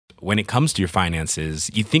when it comes to your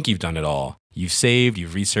finances, you think you've done it all. You've saved,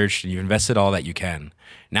 you've researched, and you've invested all that you can.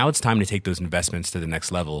 Now it's time to take those investments to the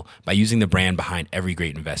next level by using the brand behind every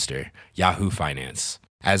great investor, Yahoo Finance.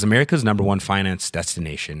 As America's #1 finance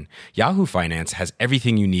destination, Yahoo Finance has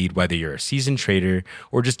everything you need, whether you're a seasoned trader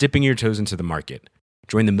or just dipping your toes into the market.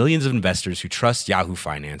 Join the millions of investors who trust Yahoo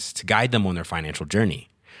Finance to guide them on their financial journey.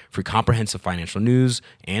 For comprehensive financial news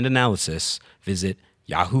and analysis, visit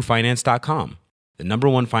yahoofinance.com, the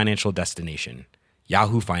 #1 financial destination,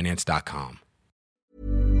 yahoofinance.com.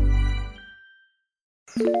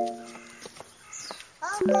 本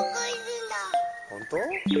当？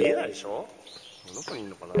見えないでしょ？どこにいる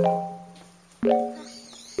のかな？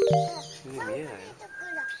見えないよ。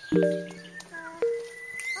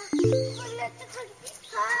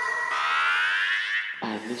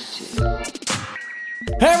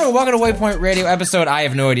Hey everyone, welcome to Waypoint Radio episode. I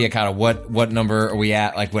have no idea kind of what number are we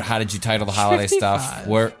at? Like, how did you title the holiday stuff?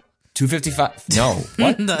 We're 255. No,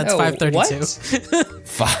 what? No, it's 532.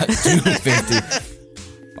 250.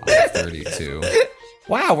 532.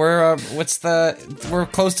 Wow, we're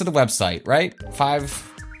close to the website, right?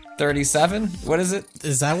 537. What is it?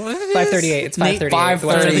 Is that what it is? 538. It's 538.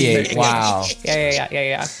 538. Wow.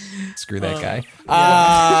 Yeah. Screw that guy.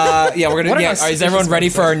 Yeah, we're gonna. Yeah, is everyone ready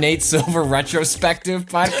for our Nate Silver retrospective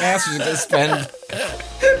podcast? We're just gonna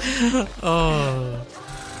spend.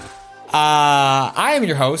 I am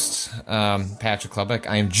your host, Patrick Klubbeck.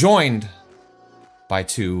 I am joined by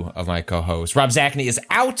two of my co-hosts. Rob Zacny is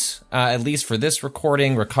out, at least for this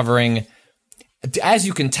recording, recovering. As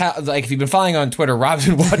you can tell, like if you've been following on Twitter, Rob's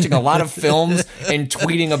been watching a lot of films and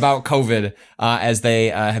tweeting about COVID as they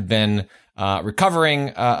have been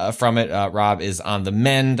recovering from it. Rob is on the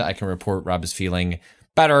mend. I can report Rob is feeling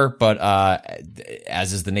better, but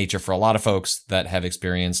as is the nature for a lot of folks that have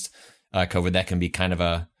experienced COVID, that can be kind of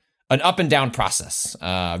an up and down process.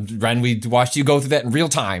 Ren, we watched you go through that in real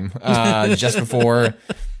time just before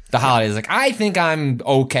the holidays. Like, I think I'm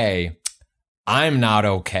okay. I'm not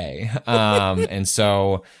okay. And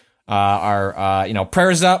so our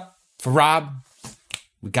prayers up for Rob.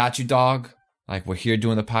 We got you, dog. Like, we're here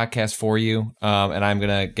doing the podcast for you. And I'm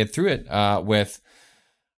going to get through it with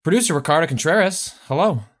producer Ricardo Contreras.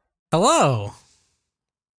 Hello. Hello.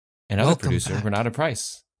 And other Welcome producer, back. Renata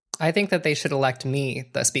Price. I think that they should elect me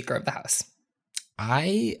the Speaker of the House.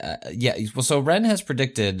 So Ren has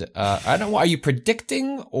predicted, I don't know, are you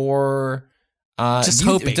predicting or... Just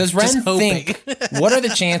hoping. Does Ren Just hoping. think, what are the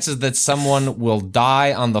chances that someone will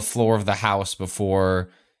die on the floor of the House before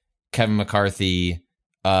Kevin McCarthy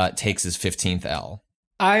takes his 15th L?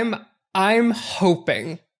 I'm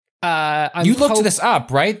hoping. You looked this up,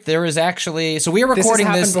 right? There is actually... So we are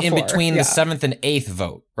recording this in before, between the 7th and 8th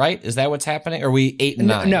vote, right? Is that what's happening? Or are we 8 and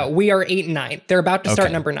 9? No, we are 8 and 9. They're about to start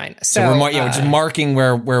Okay. number 9. So we're just marking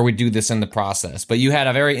where we do this in the process. But you had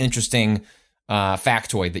a very interesting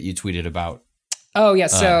factoid that you tweeted about. Oh yeah,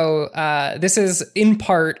 so this is in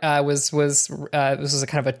part this was a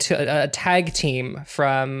kind of a tag team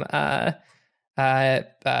from a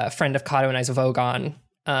friend of Kato and I's Vogon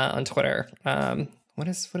on Twitter. What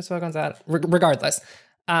is Vogon's at? Regardless,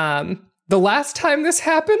 the last time this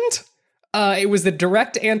happened, it was the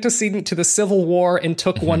direct antecedent to the Civil War and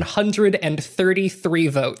took 133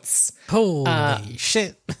 votes. Holy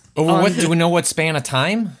shit. What do we know? What span of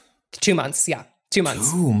time? 2 months, yeah. 2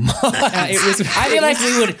 months. 2 months. It was.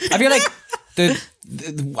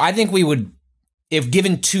 I think we would, if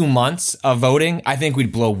given 2 months of voting, I think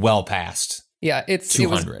we'd blow well past Yeah, it was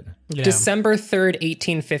 200. Yeah. December 3rd,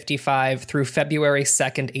 1855 through February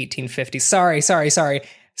 2nd, 1850. Sorry.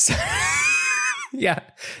 Yeah.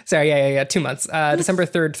 2 months. December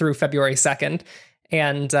 3rd through February 2nd.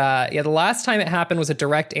 And the last time it happened was a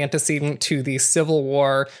direct antecedent to the Civil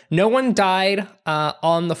War. No one died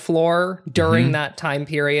on the floor during that time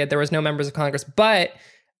period. There was no members of Congress, but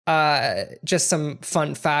just some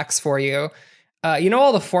fun facts for you. You know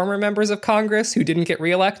all the former members of Congress who didn't get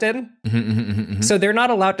reelected? So they're not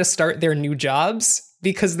allowed to start their new jobs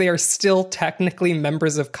because they are still technically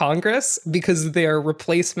members of Congress because their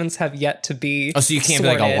replacements have yet to be So you can't be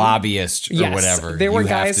like sworn a in. lobbyist or Yes, whatever. there were You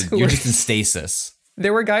have guys to- who you're were- just in stasis.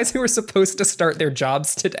 There were guys who were supposed to start their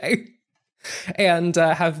jobs today and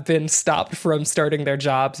have been stopped from starting their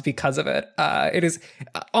jobs because of it. It is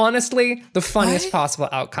honestly the funniest possible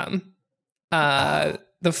outcome. The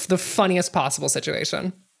funniest possible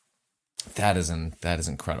situation. That is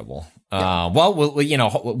incredible.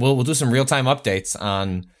 We'll do some real-time updates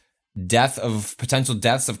on potential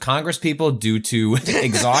deaths of Congress people due to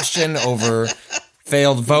exhaustion over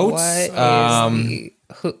failed votes.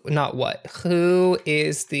 Who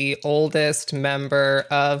is the oldest member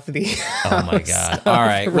of the Oh my God. All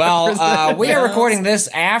right. Well, we are recording this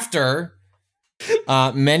after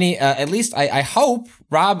many, at least I hope,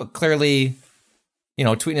 Rob clearly,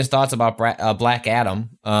 tweeting his thoughts about Black Adam.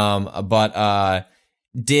 But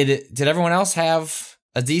did everyone else have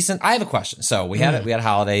a decent? I have a question. So we had a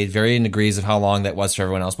holiday, varying degrees of how long that was for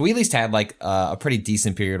everyone else, but we at least had like a pretty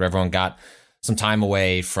decent period where everyone got some time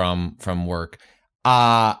away from work.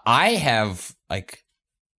 I have like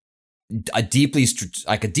a deep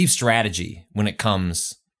strategy when it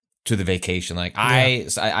comes to the vacation. Like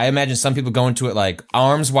I imagine some people go into it like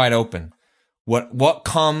arms wide open. What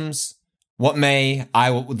comes, what may,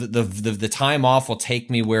 I will, the time off will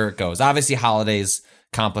take me where it goes. Obviously holidays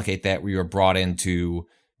complicate that, where you're brought into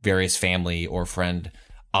various family or friend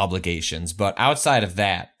obligations. But outside of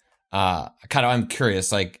that, I'm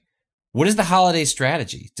curious, like, what is the holiday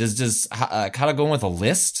strategy? Does kind of go in with a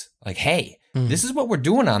list? Like, hey, this is what we're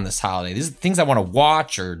doing on this holiday. These are the things I want to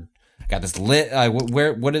watch, or I got this lit.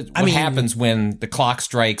 What happens when the clock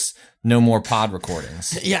strikes? No more pod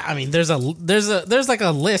recordings. Yeah, I mean, there's like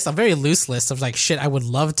a list, a very loose list of like shit I would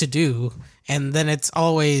love to do, and then it's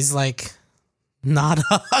always like not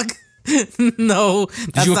a hug. No.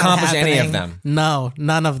 Did you accomplish any of them? No,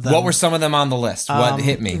 none of them. What were some of them on the list? What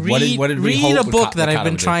hit me? What did we read a book that I've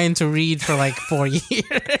been trying to read for like 4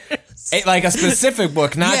 years. Like a specific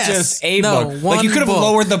book, not just a book. Like you could have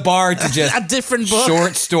lowered the bar to just a different book.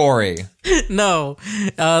 Short story. No,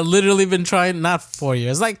 literally been trying, not 4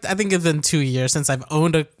 years. Like I think it's been 2 years since I've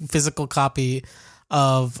owned a physical copy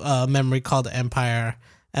of a memory called Empire,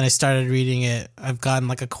 and I started reading it. I've gotten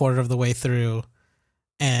like a quarter of the way through.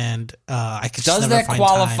 And I could just never find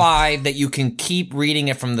qualify time. That you can keep reading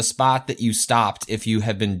it from the spot that you stopped if you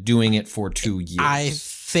have been doing it for 2 years? I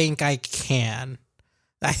think I can.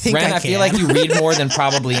 I think Ren, I can. feel like you read more than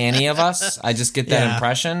probably any of us. I just get that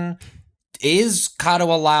impression. Is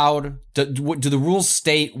Kato allowed? Do the rules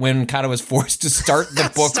state when Kato is forced to start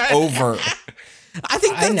the book over? I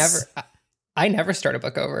think I never start a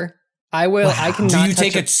book over. I will. Wow. I can. Do you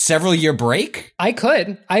take a several year break? I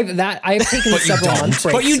could. I've taken several month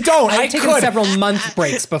breaks. But you don't. I've taken several month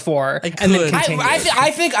breaks before, and then continued.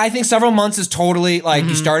 I think several months is totally like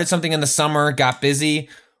you started something in the summer, got busy.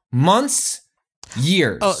 Months,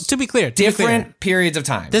 years. Oh, to be clear, different periods of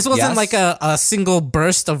time. This wasn't like a single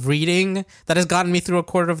burst of reading that has gotten me through a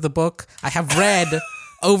quarter of the book. I have read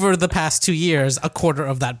over the past 2 years a quarter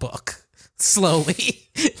of that book. Slowly.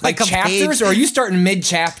 like chapters, or are you starting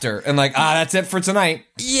mid-chapter and like, that's it for tonight?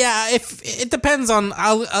 Yeah, if it depends on,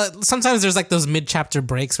 sometimes there's like those mid-chapter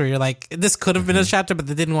breaks where you're like, this could have been a chapter, but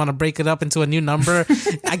they didn't want to break it up into a new number.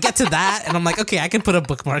 I get to that, and I'm like, okay, I can put a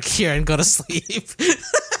bookmark here and go to sleep.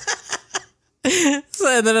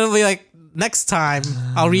 So then it'll be like, next time,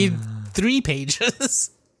 I'll read 3 pages.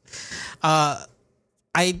 My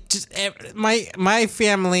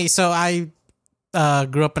family, so I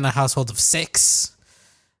grew up in a household of 6.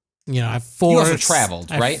 I have 4. You also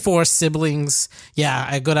traveled, right? I have 4 siblings. Yeah,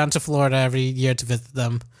 I go down to Florida every year to visit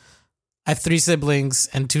them. I have 3 siblings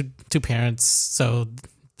and two parents. So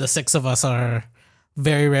the 6 of us are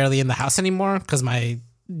very rarely in the house anymore because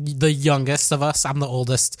the youngest of us, I'm the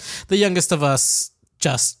oldest, the youngest of us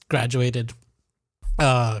just graduated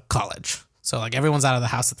college. So like everyone's out of the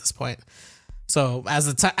house at this point. So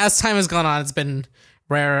as time has gone on, it's been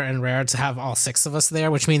rarer and rarer to have all 6 of us there,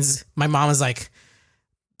 which means my mom is like,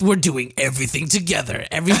 we're doing everything together,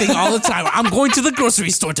 everything all the time. I'm going to the grocery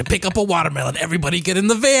store to pick up a watermelon. Everybody get in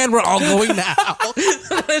the van. We're all going now.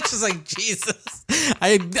 It's just like, Jesus.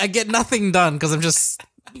 I get nothing done because I'm just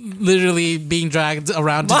literally being dragged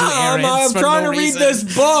around to do errands. I'm trying to read this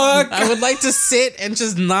book. I would like to sit and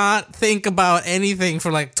just not think about anything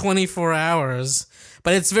for like 24 hours.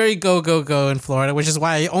 But it's very go in Florida, which is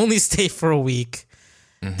why I only stay for a week.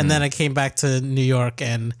 Mm-hmm. And then I came back to New York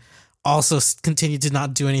and also continued to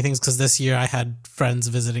not do anything because this year I had friends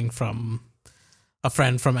visiting from a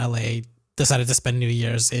friend from LA decided to spend New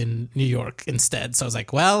Year's in New York instead. So I was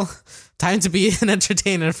like, well, time to be an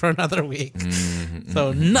entertainer for another week. Mm-hmm.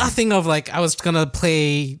 So nothing of like, I was going to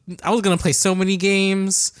play so many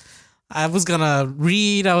games. I was going to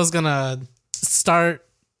read. I was going to start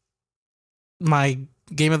my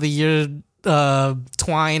game of the year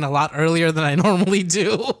Twine a lot earlier than I normally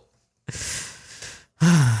do.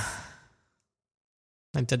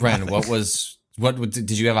 I did. Bren,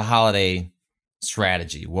 did you have a holiday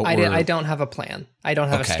strategy? I don't have a plan. I don't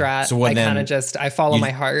have a strat. So I follow my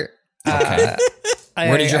heart. Okay.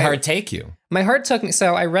 Where did your heart take you? My heart took me.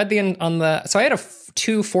 So I read so I had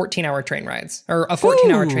two 14-hour train rides, or a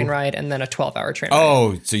 14-hour train ride and then a 12-hour train ride.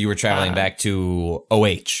 Oh, so you were traveling back to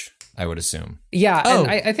OH, I would assume. Yeah. And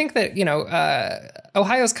I think that,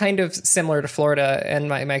 Ohio's kind of similar to Florida, and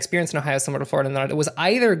my experience in Ohio is similar to Florida in that it was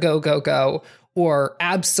either go, go, go or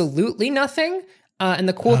absolutely nothing. And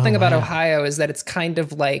the cool thing about Ohio is that it's kind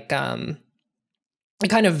of like, it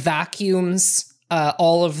kind of vacuums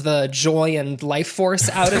all of the joy and life force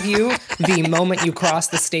out of you the moment you cross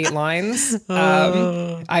the state lines. Have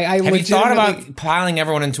you thought about piling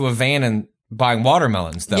everyone into a van and buying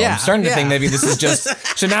watermelons, though? Yeah, I'm starting to think maybe this is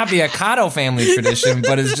should not be a Cotto family tradition,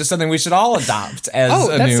 but it's just something we should all adopt as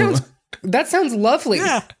that sounds lovely.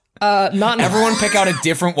 Yeah. Not Everyone pick out a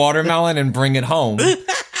different watermelon and bring it home.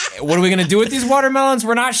 What are we going to do with these watermelons?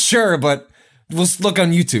 We're not sure, but we'll look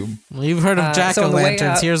on YouTube. Well, you've heard of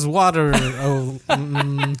jack-o'-lanterns. Here's water.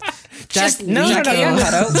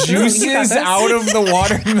 Juices out of the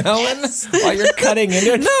watermelon while you're cutting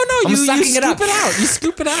into it. No, I'm you sucking scoop it up. out. You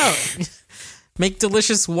scoop it out. Make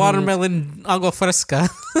delicious watermelon agua fresca.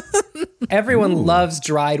 Everyone loves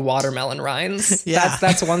dried watermelon rinds. Yeah.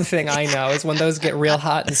 That's one thing I know is when those get real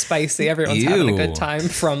hot and spicy, everyone's having a good time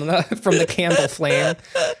from the candle flame.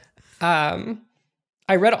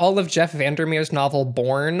 I read all of Jeff Vandermeer's novel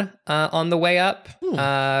Born on the way up,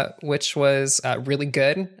 which was really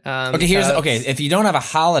good. If you don't have a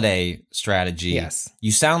holiday strategy, yes,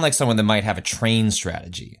 you sound like someone that might have a train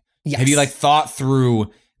strategy. Yes. Have you thought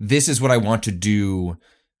through, this is what I want to do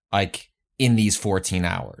in these 14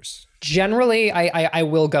 hours? Generally, I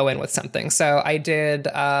will go in with something. So I did,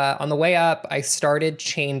 on the way up, I started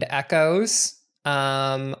Chained Echoes.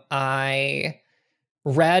 I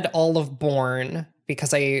read all of Born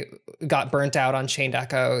because I got burnt out on Chained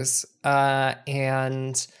Echoes,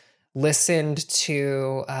 and listened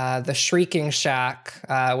to The Shrieking Shack,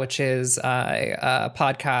 which is a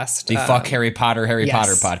podcast. The Fuck Harry Potter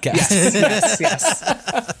podcast. Yes.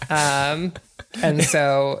 And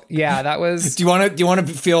so, yeah, that was... Do you want to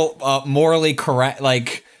feel morally correct?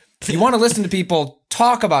 You want to listen to people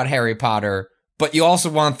talk about Harry Potter, but you also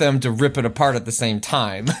want them to rip it apart at the same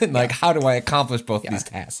time. How do I accomplish both these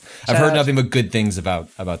tasks? I've heard nothing but good things about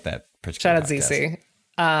that particular podcast.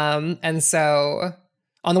 Shout out ZC. And so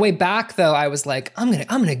on the way back, though, I was like, I'm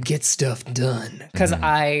gonna get stuff done, because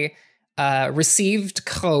I received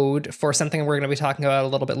code for something we're going to be talking about a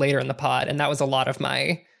little bit later in the pod, and that was a lot of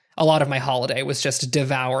my holiday was just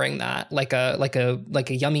devouring that like a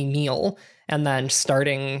yummy meal, and then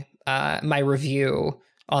starting my review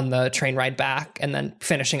on the train ride back, and then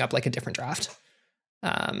finishing up a different draft.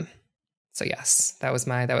 So yes, that was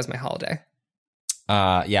my holiday.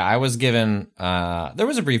 I was given, there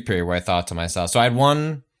was a brief period where I thought to myself, so I had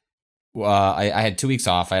I had 2 weeks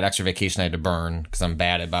off. I had extra vacation I had to burn because I'm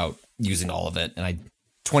bad about using all of it. And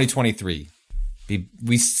 2023,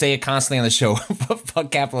 we say it constantly on the show, fuck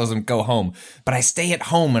capitalism, go home. But I stay at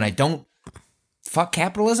home and I don't fuck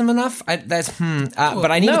capitalism enough.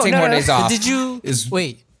 But I need to take more days off. Did you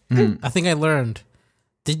wait? I think I learned.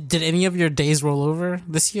 Did any of your days roll over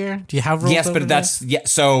this year? Do you have rolls over?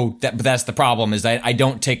 Yes, but that's the problem, is that I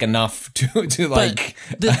don't take enough to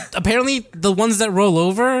apparently the ones that roll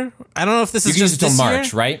over, I don't know if this is just this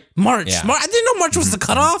March, year. right? March. Yeah. I didn't know March was the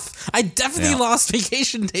cutoff. I definitely lost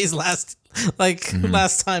vacation days last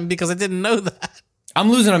time because I didn't know that.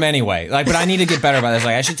 I'm losing them anyway. But I need to get better about this.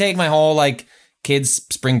 I should take my whole kids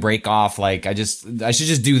spring break off. I should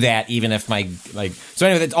just do that, even if my so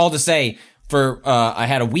anyway, that's all to say. I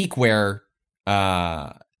had a week where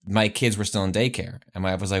my kids were still in daycare, and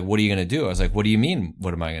my wife was like, "What are you gonna do?" I was like, "What do you mean?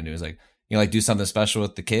 What am I gonna do?" I was like, do something special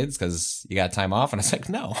with the kids because you got time off?" And I was like,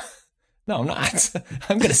 "No, I'm not.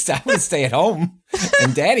 I'm gonna stay at home,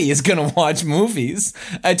 and Daddy is gonna watch movies."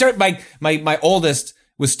 I turned my oldest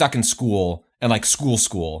was stuck in school and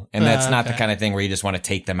school, and that's not the kind of thing where you just want to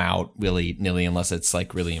take them out willy-nilly unless it's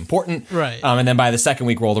really important, right? And then by the second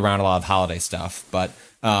week rolled around, a lot of holiday stuff, but.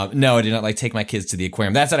 No, I did not take my kids to the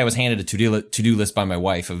aquarium. That said, I was handed a to-do list by my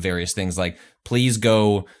wife of various things please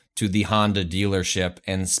go to the Honda dealership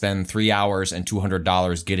and spend 3 hours and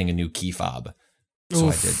 $200 getting a new key fob. So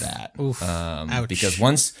I did that. Because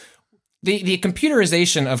once the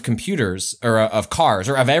computerization of computers or of cars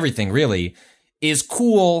or of everything really is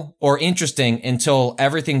cool or interesting until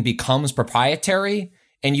everything becomes proprietary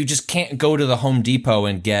and you just can't go to the Home Depot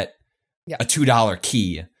and get a $2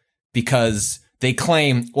 key because they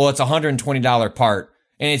claim, well, it's a $120 part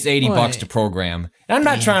and it's $80 to program. And I'm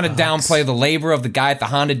not trying to downplay the labor of the guy at the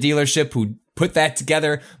Honda dealership who put that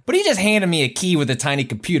together, but he just handed me a key with a tiny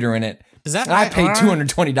computer in it. Is that and I paid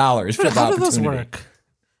 $220 for the opportunity. How do those work?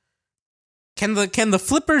 Can the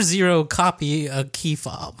Flipper Zero copy a key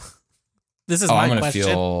fob? This is I'm my gonna question.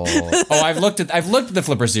 I've looked at the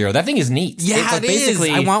Flipper Zero. That thing is neat. Yeah, it's like it is.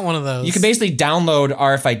 basically, I want one of those. You can basically download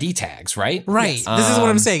RFID tags, right? Right. This is what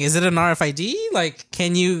I'm saying. Is it an RFID? Like,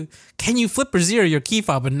 can you Flipper Zero your key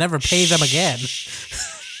fob and never pay them again?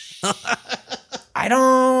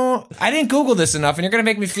 I didn't Google this enough, and you're gonna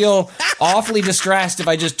make me feel awfully distressed if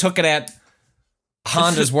I just took it at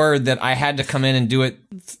Honda's word that I had to come in and do it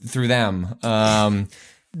through them.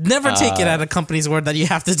 Never take it at a company's word that you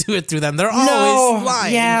have to do it through them. They're always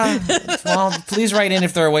lying. Yeah. Well, please write in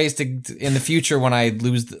if there are ways to, in the future, when I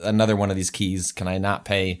lose another one of these keys, can I not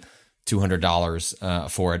pay $200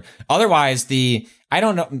 for it? Otherwise, I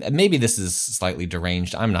don't know. Maybe this is slightly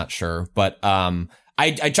deranged. I'm not sure, but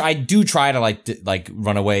I do try to like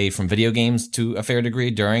run away from video games to a fair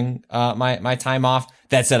degree during my time off.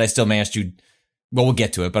 That said, I still managed to. Well, we'll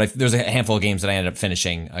get to it, but there's a handful of games that I ended up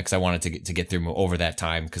finishing because I wanted to get through over that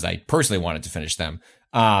time because I personally wanted to finish them.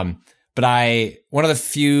 But one of the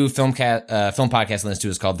few film podcasts I listen to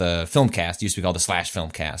is called the Filmcast. It used to be called the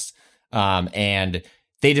 /Filmcast, and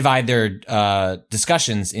they divide their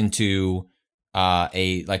discussions into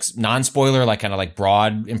a like non-spoiler, like kind of like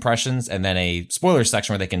broad impressions, and then a spoiler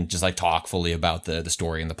section where they can just like talk fully about the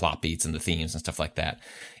story and the plot beats and the themes and stuff like that.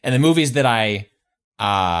 And the movies that I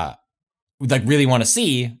like really want to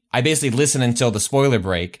see, I basically listen until the spoiler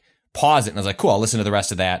break, pause it, and I was like, cool, I'll listen to the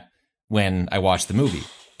rest of that when I watch the movie.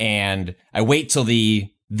 And I wait till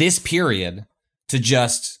this period to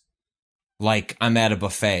just like I'm at a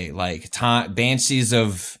buffet, like Banshees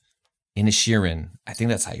of Inisherin. I think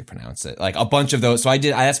that's how you pronounce it. Like a bunch of those. So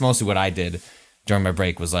that's mostly what I did during my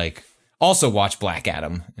break was like also watch Black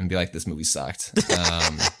Adam and be like, this movie sucked.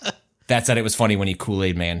 That said, it was funny when he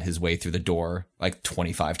Kool-Aid Man his way through the door like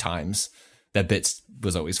 25 times. That bit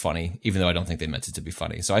was always funny, even though I don't think they meant it to be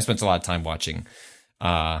funny. So I spent a lot of time watching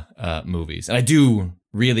movies. And I do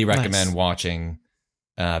really recommend watching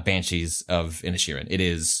Banshees of Inisherin.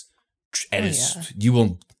 You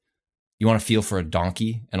want to feel for a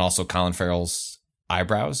donkey and also Colin Farrell's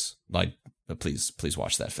eyebrows. Like, please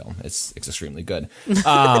watch that film. It's extremely good.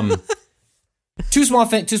 Two small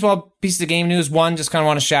pieces of game news. One, just kind of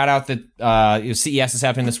want to shout out that CES is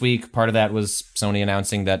happening this week. Part of that was Sony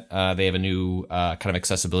announcing that they have a new kind of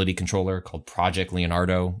accessibility controller called Project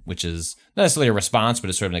Leonardo, which is not necessarily a response, but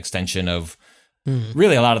it's sort of an extension of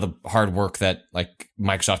really a lot of the hard work that like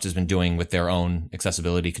Microsoft has been doing with their own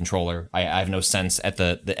accessibility controller. I have no sense at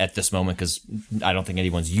this moment because I don't think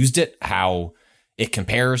anyone's used it, how it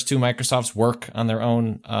compares to Microsoft's work on their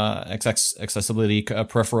own accessibility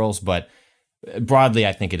peripherals, but broadly,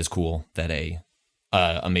 I think it is cool that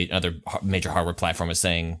another major hardware platform is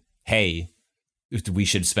saying, hey, we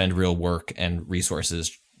should spend real work and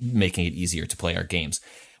resources making it easier to play our games,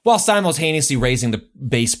 while simultaneously raising the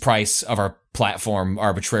base price of our platform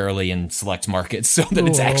arbitrarily in select markets so that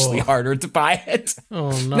it's actually harder to buy it.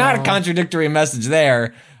 Oh, no. Not a contradictory message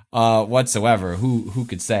there whatsoever. Who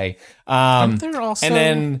could say? There also, and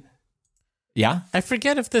then, yeah, I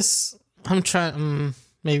forget if this. I'm trying.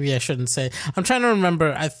 Maybe I shouldn't say. I'm trying to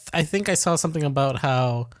remember. I think I saw something about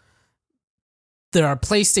how there are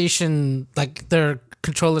PlayStation, like there are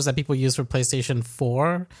controllers that people use for PlayStation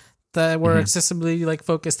 4 that were accessibly like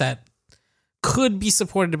focused that could be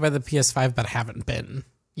supported by the PS5 but haven't been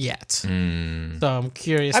yet. So I'm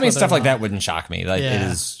curious. I mean, stuff like that wouldn't shock me. Like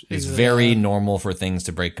it's very normal for things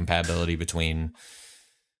to break compatibility between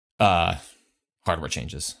hardware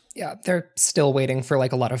changes. Yeah, they're still waiting for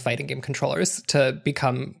like a lot of fighting game controllers to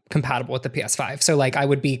become compatible with the PS5. So like I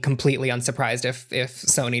would be completely unsurprised if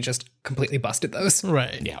Sony just completely busted those.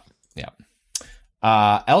 Right. Yeah.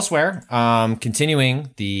 Elsewhere, continuing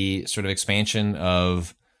the sort of expansion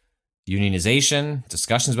of unionization,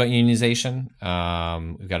 discussions about unionization.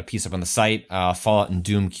 We've got a piece up on the site. Fallout and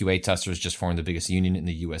Doom QA testers just formed the biggest union in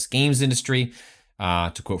the U.S. games industry.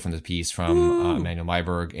 To quote from the piece from Emmanuel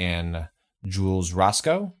Myberg and Jules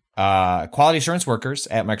Roscoe. Quality assurance workers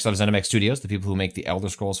at Microsoft ZeniMax Studios, the people who make the Elder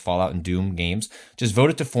Scrolls, Fallout, and Doom games, just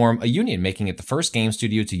voted to form a union, making it the first game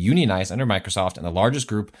studio to unionize under Microsoft and the largest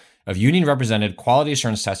group of union-represented quality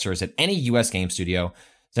assurance testers at any U.S. game studio.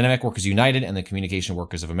 ZeniMax Workers United and the Communication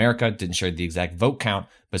Workers of America didn't share the exact vote count,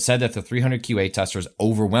 but said that the 300 QA testers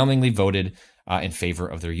overwhelmingly voted in favor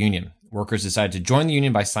of their union. Workers decided to join the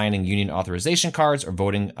union by signing union authorization cards or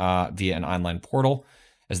voting via an online portal.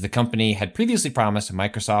 As the company had previously promised,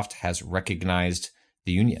 Microsoft has recognized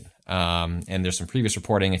the union. And there's some previous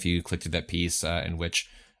reporting, if you click through that piece, in which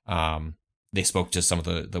they spoke to some of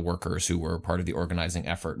the workers who were part of the organizing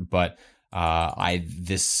effort. But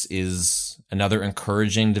this is another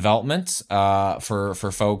encouraging development for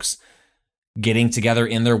folks getting together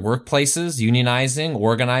in their workplaces, unionizing,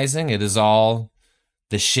 organizing. It is all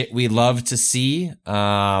the shit we love to see.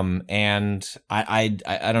 And I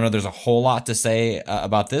don't know. There's a whole lot to say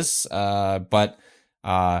about this, but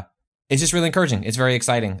it's just really encouraging. It's very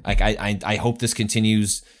exciting. Like I hope this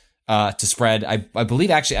continues to spread. I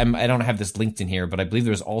believe actually I don't have this linked in here, but I believe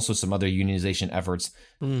there's also some other unionization efforts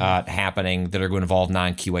happening that are going to involve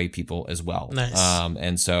non-QA people as well. Nice.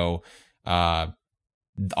 And so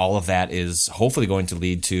all of that is hopefully going to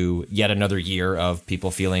lead to yet another year of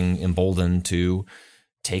people feeling emboldened to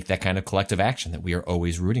take that kind of collective action that we are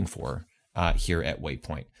always rooting for here at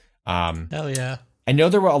Waypoint. Hell yeah. I know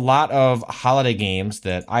there were a lot of holiday games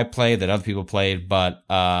that I played, that other people played, but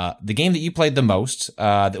the game that you played the most,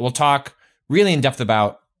 that we'll talk really in depth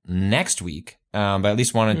about next week, but at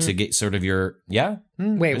least wanted to get sort of your,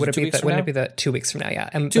 Wait, would it be the 2 weeks from now? Yeah.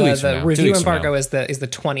 And 2 weeks from now. The review embargo is the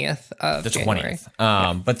 20th of January.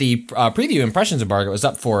 20th. But the preview impressions embargo is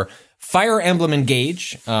up for Fire Emblem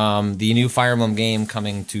Engage, the new Fire Emblem game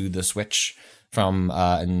coming to the Switch from,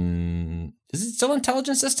 is it still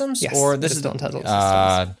Intelligent Systems? Yes, or this is is still Intelligent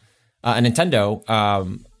Systems.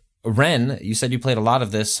 Nintendo. Ren, you said you played a lot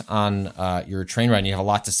of this on your train ride, and you have a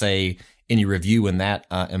lot to say in your review when that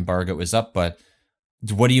embargo is up, but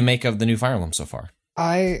what do you make of the new Fire Emblem so far?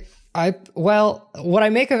 Well, what I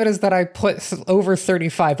make of it is that I put over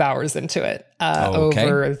 35 hours into it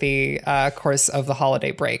over the course of the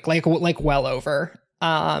holiday break, like well over.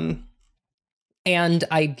 And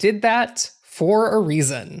I did that for a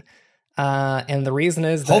reason. And the reason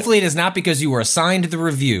is that hopefully it is not because you were assigned the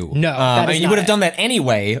review. No, I mean, you would have done that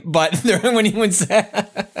anyway, but when you would say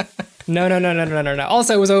No.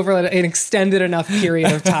 Also, it was over an extended enough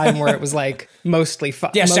period of time where it was like mostly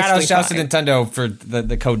fun. Yeah, shouts to Nintendo for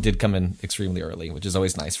the code did come in extremely early, which is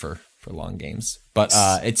always nice for long games. But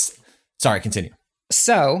continue.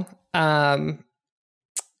 So,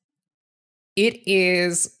 it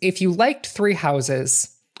is, if you liked Three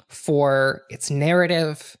Houses for its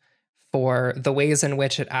narrative, for the ways in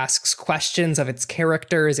which it asks questions of its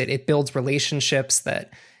characters, it builds relationships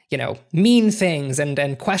that, mean things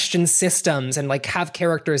and question systems and like have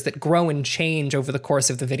characters that grow and change over the course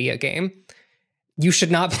of the video game, you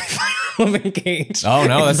should not play Fire Emblem Engage. Oh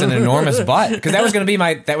no, that's an enormous but, because that was going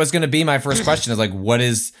to be my first question, is like, where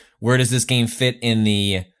does this game fit in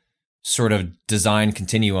the sort of design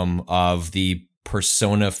continuum of the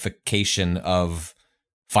personification of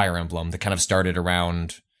Fire Emblem that kind of started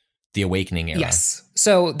around the Awakening era? Yes.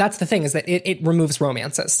 So that's the thing, is that it removes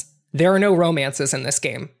romances. There are no romances in this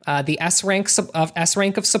game. The S rank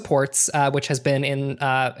of supports, which has been in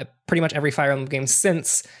pretty much every Fire Emblem game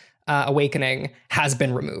since Awakening, has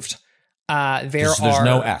been removed. There's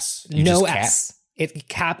no S. No S. It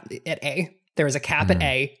cap at A. There is a cap at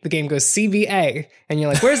A. The game goes CBA, and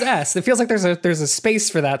you're like, "Where's S?" It feels like there's a space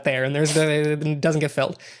for that there, and it doesn't get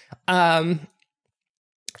filled.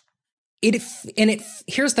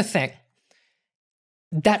 Here's the thing.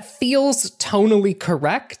 That feels tonally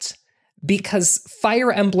correct because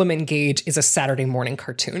Fire Emblem Engage is a Saturday morning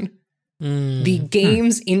cartoon. The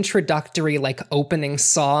game's introductory, opening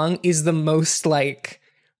song is the most,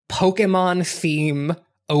 Pokemon theme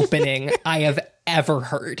opening I have ever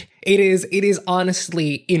heard. It is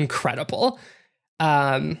honestly incredible.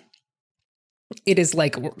 It is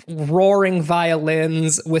roaring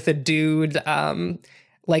violins with a dude,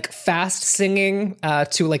 fast singing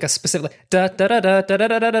to a specific da da da da da da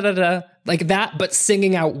da da da da, like that, but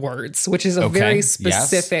singing out words, which is a very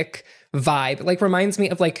specific vibe. Reminds me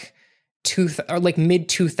of mid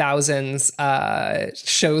 2000s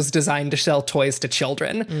shows designed to sell toys to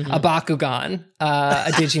children. A Bakugan,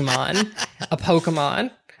 a Digimon, a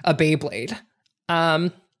Pokemon, a Beyblade,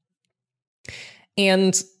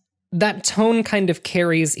 and that tone kind of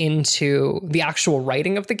carries into the actual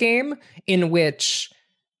writing of the game, in which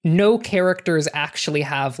no characters actually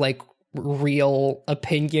have real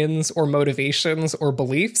opinions or motivations or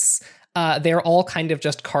beliefs. They're all kind of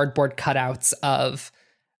just cardboard cutouts of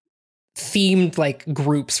themed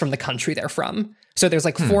groups from the country they're from. So there's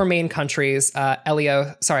 4 main countries,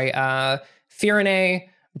 Firene,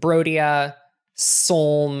 Brodia,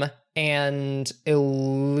 Solm, and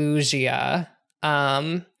Illusia.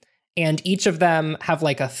 And each of them have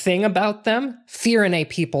a thing about them. Firene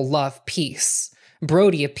people love peace.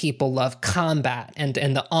 Brodia people love combat and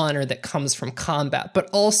the honor that comes from combat.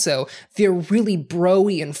 But also, they're really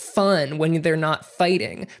bro-y and fun when they're not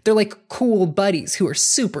fighting. They're cool buddies who are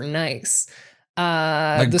super nice.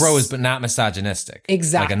 Bros, but not misogynistic.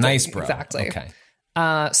 Exactly. Like a nice bro. Exactly. Okay.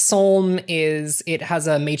 Solm it has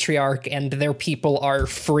a matriarch and their people are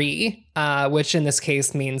free, which in this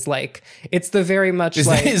case means like it's the very much Is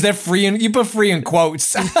that free? You put free in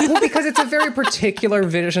quotes. well, because it's a very particular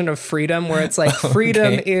vision of freedom where it's like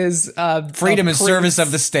freedom is Freedom is service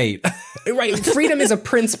of the state. Right, freedom is a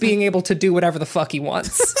prince being able to do whatever the fuck he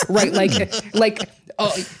wants. Right, like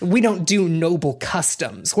we don't do noble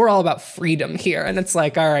customs. We're all about freedom here, and it's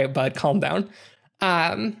like, all right, bud, calm down.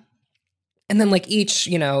 And then like each,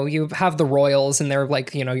 you have the royals and they're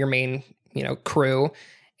like, your main, crew,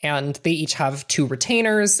 and they each have 2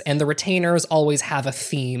 retainers, and the retainers always have a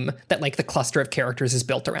theme that like the cluster of characters is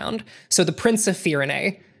built around. So the Prince of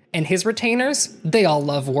Firene and his retainers, they all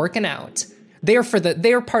love working out. They are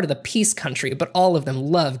part of the peace country, but all of them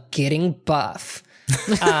love getting buff.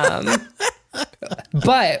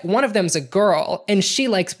 But one of them's a girl and she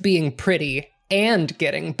likes being pretty and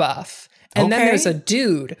getting buff. And then there's a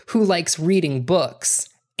dude who likes reading books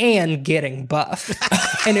and getting buff.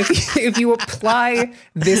 And if you apply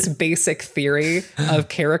this basic theory of a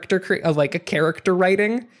character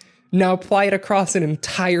writing, now apply it across an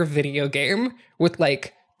entire video game with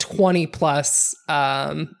like 20 plus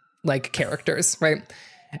like characters, right?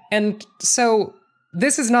 And so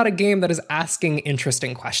this is not a game that is asking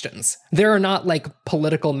interesting questions. There are not like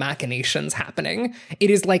political machinations happening. It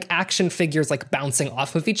is like action figures like bouncing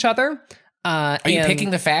off of each other. Are you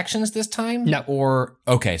picking the factions this time? No. Or,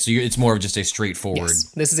 okay, so it's more of just a straightforward...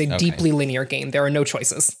 Yes, this is a deeply linear game. There are no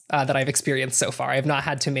choices that I've experienced so far. I have not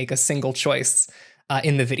had to make a single choice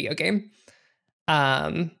in the video game.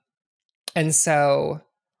 And so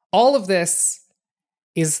all of this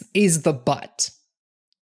is the but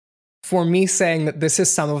for me saying that this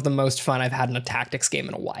is some of the most fun I've had in a tactics game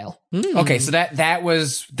in a while. Okay, so that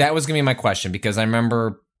was gonna be my question, because I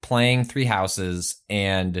remember playing Three Houses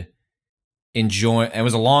and enjoying. It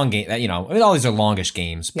was a long game. That all these are longish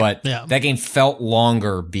games, but that game felt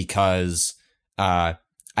longer because I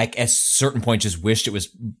at a certain point just wished it was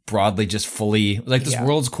broadly just fully like this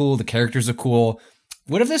world's cool, the characters are cool.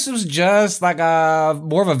 What if this was just like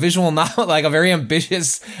more of a visual novel, like a very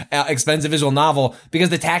ambitious, expensive visual novel? Because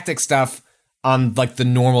the tactics stuff on like the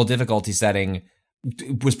normal difficulty setting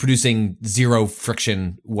was producing zero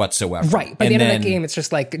friction whatsoever. Right. By the end of that game, it's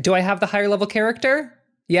just like, do I have the higher level character?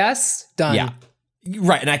 Yes. Done. Yeah.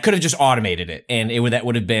 Right. And I could have just automated it, and that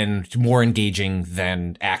would have been more engaging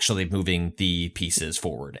than actually moving the pieces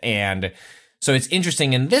forward. And so it's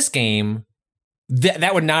interesting in this game.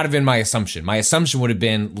 That would not have been my assumption. My assumption would have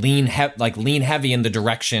been lean heavy in the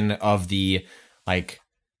direction of the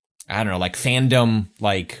fandom,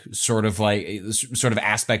 sort of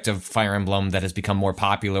aspect of Fire Emblem that has become more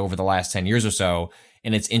popular over the last 10 years or so.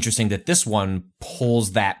 And it's interesting that this one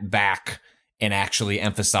pulls that back and actually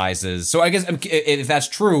emphasizes. So I guess if that's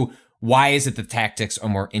true, why is it the tactics are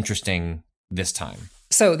more interesting this time?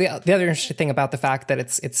 So the other interesting thing about the fact that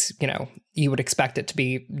it's you would expect it to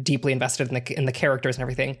be deeply invested in the characters and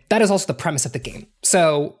everything, that is also the premise of the game.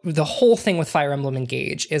 So the whole thing with Fire Emblem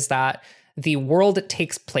Engage is that the world it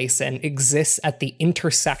takes place in exists at the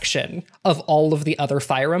intersection of all of the other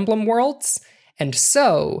Fire Emblem worlds. And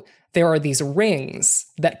so there are these rings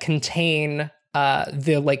that contain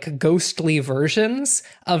the ghostly versions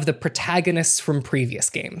of the protagonists from previous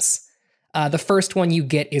games. The first one you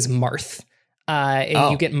get is Marth.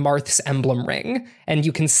 And you get Marth's emblem ring, and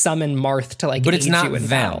you can summon Marth to but it's aid not you in them.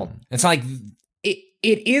 battle. It's like it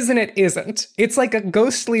is and it isn't. It's like a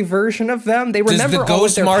ghostly version of them. They remember does the all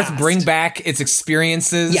ghost of their Marth past. bring back its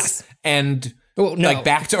experiences? Yes. And no.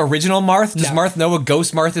 back to original Marth? Does No. Marth know what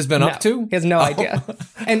Ghost Marth has been up to? He has no idea.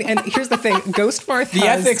 And here's the thing: Ghost Marth. The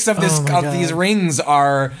ethics of these rings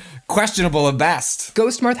are questionable at best.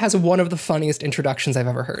 Ghost Marth has one of the funniest introductions I've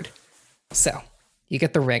ever heard. So you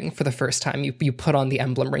get the ring for the first time. You put on the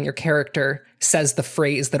emblem ring. Your character says the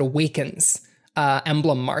phrase that awakens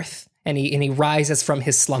Emblem Marth, and he rises from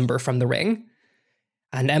his slumber from the ring.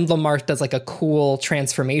 And Emblem Marth does like a cool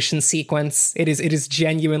transformation sequence. It is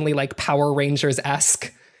genuinely like Power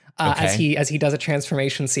Rangers-esque as he does a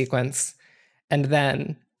transformation sequence, and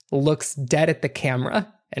then looks dead at the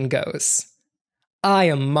camera and goes, "I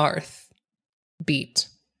am Marth. Beat.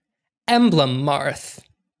 Emblem Marth,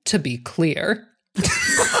 to be clear."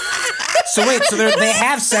 So wait, so they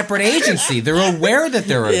have separate agency. They're aware that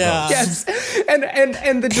they're a ghost. Yes.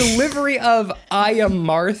 And the delivery of "I am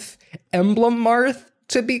Marth, Emblem Marth,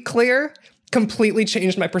 to be clear," completely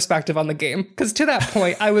changed my perspective on the game. Because to that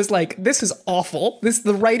point, I was like, this is awful.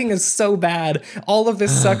 The writing is so bad. All of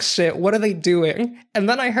this sucks shit. What are they doing? And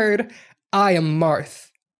then I heard, "I am Marth,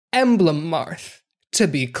 Emblem Marth, to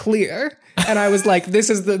be clear. And I was like,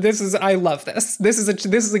 I love this. This is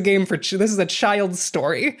a game this is a child's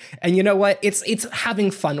story. And you know what? It's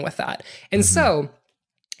having fun with that. And so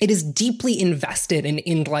it is deeply invested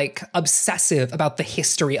in like obsessive about the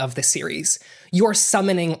history of the series. You're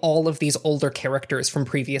summoning all of these older characters from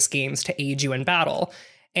previous games to aid you in battle.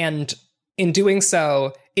 And in doing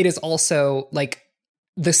so, it is also like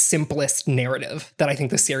the simplest narrative that I think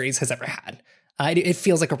the series has ever had. It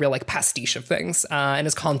feels like a real like pastiche of things, and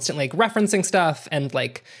is constantly like referencing stuff, and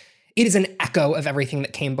like it is an echo of everything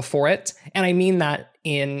that came before it. And I mean that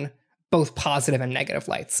in both positive and negative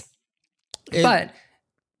lights. Please,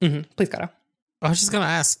 Kato. I was just gonna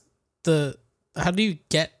ask how do you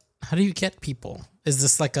get people? Is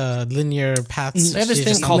this like a linear path? They have this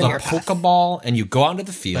thing called a Pokeball, and you go out into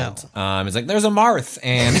the field. It's like there's a Marth,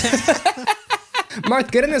 and Marth,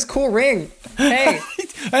 get in this cool ring. Hey.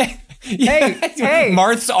 Hey.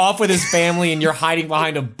 Marth's off with his family, and you're hiding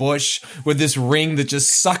behind a bush with this ring that just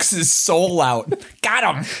sucks his soul out.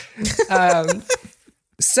 Got him.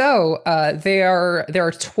 So there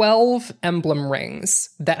are 12 emblem rings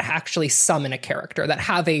that actually summon a character, that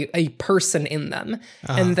have a person in them.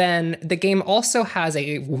 And then the game also has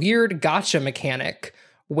a weird gacha mechanic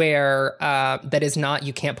where that is not,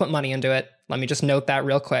 you can't put money into it. Let me just note that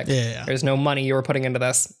real quick. Yeah. There's no money you were putting into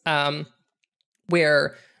this.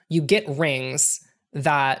 Where you get rings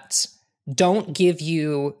that don't give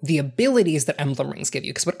you the abilities that emblem rings give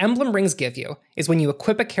you. Because what emblem rings give you is when you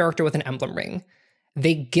equip a character with an emblem ring,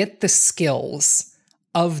 they get the skills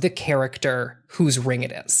of the character whose ring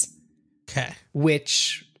it is. Okay.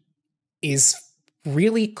 Which is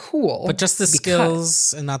really cool. But just the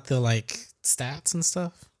skills and not the like stats and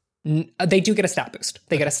stuff? They do get a stat boost.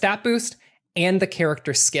 They get a stat boost and the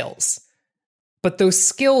character skills. But those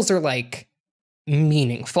skills are like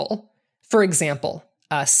meaningful. For example,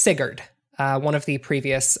 Sigurd, one of the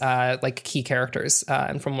previous like key characters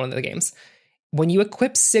from one of the games. When you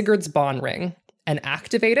equip Sigurd's Bond ring and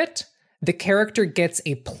activate it, the character gets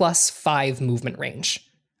a +5 movement range,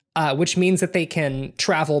 which means that they can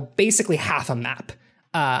travel basically half a map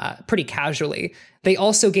pretty casually. They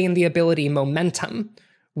also gain the ability Momentum,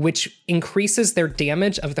 which increases their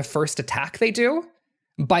damage of the first attack they do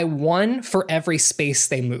by 1 for every space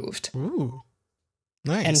they moved. Ooh.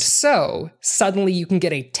 Nice. And so suddenly you can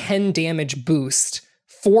get a 10 damage boost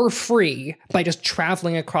for free by just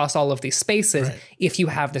traveling across all of these spaces if you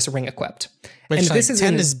have this ring equipped. Which, and like, this is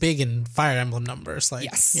 10 is big in Fire Emblem numbers. Like,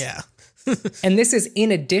 yes. Yeah. And this is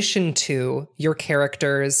in addition to your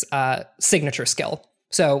character's signature skill.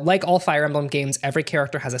 So like all Fire Emblem games, every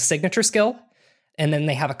character has a signature skill, and then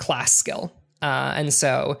they have a class skill. And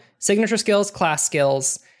so signature skills, class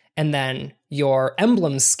skills, and then your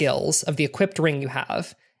emblem skills of the equipped ring you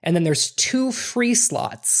have. And then there's 2 free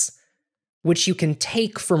slots, which you can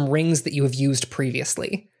take from rings that you have used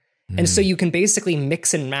previously. And so you can basically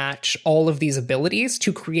mix and match all of these abilities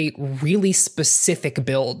to create really specific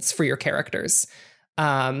builds for your characters.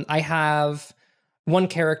 I have one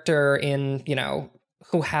character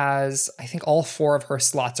who has, I think all 4 of her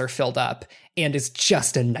slots are filled up and is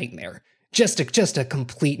just a nightmare. Just a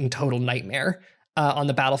complete and total nightmare. On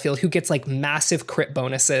the battlefield, who gets like massive crit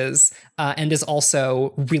bonuses and is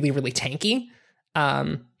also really, really tanky.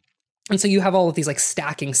 And so you have all of these like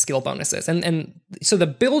stacking skill bonuses. And so the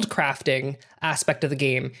build crafting aspect of the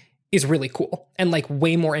game is really cool and like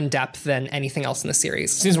way more in depth than anything else in the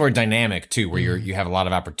series. Seems more dynamic too, where you have a lot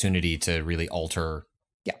of opportunity to really alter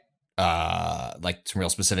like some real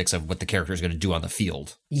specifics of what the character is going to do on the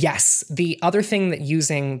field. Yes. The other thing that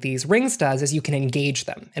using these rings does is you can engage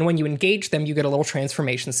them. And when you engage them, you get a little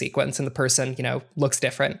transformation sequence and the person, looks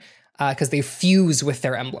different because they fuse with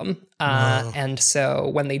their emblem. And so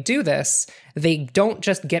when they do this, they don't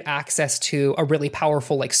just get access to a really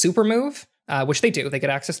powerful like super move, which they do. They get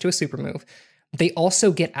access to a super move. They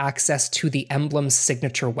also get access to the emblem's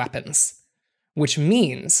signature weapons, which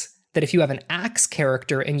means that if you have an axe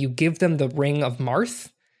character and you give them the Ring of Marth,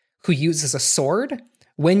 who uses a sword,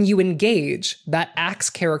 when you engage, that axe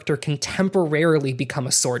character can temporarily become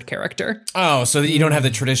a sword character. Oh, so that you don't have the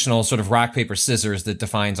traditional sort of rock, paper, scissors that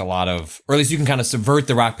defines a lot of, or at least you can kind of subvert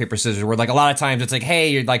the rock, paper, scissors, where like a lot of times it's like, hey,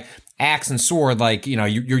 you're like axe and sword, like,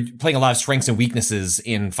 you're playing a lot of strengths and weaknesses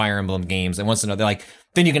in Fire Emblem games. And once in a while, they're like,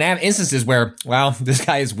 then you can have instances where, well, this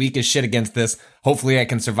guy is weak as shit against this. Hopefully I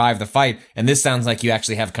can survive the fight. And this sounds like you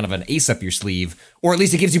actually have kind of an ace up your sleeve, or at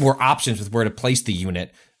least it gives you more options with where to place the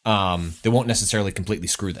unit. They won't necessarily completely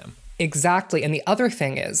screw them. Exactly. And the other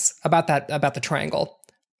thing is about the triangle.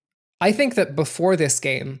 I think that before this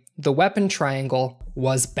game, the weapon triangle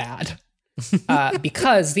was bad.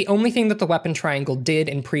 because the only thing that the weapon triangle did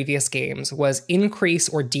in previous games was increase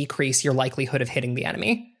or decrease your likelihood of hitting the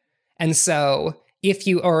enemy. And so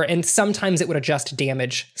and sometimes it would adjust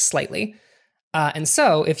damage slightly. And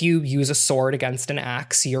so if you use a sword against an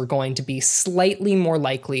axe, you're going to be slightly more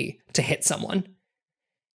likely to hit someone.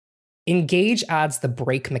 Engage adds the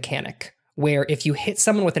break mechanic, where if you hit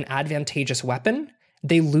someone with an advantageous weapon,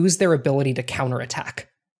 they lose their ability to counterattack.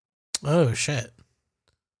 Oh, shit.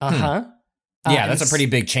 Uh-huh. Yeah, that's a pretty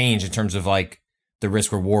big change in terms of like the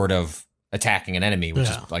risk reward of attacking an enemy, which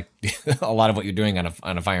is like a lot of what you're doing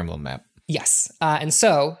on a Fire Emblem map. Yes. And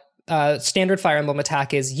so standard Fire Emblem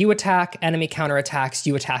attack is you attack, enemy counterattacks,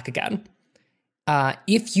 you attack again.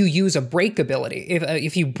 If you use a break ability,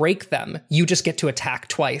 if you break them, you just get to attack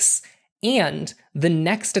twice. And the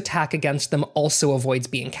next attack against them also avoids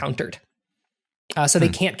being countered. So they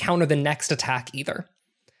can't counter the next attack either.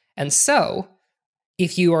 And so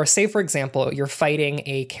if you are, say, for example, you're fighting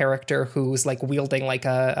a character who's like wielding like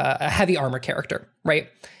a heavy armor character, right?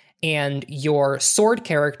 And your sword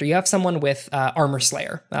character, you have someone with Armor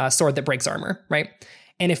Slayer, sword that breaks armor, right?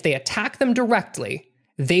 And if they attack them directly,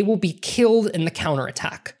 they will be killed in the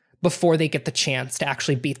counterattack before they get the chance to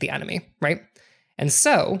actually beat the enemy, right? And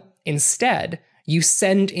so instead, you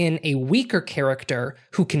send in a weaker character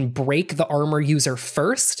who can break the armor user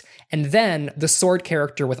first, and then the sword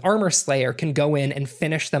character with Armor Slayer can go in and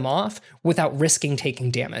finish them off without risking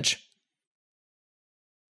taking damage.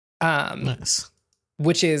 Nice.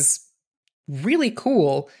 Which is really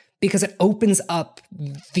cool because it opens up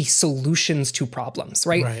the solutions to problems,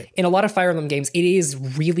 right? In a lot of Fire Emblem games, it is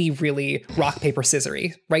really, really rock, paper,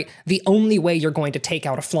 scissory, right? The only way you're going to take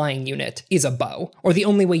out a flying unit is a bow, or the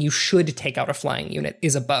only way you should take out a flying unit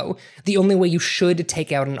is a bow. The only way you should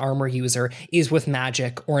take out an armor user is with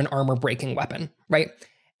magic or an armor-breaking weapon, right?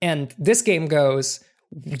 And this game goes,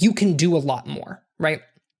 you can do a lot more, right?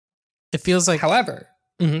 It feels like... However...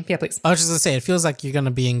 yeah, please. I was just going to say, it feels like you're going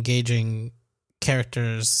to be engaging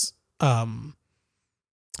characters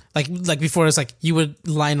like before. It's like you would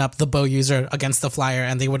line up the bow user against the flyer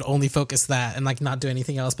and they would only focus that and like not do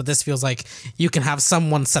anything else, but this feels like you can have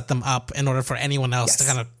someone set them up in order for anyone else to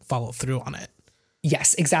kind of follow through on it.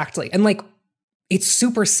 Yes, exactly. And like it's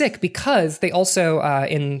super sick because they also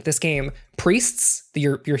in this game, priests,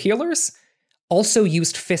 your healers, also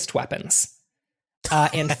used fist weapons.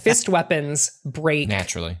 And fist weapons break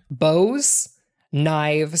naturally bows,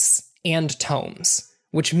 knives, and tomes,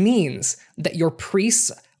 which means that your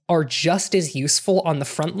priests are just as useful on the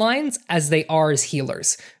front lines as they are as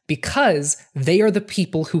healers, because they are the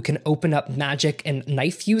people who can open up magic and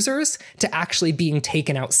knife users to actually being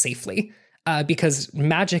taken out safely. Because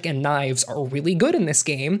magic and knives are really good in this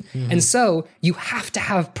game. And so you have to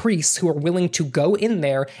have priests who are willing to go in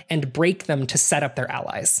there and break them to set up their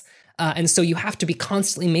allies. And so you have to be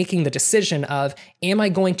constantly making the decision of, am I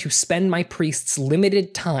going to spend my priest's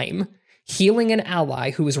limited time healing an ally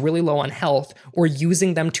who is really low on health, or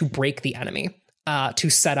using them to break the enemy to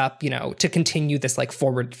set up, to continue this like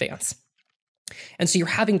forward advance? And so you're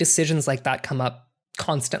having decisions like that come up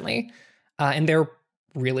constantly, and they're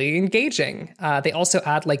really engaging. They also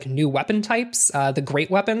add like new weapon types, the great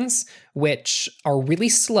weapons, which are really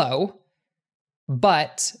slow,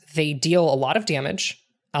 but they deal a lot of damage.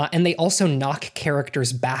 And they also knock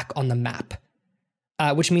characters back on the map,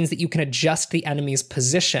 which means that you can adjust the enemy's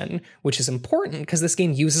position, which is important because this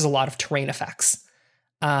game uses a lot of terrain effects.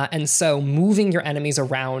 And so moving your enemies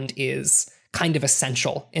around is kind of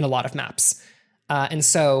essential in a lot of maps. And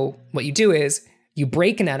so what you do is you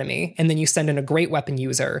break an enemy and then you send in a great weapon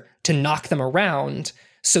user to knock them around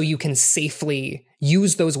so you can safely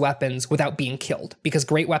use those weapons without being killed, because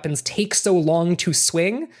great weapons take so long to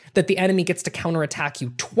swing that the enemy gets to counterattack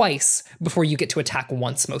you twice before you get to attack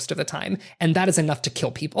once most of the time. And that is enough to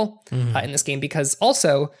kill people in this game, because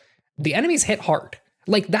also the enemies hit hard.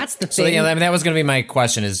 Like that's the thing. So yeah, that was going to be my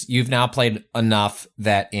question, is you've now played enough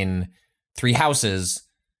that in Three Houses,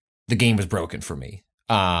 the game was broken for me.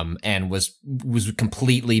 And was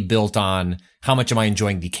completely built on how much am I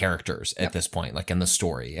enjoying the characters at this point, like in the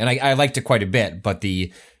story. And I liked it quite a bit, but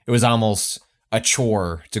it was almost a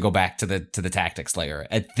chore to go back to the tactics layer.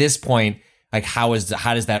 At this point, like how does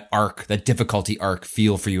that arc, that difficulty arc,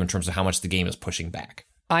 feel for you in terms of how much the game is pushing back?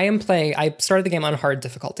 I started the game on hard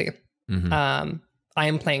difficulty. I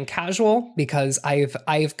am playing casual because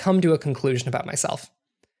I've come to a conclusion about myself.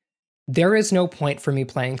 There is no point for me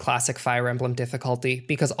playing classic Fire Emblem difficulty,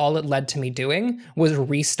 because all it led to me doing was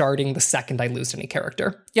restarting the second I lose any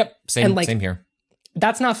character. Yep, same here.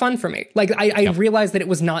 That's not fun for me. Like I realized that it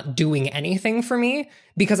was not doing anything for me,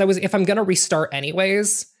 because if I'm going to restart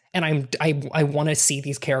anyways, and I want to see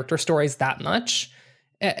these character stories that much.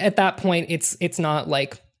 At that point, it's not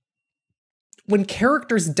like when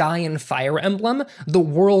characters die in Fire Emblem, the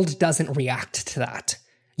world doesn't react to that.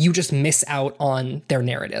 You just miss out on their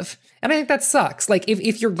narrative. And I think that sucks. Like,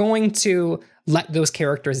 if you're going to let those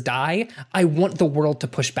characters die, I want the world to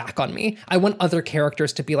push back on me. I want other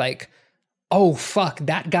characters to be like, oh, fuck,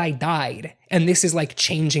 that guy died. And this is like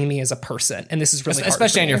changing me as a person. And this is really hard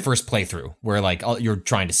especially for on me. your first playthrough, where like you're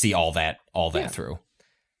trying to see all that through.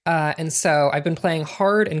 And so I've been playing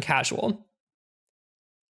hard and casual.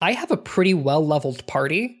 I have a pretty well-leveled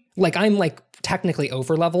party. Like, I'm like technically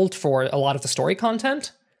over-leveled for a lot of the story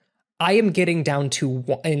content. I am getting down to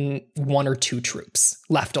one or two troops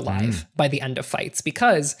left alive by the end of fights,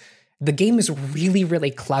 because the game is really, really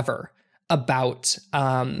clever about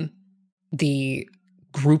the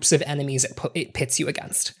groups of enemies it pits you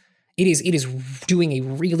against. It is doing a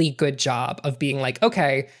really good job of being like,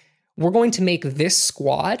 okay, we're going to make this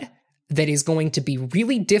squad that is going to be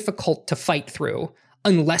really difficult to fight through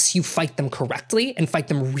unless you fight them correctly and fight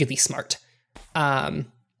them really smart. And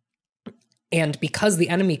because the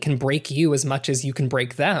enemy can break you as much as you can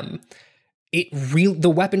break them,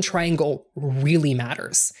 the weapon triangle really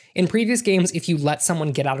matters. In previous games, if you let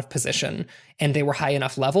someone get out of position and they were high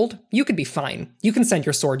enough leveled, you could be fine. You can send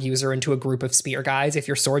your sword user into a group of spear guys if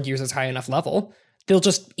your sword user's high enough level. They'll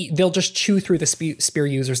just chew through the spear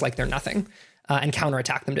users like they're nothing and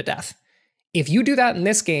counterattack them to death. If you do that in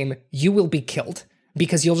this game, you will be killed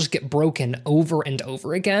because you'll just get broken over and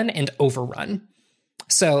over again and overrun.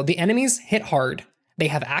 So the enemies hit hard, they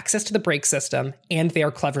have access to the break system, and they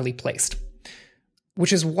are cleverly placed.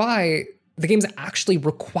 Which is why the game's actually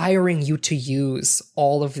requiring you to use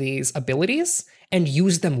all of these abilities and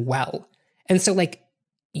use them well. And so, like,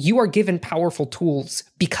 you are given powerful tools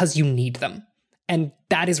because you need them. And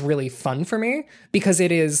that is really fun for me because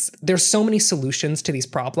there's so many solutions to these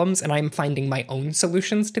problems, and I'm finding my own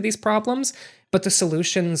solutions to these problems, but the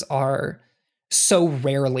solutions are so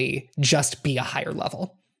rarely just be a higher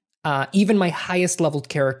level. Even my highest leveled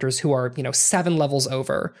characters who are, 7 levels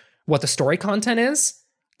over what the story content is,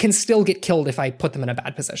 can still get killed if I put them in a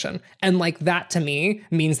bad position. And like that to me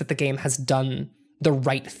means that the game has done the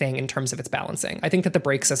right thing in terms of its balancing. I think that the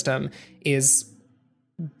break system is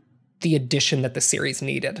the addition that the series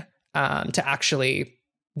needed to actually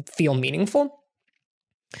feel meaningful.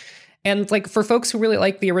 And like for folks who really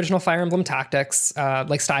like the original Fire Emblem Tactics,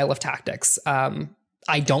 like style of tactics,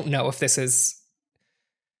 I don't know if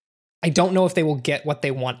they will get what they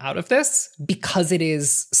want out of this because it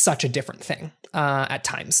is such a different thing at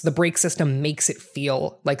times. The break system makes it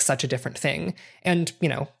feel like such a different thing. And,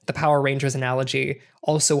 the Power Rangers analogy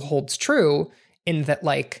also holds true in that,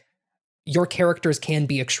 like, your characters can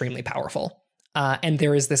be extremely powerful. And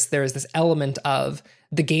there is this element of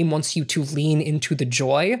the game wants you to lean into the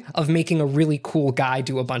joy of making a really cool guy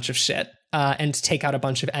do a bunch of shit and take out a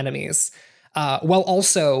bunch of enemies, while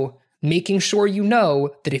also making sure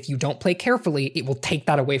that if you don't play carefully, it will take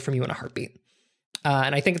that away from you in a heartbeat.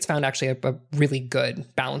 And I think it's found actually a really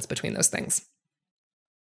good balance between those things.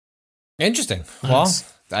 Interesting.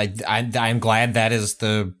 Nice. Well, I'm glad that is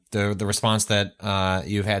the response that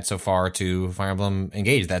you've had so far to Fire Emblem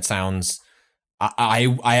Engage. That sounds.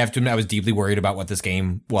 I have to admit, I was deeply worried about what this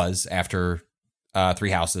game was after Three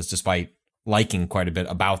Houses, despite liking quite a bit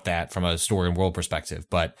about that from a story and world perspective.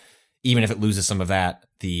 But even if it loses some of that,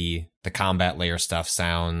 the combat layer stuff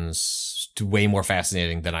sounds way more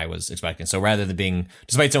fascinating than I was expecting. So rather than being,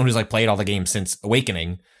 despite someone who's like played all the games since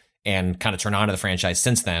Awakening and kind of turned on to the franchise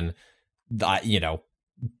since then,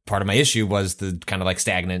 part of my issue was the kind of like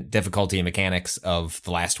stagnant difficulty and mechanics of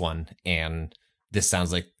the last one. And this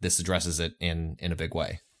sounds like this addresses it in a big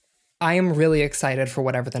way. I am really excited for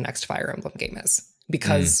whatever the next Fire Emblem game is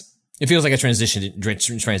because it feels like a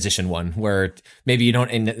transition one where maybe you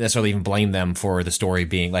don't necessarily even blame them for the story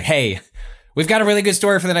being like, hey, we've got a really good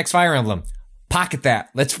story for the next Fire Emblem. Pocket that.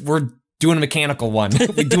 We're doing a mechanical one.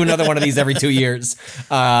 We do another one of these every 2 years.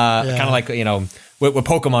 Kind of like, what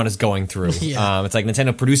Pokemon is going through. Yeah. It's like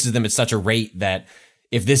Nintendo produces them at such a rate that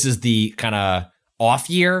if this is the kind of off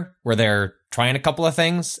year where they're trying a couple of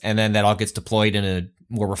things and then that all gets deployed in a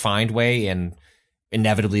more refined way and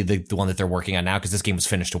inevitably the one that they're working on now, because this game was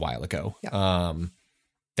finished a while ago. Yeah.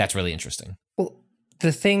 That's really interesting. Well,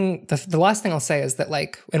 the last thing I'll say is that,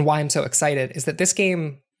 like, and why I'm so excited is that this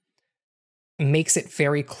game makes it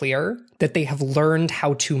very clear that they have learned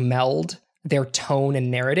how to meld their tone and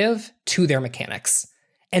narrative to their mechanics.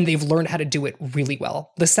 And they've learned how to do it really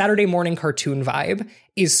well. The Saturday morning cartoon vibe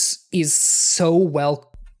is so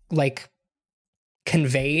well, like,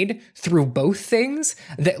 conveyed through both things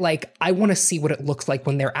that like I want to see what it looks like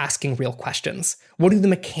when they're asking real questions. What do the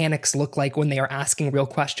mechanics look like when they are asking real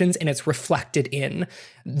questions and it's reflected in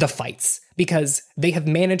the fights? Because they have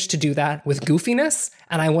managed to do that with goofiness,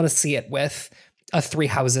 and I want to see it with a Three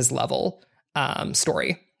Houses level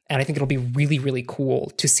story. And I think it'll be really, really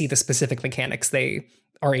cool to see the specific mechanics they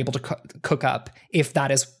are able to cook up if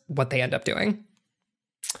that is what they end up doing.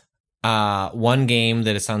 One game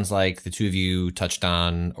that it sounds like the two of you touched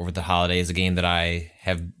on over the holidays, a game that I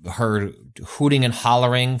have heard hooting and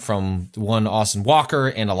hollering from one Austin Walker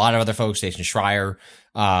and a lot of other folks, Jason Schreier,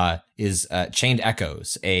 is Chained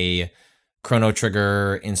Echoes, a Chrono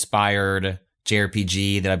Trigger inspired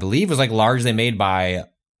JRPG that I believe was like largely made by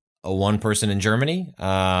one person in Germany.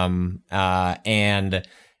 And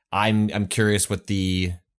I'm curious what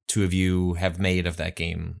the two of you have made of that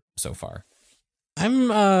game so far.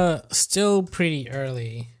 I'm still pretty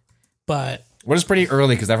early, but What is pretty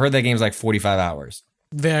early? Because I've heard that game's like 45 hours.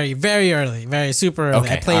 very, very early, very super early.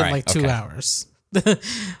 Okay, I played all right, like 2 okay. hours.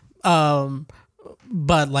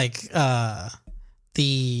 But like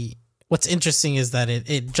what's interesting is that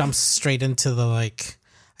it jumps straight into the like,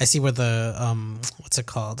 I see where the what's it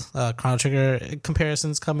called, Chrono Trigger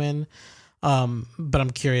comparisons come in. But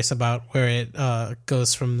I'm curious about where it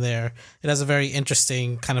goes from there. It has a very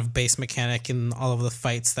interesting kind of base mechanic in all of the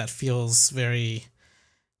fights that feels very,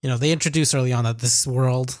 they introduce early on that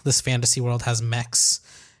this fantasy world has mechs,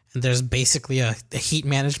 and there's basically a heat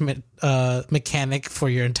management mechanic for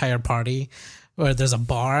your entire party, where there's a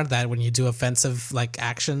bar that when you do offensive like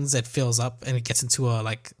actions, it fills up and it gets into a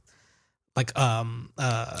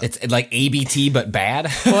It's like ABT but bad.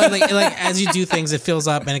 well, like as you do things, it fills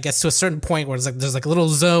up and it gets to a certain point where it's like there's like a little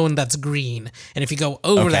zone that's green, and if you go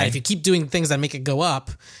over that, if you keep doing things that make it go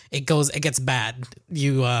up, it gets bad.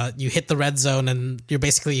 You hit the red zone and you're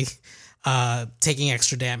basically taking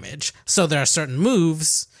extra damage. So there are certain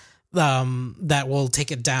moves that will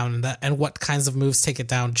take it down, and what kinds of moves take it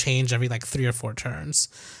down change every like 3 or 4 turns.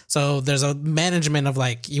 So there's a management of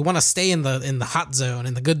like, you want to stay in the hot zone,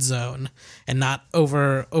 in the good zone, and not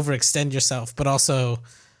overextend yourself, but also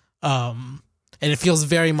and it feels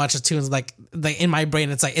very much attuned like in my brain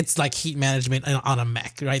it's like heat management on a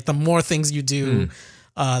mech, right? The more things you do,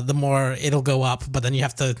 the more it'll go up, but then you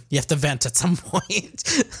have to vent at some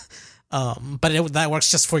point. But that works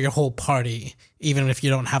just for your whole party, even if you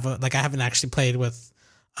don't have I haven't actually played with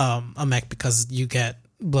a mech because you get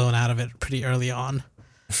blown out of it pretty early on.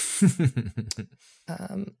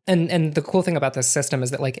 And the cool thing about this system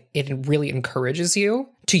is that like it really encourages you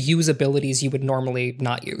to use abilities you would normally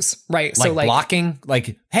not use, right? Like, blocking,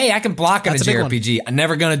 like, hey, I can block in a That's a big JRPG. I'm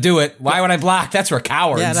never gonna do it. Why would I block? That's for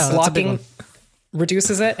cowards. Yeah, no, that's a big one. blocking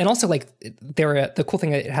reduces it, and also like the cool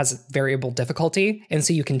thing, it has variable difficulty, and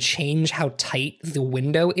so you can change how tight the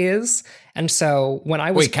window is. And so when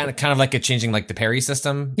I was kind of like it changing like the parry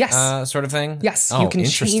system, Yes. sort of thing. yes, Oh, you can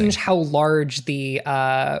interesting. change how large the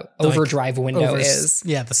overdrive window is.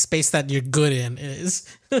 Yeah, the space that you're good in is.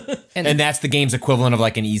 And that's the game's equivalent of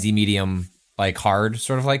like an easy, medium, like hard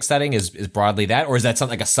sort of like setting is broadly that, or is that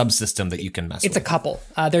something like a subsystem that you can mess It's with? a couple.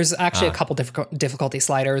 There's actually a couple difficulty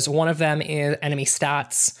sliders. One of them is enemy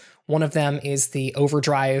stats. One of them is the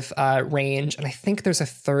overdrive range. And I think there's a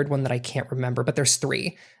third one that I can't remember, but there's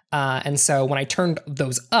 3. And so when I turned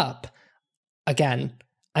those up, again,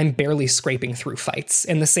 I'm barely scraping through fights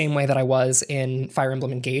in the same way that I was in Fire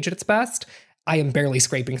Emblem Engage at its best. I am barely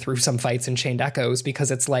scraping through some fights in Chained Echoes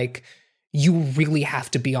because it's like, you really have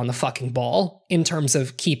to be on the fucking ball in terms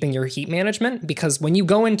of keeping your heat management, because when you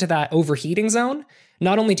go into that overheating zone,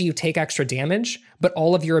 not only do you take extra damage, but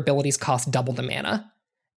all of your abilities cost double the mana.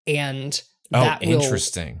 And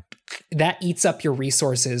Interesting. that eats up your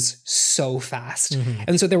resources so fast.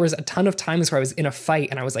 And so there was a ton of times where I was in a fight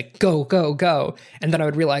and I was like, go, go, go. And then I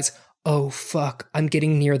would realize, oh, fuck, I'm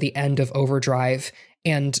getting near the end of overdrive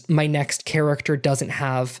and my next character doesn't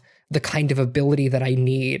have the kind of ability that I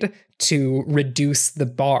need to reduce the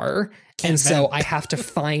bar. And so I have to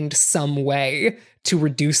find some way to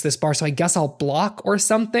reduce this bar. So I guess I'll block or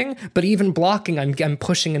something, but even blocking, I'm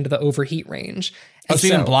pushing into the overheat range. And So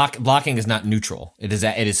even blocking is not neutral. It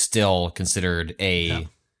is still considered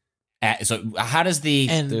so how does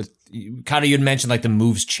Kato, you'd mentioned like the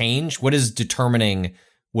moves change. What is determining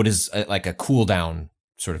what is like a cooldown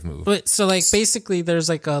sort of move? But so like basically there's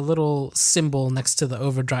like a little symbol next to the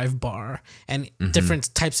overdrive bar, and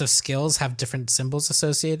different types of skills have different symbols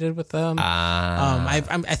associated with them. I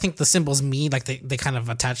think the symbols mean like they kind of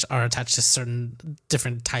are attached to certain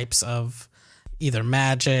different types of either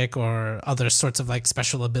magic or other sorts of like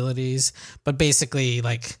special abilities. But basically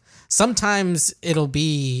like sometimes it'll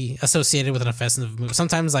be associated with an offensive move.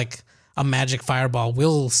 Sometimes like a magic fireball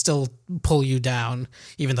will still pull you down,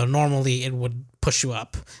 even though normally it would push you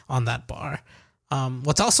up on that bar.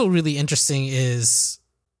 What's also really interesting is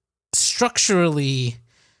structurally,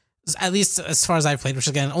 at least as far as I've played, which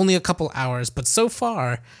again, only a couple hours, but so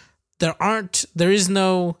far there is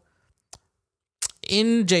no,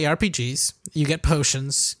 in JRPGs, you get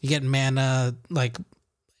potions, you get mana, like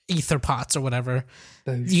ether pots or whatever.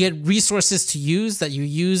 You get resources to use that you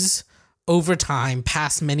use over time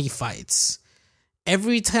past many fights.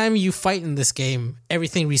 Every time you fight in this game,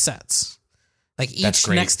 everything resets. Like each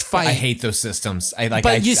next fight. I hate those systems. I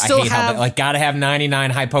But you still hate have- how like gotta have 99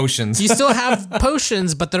 high potions. You still have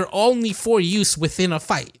potions, but they're only for use within a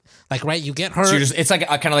fight. Like, right, you get hurt. So it's like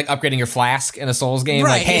kind of like upgrading your flask in a Souls game.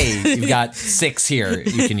 Right. Like, hey, you've got 6 here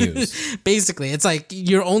you can use. Basically, it's like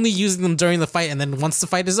you're only using them during the fight, and then once the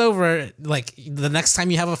fight is over, like the next time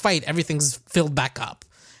you have a fight, everything's filled back up.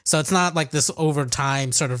 So it's not like this over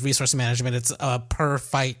time sort of resource management. It's a per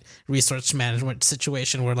fight resource management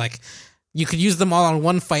situation where like you could use them all on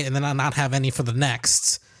one fight and then not have any for the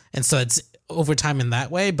next. And so it's over time in that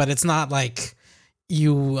way, but it's not like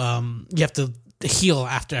you have to heal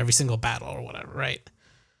after every single battle or whatever, right?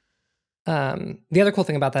 The other cool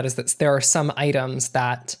thing about that is that there are some items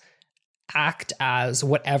that act as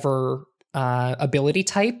whatever ability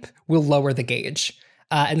type will lower the gauge.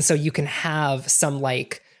 And so you can have some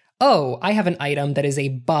like, oh, I have an item that is a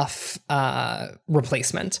buff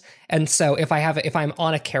replacement. And so if I'm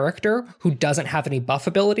on a character who doesn't have any buff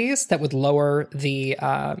abilities that would lower the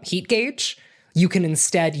heat gauge, you can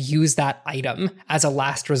instead use that item as a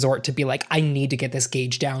last resort to be like, I need to get this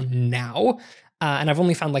gauge down now. And I've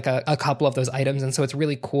only found like a couple of those items. And so it's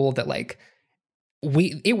really cool that like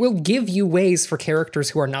it will give you ways for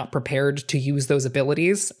characters who are not prepared to use those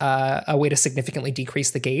abilities, a way to significantly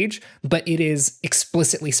decrease the gauge, but it is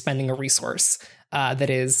explicitly spending a resource that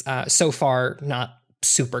is so far not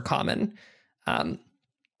super common.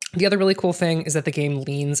 The other really cool thing is that the game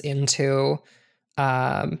leans into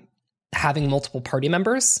having multiple party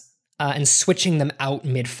members and switching them out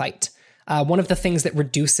mid-fight. One of the things that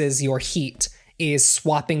reduces your heat is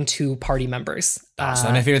swapping to party members. So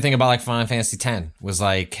my favorite thing about like Final Fantasy X was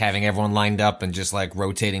like having everyone lined up and just like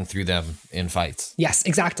rotating through them in fights. Yes,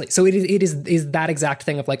 exactly. So it is that exact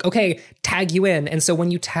thing of like, okay, tag you in. And so when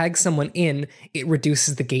you tag someone in, it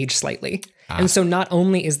reduces the gauge slightly. And so not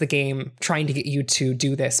only is the game trying to get you to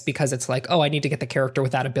do this because it's like, oh, I need to get the character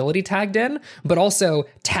with that ability tagged in, but also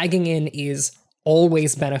tagging in is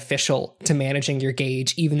always beneficial to managing your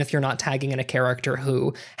gauge, even if you're not tagging in a character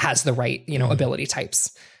who has the right, ability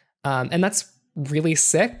types. And that's really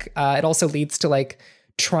sick. It also leads to like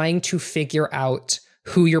trying to figure out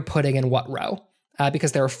who you're putting in what row,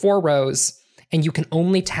 because there are 4 rows and you can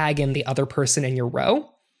only tag in the other person in your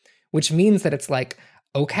row, which means that it's like,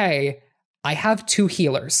 okay, I have 2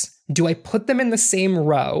 healers. Do I put them in the same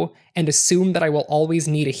row and assume that I will always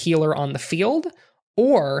need a healer on the field?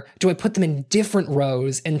 Or do I put them in different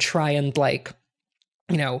rows and try and like,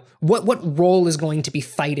 what role is going to be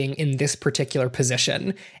fighting in this particular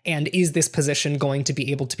position? And is this position going to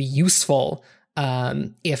be able to be useful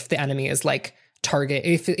if the enemy is like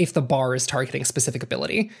if the bar is targeting a specific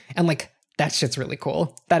ability? And like that shit's really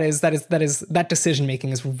cool. That decision making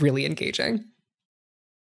is really engaging.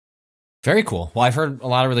 Very cool. Well, I've heard a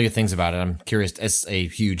lot of really good things about it. I'm curious, as a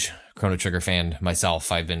huge Chrono Trigger fan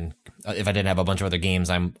myself, I've been, if I didn't have a bunch of other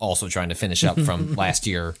games, I'm also trying to finish up from last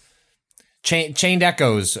year. Chained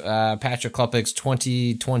Echoes, Patrick Klepek's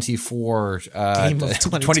 2024, Game of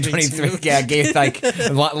 2023. Yeah, game, like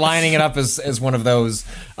lining it up as one of those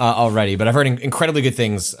already. But I've heard incredibly good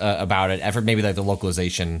things about it. I've heard maybe like the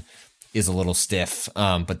localization is a little stiff,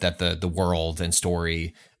 but that the world and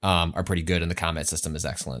story are pretty good, and the combat system is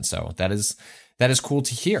excellent. So that is cool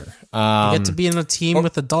to hear. You get to be in a team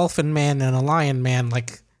with a dolphin man and a lion man,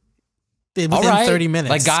 like within 30 minutes,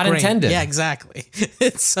 like God intended. Yeah, exactly.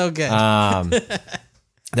 It's so good.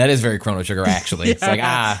 That is very Chrono Trigger, actually. It's like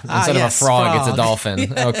instead of a frog, it's a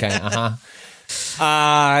dolphin. Okay,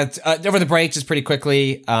 over the break, just pretty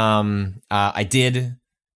quickly, I did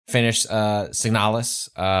finish Signalis,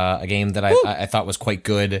 a game that I thought was quite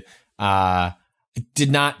good. I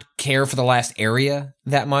did not care for the last area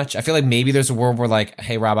that much. I feel like maybe there's a world where like,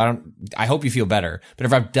 hey Rob, I hope you feel better. But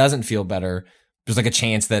if Rob doesn't feel better, there's like a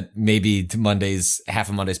chance that maybe half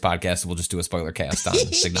of Monday's podcast we'll just do a spoiler cast on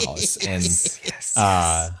Signalis.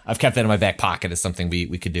 And I've kept that in my back pocket as something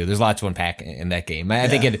we could do. There's a lot to unpack in that game. I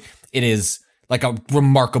think it is like a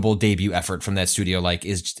remarkable debut effort from that studio. Like,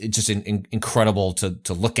 is just incredible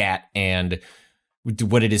to look at, and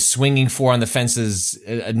what it is swinging for on the fences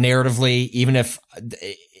narratively, even if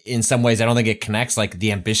in some ways I don't think it connects. Like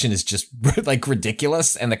the ambition is just like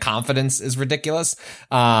ridiculous and the confidence is ridiculous.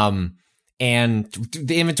 And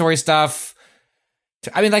the inventory stuff,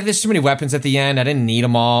 I mean, like there's too many weapons at the end. I didn't need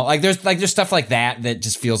them all. Like there's stuff like that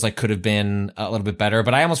just feels like could have been a little bit better,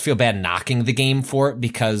 but I almost feel bad knocking the game for it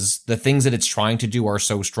because the things that it's trying to do are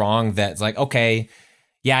so strong that it's like, okay,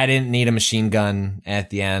 yeah, I didn't need a machine gun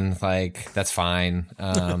at the end. Like, that's fine.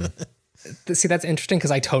 See, that's interesting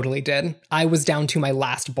because I totally did. I was down to my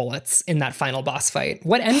last bullets in that final boss fight.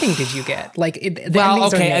 What ending did you get? Like, the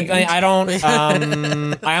endings okay, are named. I don't.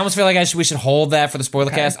 I almost feel like we should hold that for the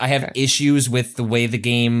spoiler cast. I have issues with the way the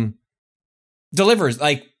game delivers,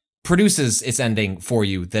 like produces its ending for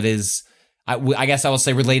you. That is, I guess I will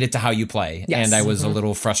say related to how you play, Yes. and I was a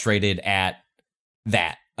little frustrated at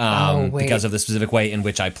that because of the specific way in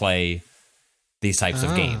which I play these types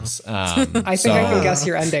of games. I think I can guess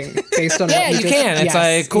your ending based on what you can. It's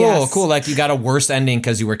like cool. Like you got a worse ending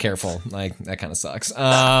because you were careful. Like that kind of sucks.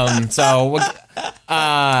 So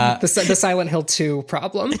the Silent Hill 2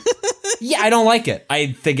 problem. Yeah, I don't like it.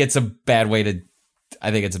 I think it's a bad way to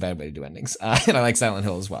do endings. And I like Silent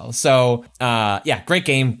Hill as well. So yeah, great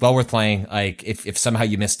game, well worth playing. Like if somehow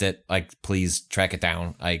you missed it, like please track it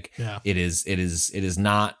down. Like it is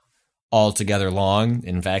not altogether long.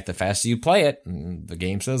 In fact, the faster you play it, the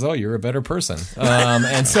game says, "Oh, you're a better person."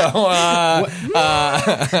 And so I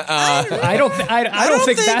don't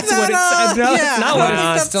think that's what it said. No, it's not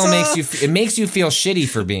what it still makes you. It makes you feel shitty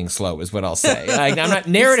for being slow, is what I'll say. Like, I'm not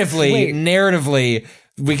narratively.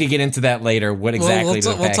 We could get into that later. What exactly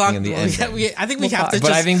we'll talk in the end? I think we have to.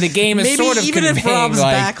 But I think the game is maybe sort of even if Rob's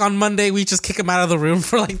like, back on Monday, we just kick him out of the room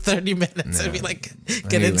for like 30 minutes and be like,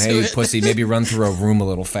 get into it. Pussy, maybe run through a room a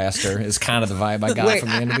little faster is kind of the vibe I got from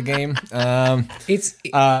the end of the game. I'm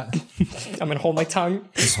gonna hold my tongue.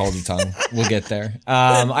 Just hold your tongue. We'll get there.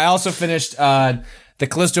 I also finished the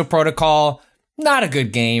Callisto Protocol. Not a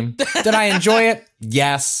good game. Did I enjoy it?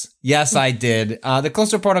 Yes, I did. The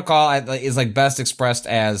Callisto Protocol is like best expressed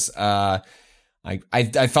as I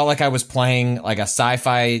felt like I was playing like a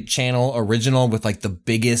Sci-Fi Channel original with like the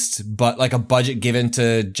biggest like a budget given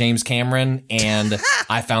to James Cameron, and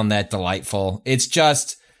I found that delightful. It's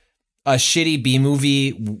just a shitty B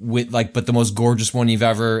movie with like, but the most gorgeous one you've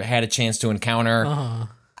ever had a chance to encounter.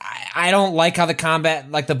 I don't like how the combat,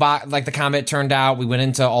 the combat turned out. We went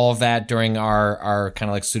into all of that during our kind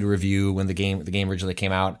of like pseudo review when the game originally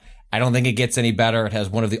came out. I don't think it gets any better. It has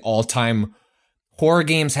one of the all-time horror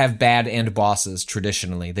games have bad end bosses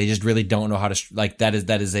traditionally. They just really don't know how to like that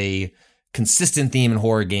is a consistent theme in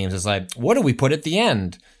horror games. It's like, what do we put at the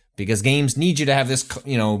end? Because games need you to have this,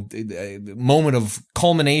 moment of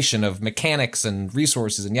culmination of mechanics and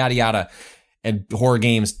resources and yada yada. And horror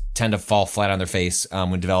games tend to fall flat on their face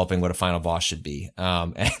when developing what a final boss should be.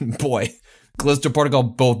 And boy, Callisto Protocol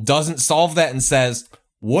both doesn't solve that and says,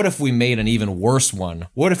 what if we made an even worse one?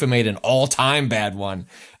 What if we made an all-time bad one?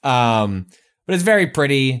 But it's very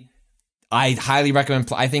pretty. I highly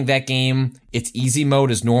recommend. I think that game, its easy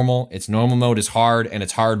mode is normal, its normal mode is hard, and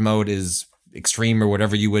its hard mode is extreme or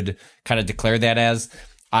whatever you would kind of declare that as.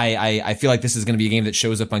 I feel like this is going to be a game that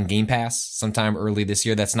shows up on Game Pass sometime early this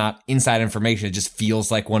year. That's not inside information. It just feels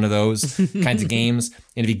like one of those kinds of games.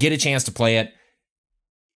 And if you get a chance to play it,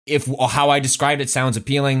 if how I described it sounds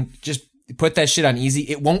appealing, just put that shit on easy.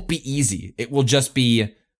 It won't be easy. It will just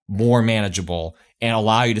be more manageable and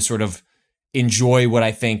allow you to sort of enjoy what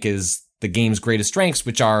I think is the game's greatest strengths,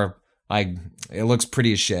 which are like, it looks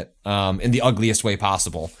pretty as shit in the ugliest way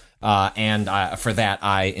possible. And for that,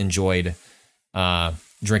 I enjoyed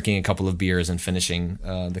drinking a couple of beers and finishing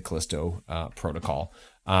the Callisto Protocol.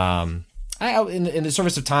 In the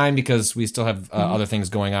service of time, because we still have other things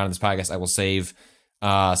going on in this podcast, I will save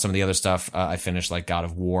some of the other stuff. I finished like God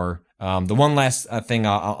of War. The one last thing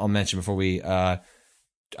I'll mention before we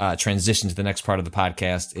transition to the next part of the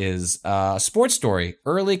podcast is Sports Story,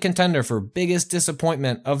 early contender for biggest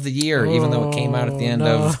disappointment of the year, even though it came out at the end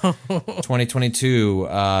of 2022.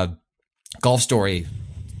 Golf Story,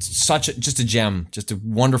 just a gem, just a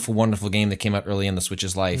wonderful game that came out early in the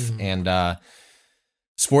Switch's life. And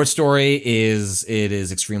Sports Story is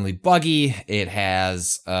extremely buggy. It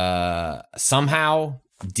has somehow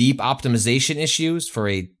deep optimization issues for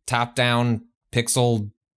a top-down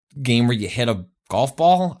pixel game where you hit a golf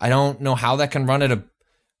ball. I don't know how that can run at a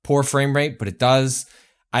poor frame rate, but it does.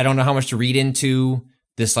 I don't know how much to read into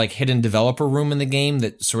this like hidden developer room in the game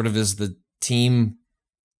that sort of is the team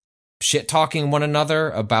shit talking one another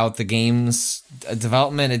about the game's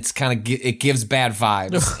development, it's kind of it gives bad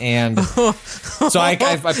vibes. And so I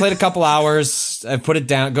played a couple hours. I put it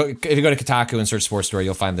down. If you go to Kotaku and search Sports Story,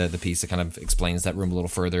 you'll find the piece that kind of explains that room a little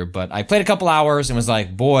further. But I played a couple hours and was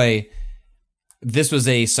like, boy, this was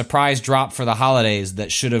a surprise drop for the holidays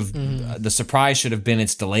that should have the surprise should have been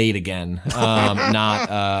it's delayed again,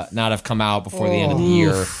 not have come out before the end of the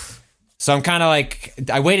year. So I'm kind of like,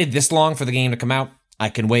 I waited this long for the game to come out. I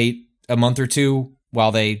can wait a month or two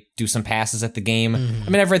while they do some passes at the game. I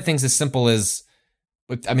mean, I've read things as simple as,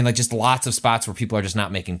 like just lots of spots where people are just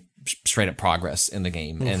not making straight up progress in the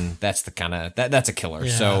game, and that's the kind of that's a killer.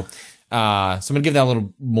 Yeah. So I'm gonna give that a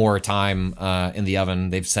little more time in the oven.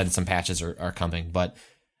 They've said some patches are coming, but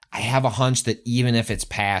I have a hunch that even if it's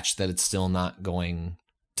patched, that it's still not going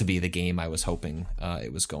to be the game I was hoping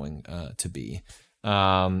it was going to be.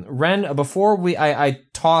 Ren, before I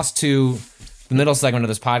toss to the middle segment of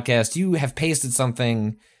this podcast, you have pasted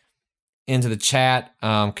something into the chat.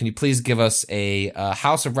 Can you please give us a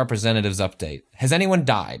House of Representatives update? Has anyone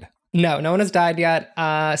died? No one has died yet.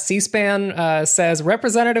 C-SPAN says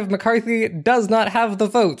Representative McCarthy does not have the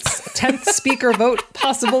votes. 10th speaker vote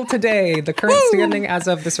possible today. The current standing as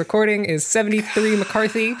of this recording is 73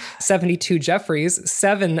 McCarthy, 72 Jeffries,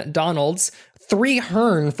 7 Donalds, 3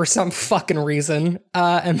 Hearn for some fucking reason,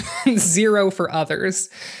 and 0 for others.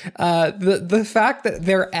 The fact that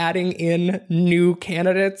they're adding in new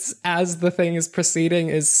candidates as the thing is proceeding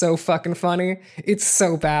is so fucking funny. It's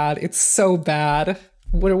so bad. It's so bad.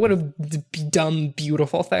 What a dumb,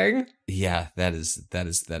 beautiful thing. Yeah, that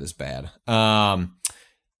is bad. All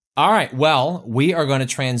right, well, we are going to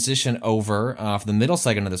transition over for the middle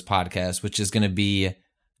segment of this podcast, which is going to be,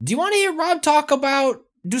 do you want to hear Rob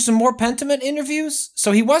do some more Pentiment interviews?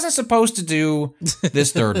 So he wasn't supposed to do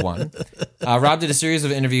this third one. Rob did a series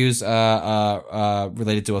of interviews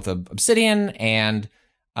related to both Obsidian and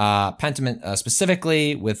Pentiment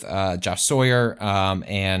specifically with Josh Sawyer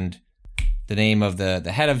and the name of the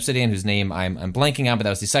head of Obsidian, whose name I'm blanking on, but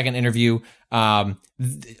that was the second interview.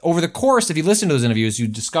 Over the course, if you listen to those interviews, you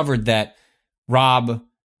discovered that Rob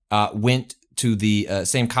went to the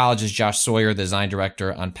same college as Josh Sawyer, the design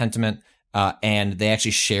director on Pentiment, and they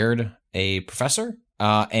actually shared a professor.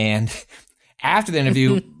 And after the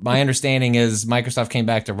interview, my understanding is Microsoft came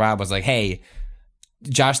back to Rob, was like, hey,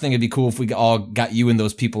 Josh, think it'd be cool if we all got you and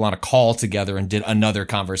those people on a call together and did another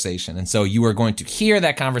conversation. And so you are going to hear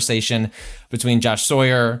that conversation between Josh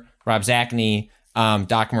Sawyer, Rob Zacny,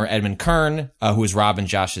 Dr. Edmund Kern, who is Rob and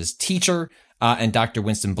Josh's teacher, and Dr.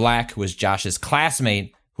 Winston Black, who is Josh's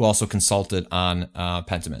classmate, who also consulted on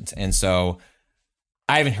Pentiment. And so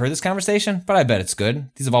I haven't heard this conversation, but I bet it's good.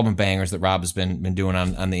 These have all been bangers that Rob has been doing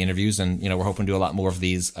on the interviews, and we're hoping to do a lot more of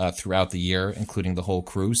these throughout the year, including the whole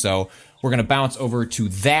crew. So we're going to bounce over to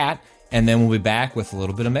that, and then we'll be back with a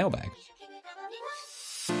little bit of mailbag.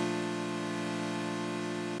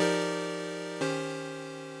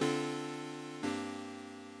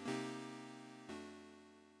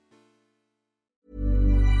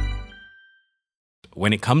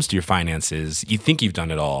 When it comes to your finances, you think you've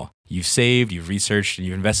done it all. You've saved, you've researched, and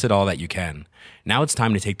you've invested all that you can. Now it's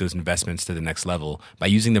time to take those investments to the next level by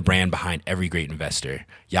using the brand behind every great investor,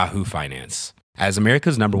 Yahoo Finance. As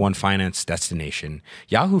America's #1 finance destination,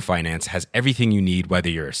 Yahoo Finance has everything you need, whether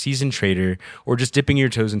you're a seasoned trader or just dipping your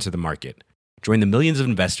toes into the market. Join the millions of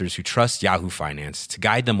investors who trust Yahoo Finance to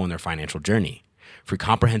guide them on their financial journey. For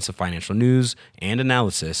comprehensive financial news and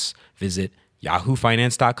analysis, visit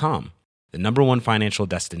yahoofinance.com, the #1 financial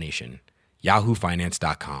destination,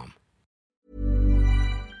 yahoofinance.com.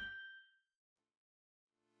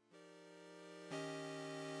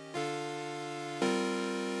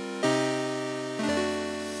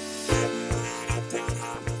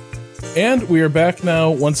 And we are back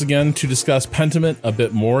now once again to discuss Pentiment a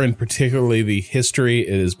bit more, and particularly the history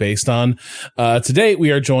it is based on. Today,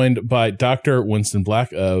 we are joined by Dr. Winston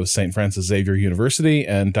Black of St. Francis Xavier University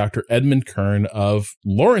and Dr. Edmund Kern of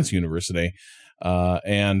Lawrence University,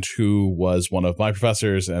 and who was one of my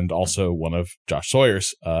professors and also one of Josh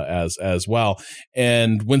Sawyer's as well.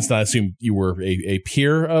 And Winston, I assume you were a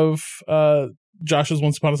peer of Josh's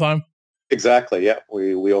once upon a time? Exactly, yeah.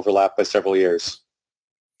 We overlapped by several years.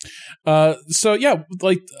 So yeah,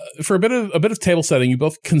 for a bit of table setting, you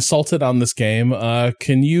both consulted on this game.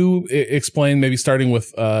 Can you explain, maybe starting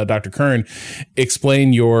with Dr. Kern,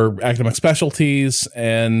 explain your academic specialties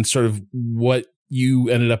and sort of what you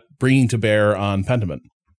ended up bringing to bear on Pentiment?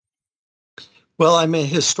 Well, I'm a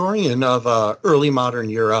historian of early modern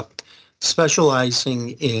Europe,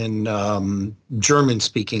 specializing in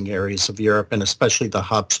German-speaking areas of Europe, and especially the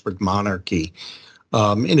Habsburg monarchy.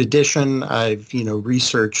 In addition, I've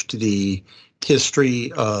researched the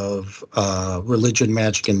history of religion,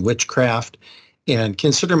 magic, and witchcraft, and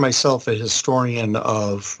consider myself a historian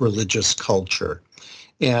of religious culture.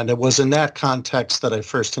 And it was in that context that I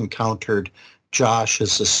first encountered Josh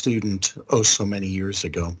as a student so many years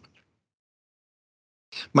ago.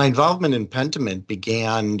 My involvement in Pentiment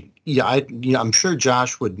began, I'm sure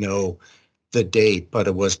Josh would know the date, but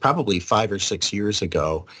it was probably 5 or 6 years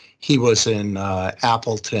ago. He was in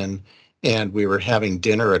Appleton, and we were having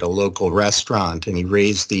dinner at a local restaurant, and he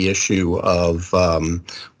raised the issue of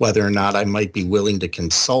whether or not I might be willing to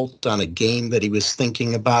consult on a game that he was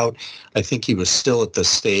thinking about. I think he was still at the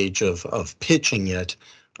stage of pitching it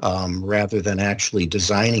rather than actually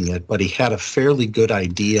designing it, but he had a fairly good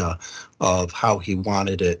idea of how he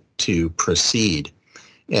wanted it to proceed.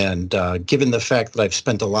 And given the fact that I've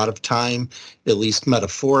spent a lot of time, at least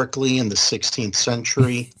metaphorically, in the 16th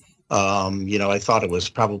century, I thought it was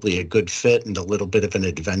probably a good fit and a little bit of an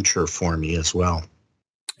adventure for me as well.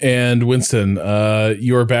 And Winston,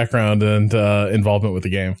 your background and involvement with the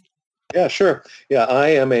game. Yeah, sure. Yeah, I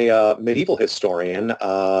am a medieval historian,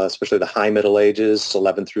 especially the High Middle Ages,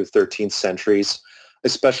 11th through 13th centuries. I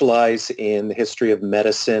specialize in the history of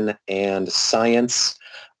medicine and science,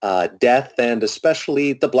 death, and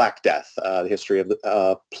especially the Black Death, the history of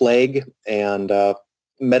the plague and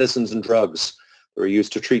medicines and drugs that were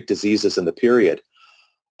used to treat diseases in the period.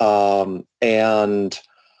 And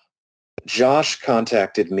Josh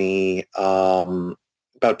contacted me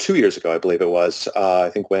about 2 years ago, I believe it was, I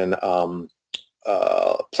think when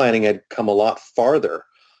planning had come a lot farther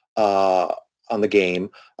on the game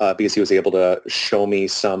because he was able to show me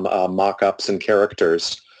some mock-ups and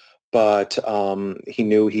characters. But he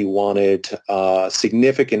knew he wanted a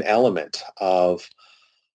significant element of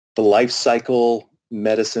the life cycle,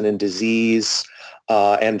 medicine and disease,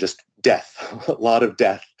 and just death, a lot of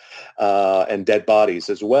death and dead bodies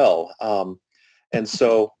as well. And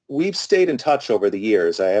so we've stayed in touch over the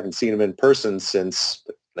years. I haven't seen him in person since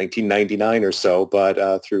 1999 or so,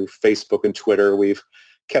 but through Facebook and Twitter, we've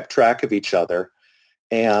kept track of each other.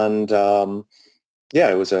 And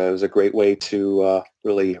it was a great way to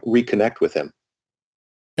really reconnect with him.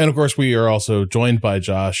 And of course, we are also joined by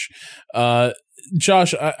Josh.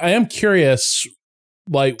 Josh, I am curious,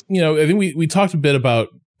 I think we talked a bit about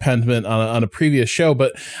Pentiment on a previous show,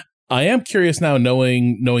 but I am curious now,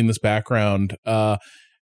 knowing this background,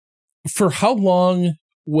 for how long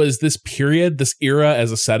was this period, this era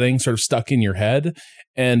as a setting sort of stuck in your head?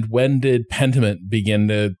 And when did Pentiment begin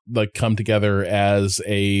to come together as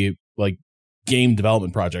a game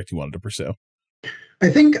development project you wanted to pursue? I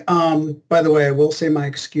think, by the way, I will say my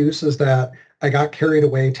excuse is that I got carried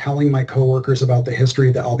away telling my coworkers about the history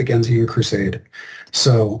of the Albigensian Crusade.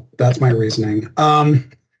 So that's my reasoning.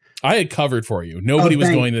 I had covered for you. Nobody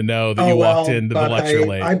was going to know that you walked into the lecture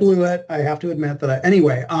late. I blew it. I have to admit that.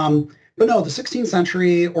 Anyway, but no, the 16th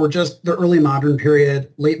century or just the early modern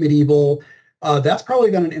period, late medieval, that's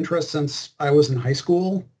probably been an interest since I was in high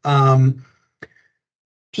school.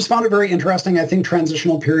 Just found it very interesting. I think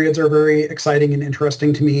transitional periods are very exciting and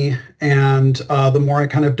interesting to me. And the more I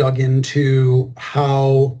kind of dug into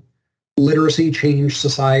how literacy changed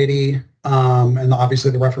society, and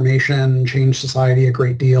obviously the Reformation changed society a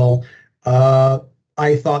great deal,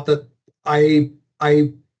 I thought that I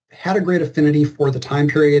had a great affinity for the time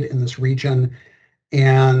period in this region.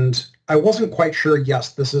 And I wasn't quite sure,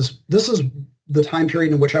 yes, this is the time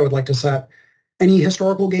period in which I would like to set any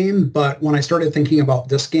historical game. But when I started thinking about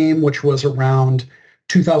this game, which was around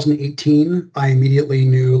 2018, I immediately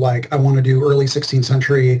knew I want to do early 16th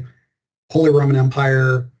century Holy Roman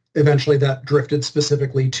Empire. Eventually that drifted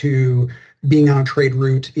specifically to being on a trade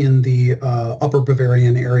route in the Upper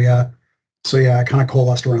Bavarian area. So yeah, I kind of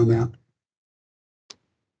coalesced around that.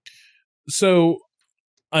 So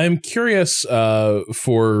I'm curious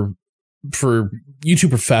for you two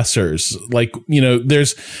professors,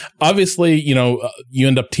 there's obviously, you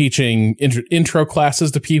end up teaching intro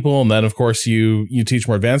classes to people, and then of course you teach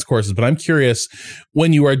more advanced courses. But I'm curious,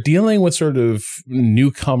 when you are dealing with sort of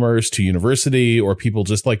newcomers to university or people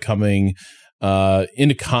just coming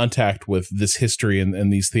into contact with this history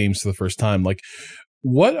and these themes for the first time,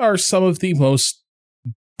 what are some of the most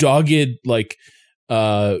dogged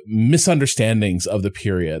misunderstandings of the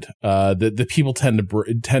period that people tend to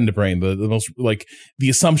bring, the most the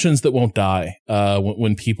assumptions that won't die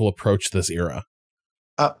when people approach this era?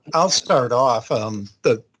 I'll start off.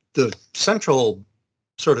 The central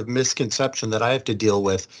sort of misconception that I have to deal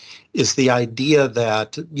with is the idea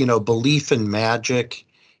that belief in magic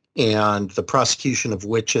and the prosecution of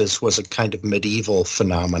witches was a kind of medieval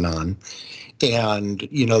phenomenon, and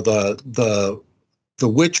the the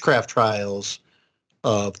witchcraft trials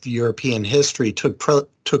of the European history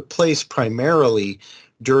took place primarily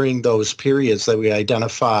during those periods that we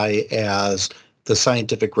identify as the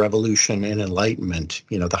scientific revolution and enlightenment.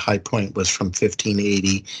 You know, the high point was from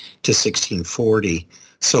 1580 to 1640.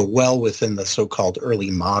 So well within the so-called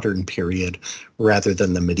early modern period rather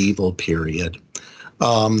than the medieval period.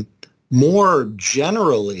 More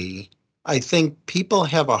generally, I think people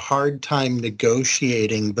have a hard time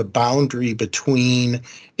negotiating the boundary between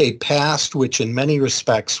a past which in many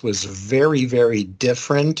respects was very, very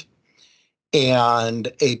different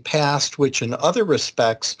and a past which in other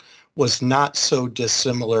respects was not so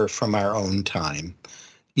dissimilar from our own time.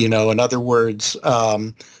 You know, in other words,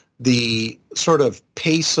 the sort of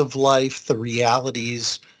pace of life, the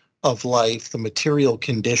realities of life, the material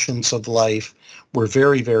conditions of life were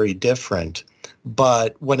very, very different.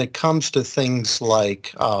 But when it comes to things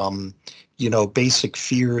like, you know, basic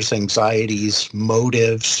fears, anxieties,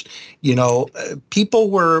 motives, you know, people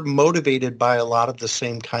were motivated by a lot of the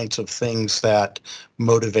same kinds of things that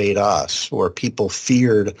motivate us, or people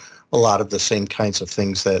feared a lot of the same kinds of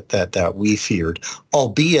things that we feared,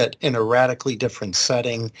 albeit in a radically different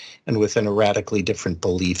setting and within a radically different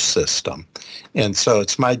belief system. And so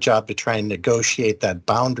it's my job to try and negotiate that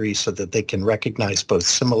boundary so that they can recognize both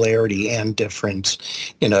similarity and difference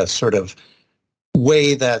in a sort of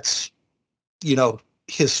way that's, you know,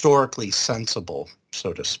 historically sensible,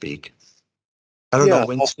 so to speak. I don't know,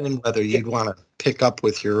 Winston, whether you'd want to pick up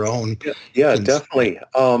with your own. Yeah, definitely.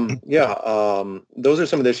 Those are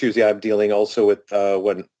some of the issues I'm dealing also with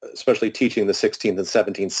when, especially teaching the 16th and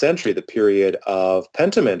 17th century, the period of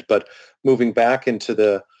Pentiment. But moving back into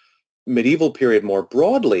the medieval period more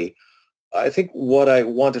broadly, I think what I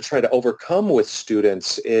want to try to overcome with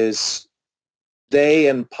students is they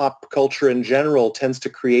and pop culture in general tends to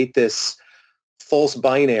create this false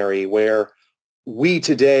binary where we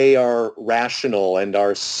today are rational and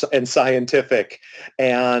scientific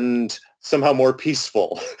and somehow more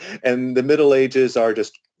peaceful, and the Middle Ages are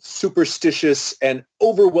just superstitious and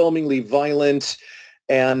overwhelmingly violent,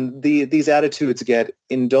 and these attitudes get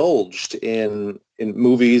indulged in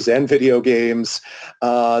movies and video games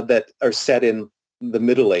that are set in the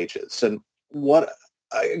Middle Ages. And what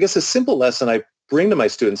I guess a simple lesson I bring to my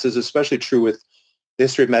students is especially true with the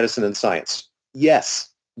history of medicine and science. Yes,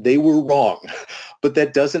 they were wrong, but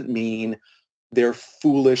that doesn't mean they're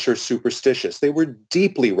foolish or superstitious. They were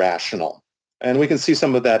deeply rational. And we can see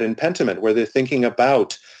some of that in Pentiment, where they're thinking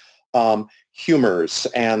about humors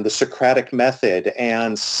and the Socratic method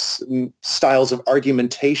and styles of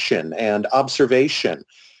argumentation and observation.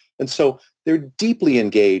 And so they're deeply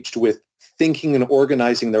engaged with thinking and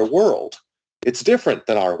organizing their world. It's different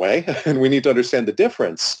than our way, and we need to understand the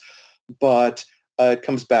difference. But it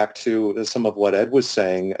comes back to some of what Ed was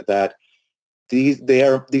saying, that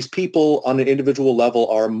these people on an individual level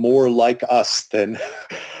are more like us than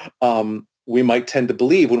we might tend to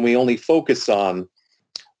believe when we only focus on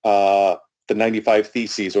the 95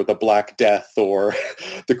 Theses or the Black Death or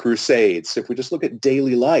the Crusades. If we just look at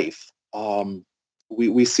daily life,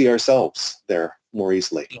 we see ourselves there more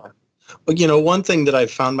easily. Well, you know, one thing that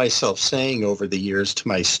I've found myself saying over the years to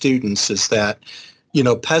my students is that, you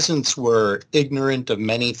know, peasants were ignorant of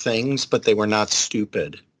many things, but they were not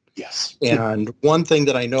stupid. Yes. And one thing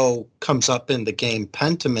that I know comes up in the game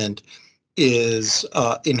Pentiment is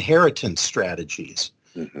inheritance strategies.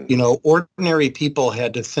 Mm-hmm. You know, ordinary people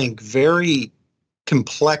had to think very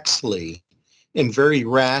complexly and very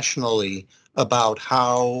rationally about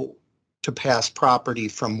how to pass property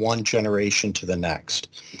from one generation to the next.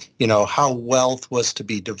 You know, how wealth was to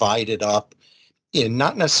be divided up in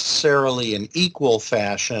not necessarily an equal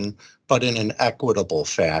fashion, but in an equitable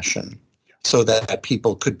fashion, so that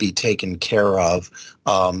people could be taken care of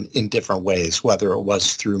in different ways, whether it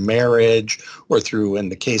was through marriage or through, in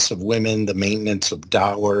the case of women, the maintenance of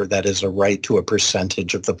dower, that is a right to a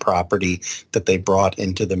percentage of the property that they brought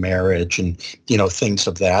into the marriage, and, you know, things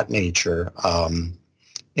of that nature.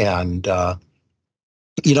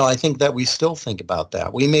 You know, I think that we still think about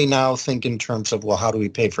that. We may now think in terms of, well, how do we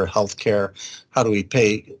pay for health care? How do we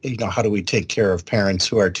pay, you know, how do we take care of parents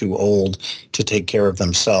who are too old to take care of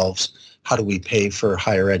themselves? How do we pay for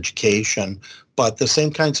higher education? But the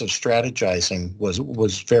same kinds of strategizing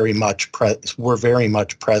was very much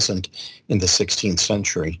present in the 16th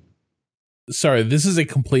century. Sorry, this is a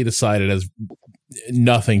complete aside. It has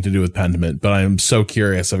nothing to do with Pentiment, but I'm so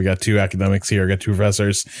curious. I've got two academics here. I've got two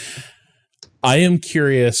professors. I am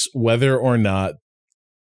curious whether or not,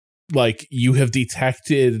 like, you have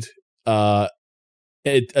detected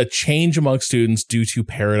a change among students due to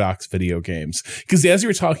Paradox video games. Because as you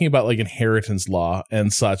were talking about like inheritance law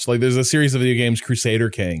and such, like there's a series of video games, Crusader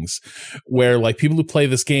Kings, where like people who play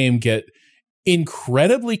this game get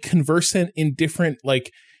incredibly conversant in different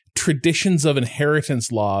like traditions of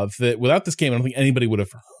inheritance law that without this game, I don't think anybody would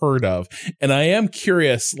have heard of. And I am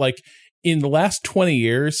curious, like in the last 20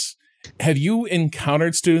 years, have you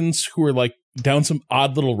encountered students who are like down some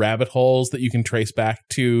odd little rabbit holes that you can trace back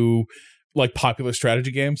to like popular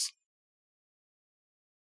strategy games?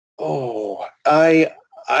 Oh,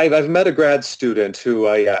 I've met a grad student who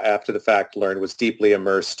I, after the fact, learned was deeply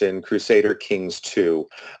immersed in Crusader Kings 2.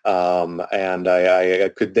 And I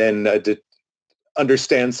could then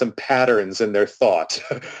understand some patterns in their thought.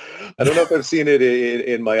 I don't know if I've seen it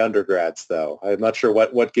in my undergrads, though. I'm not sure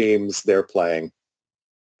what games they're playing.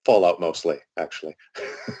 Fallout mostly, actually.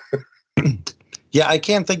 Yeah, I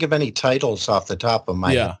can't think of any titles off the top of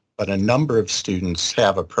my head, but a number of students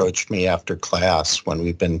have approached me after class when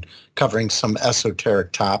we've been covering some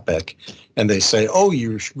esoteric topic, and they say, oh,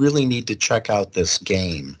 you really need to check out this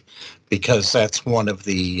game because that's one of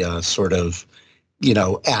the sort of,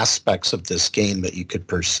 aspects of this game that you could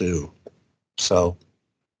pursue. So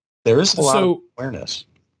there is a lot of awareness.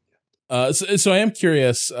 So I am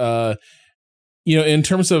curious, in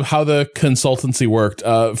terms of how the consultancy worked,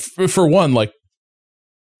 for one, like,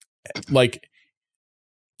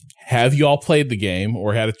 have you all played the game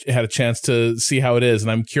or had a chance to see how it is?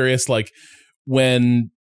 And I'm curious, like,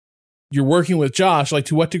 when you're working with Josh, like,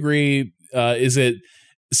 to what degree is it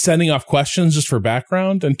sending off questions just for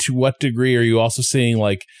background, and to what degree are you also seeing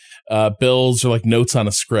like builds or like notes on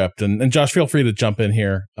a script? And Josh, feel free to jump in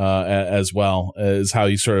here as well as how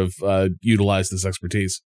you sort of utilize this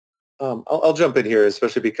expertise. I'll jump in here,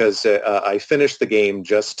 especially because I finished the game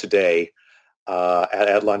just today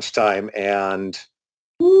at lunchtime and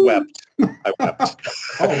wept. I wept.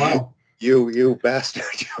 Oh, wow. You bastard.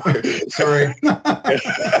 Sorry. No,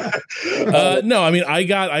 I mean, I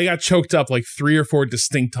got choked up like 3 or 4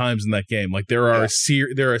 distinct times in that game. Like there are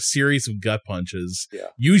a series of gut punches,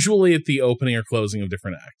 usually at the opening or closing of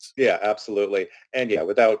different acts. Yeah, absolutely. And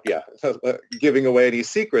without giving away any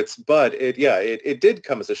secrets, but it did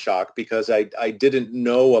come as a shock because I didn't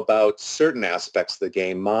know about certain aspects of the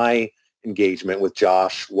game. My engagement with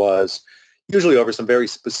Josh was usually over some very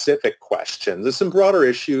specific questions. There's some broader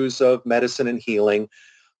issues of medicine and healing.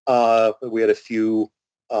 We had a few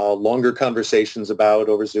longer conversations about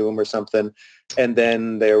over Zoom or something. And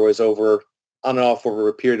then there was on and off over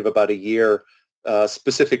a period of about a year,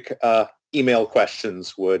 specific email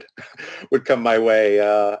questions would come my way.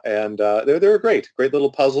 And they were great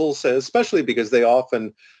little puzzles, especially because they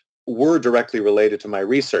often were directly related to my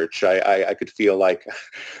research. I could feel like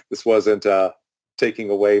this wasn't taking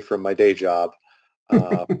away from my day job.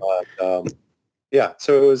 So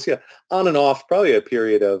it was on and off, probably a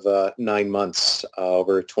period of 9 months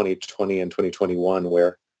over 2020 and 2021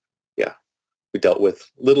 where we dealt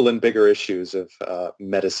with little and bigger issues of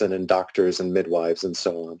medicine and doctors and midwives and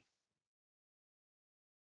so on.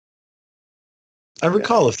 I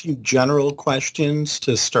recall a few general questions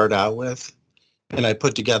to start out with, and I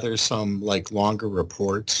put together some like longer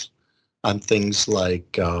reports on things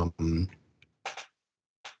like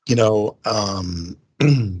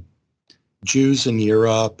Jews in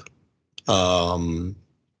Europe,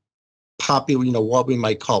 popular, what we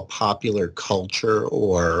might call popular culture,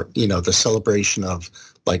 or, the celebration of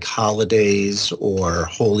like holidays or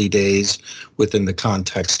holy days within the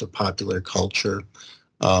context of popular culture,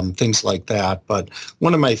 things like that. But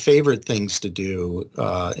one of my favorite things to do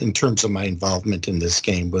in terms of my involvement in this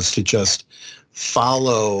game was to just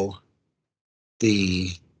follow the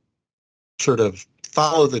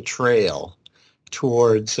trail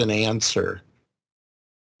towards an answer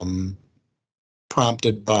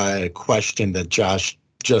prompted by a question that Josh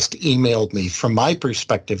just emailed me from my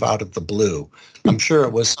perspective out of the blue. I'm sure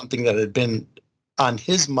it was something that had been on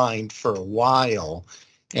his mind for a while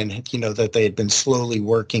and, that they had been slowly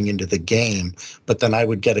working into the game, but then I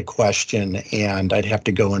would get a question and I'd have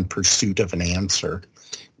to go in pursuit of an answer.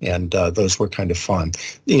 And those were kind of fun.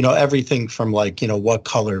 Everything from like, what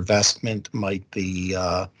color vestment might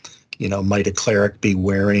might a cleric be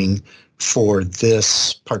wearing for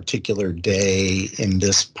this particular day in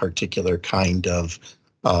this particular kind of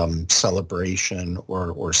celebration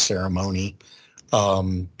or ceremony,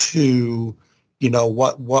 to,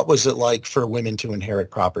 what was it like for women to inherit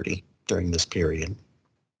property during this period?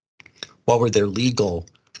 What were their legal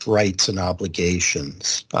rights and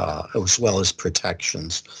obligations, as well as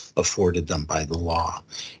protections afforded them by the law?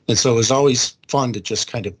 And so it was always fun to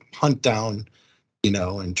just kind of hunt down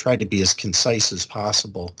and try to be as concise as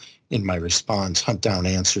possible in my response, hunt down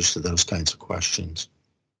answers to those kinds of questions.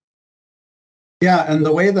 Yeah, and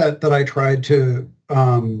the way that I tried to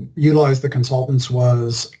utilize the consultants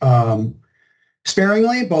was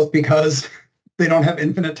sparingly, both because they don't have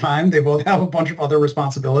infinite time. They both have a bunch of other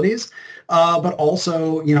responsibilities. But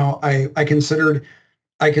also, I considered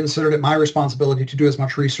it my responsibility to do as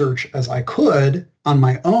much research as I could on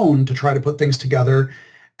my own to try to put things together.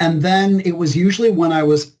 And then it was usually when I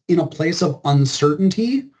was in a place of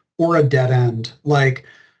uncertainty or a dead end.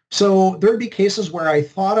 So there'd be cases where I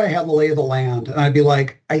thought I had the lay of the land, and I'd be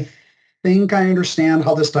like, I think I understand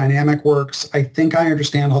how this dynamic works. I think I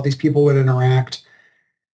understand how these people would interact.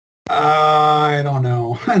 I don't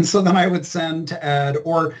know. And so then I would send to Ed,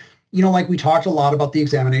 or, we talked a lot about the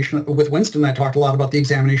examination with Winston. I talked a lot about the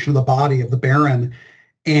examination of the body of the Baron,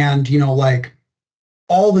 and,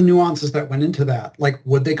 all the nuances that went into that.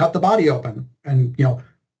 Would they cut the body open? And,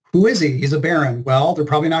 who is he? He's a Baron. Well, they're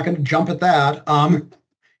probably not going to jump at that.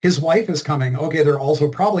 His wife is coming. Okay, they're also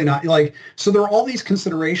probably not so there are all these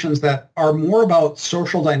considerations that are more about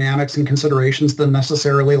social dynamics and considerations than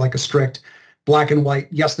necessarily like a strict black and white.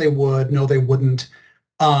 Yes, they would. No, they wouldn't.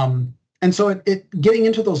 And so it getting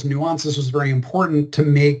into those nuances was very important to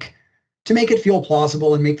make it feel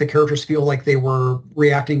plausible and make the characters feel like they were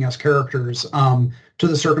reacting as characters to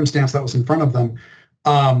the circumstance that was in front of them.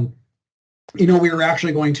 We were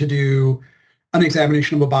actually going to do an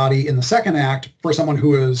examination of a body in the second act for someone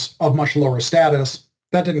who is of much lower status.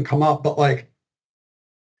 That didn't come up, but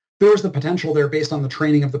there was the potential there based on the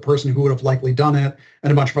training of the person who would have likely done it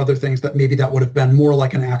and a bunch of other things that maybe that would have been more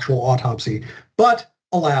like an actual autopsy. But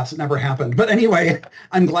alas, it never happened. But anyway,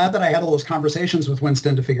 I'm glad that I had all those conversations with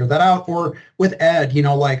Winston to figure that out, or with Ed,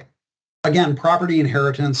 again, property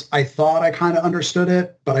inheritance. I thought I kind of understood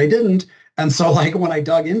it, but I didn't. And so when I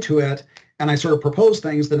dug into it, and I sort of proposed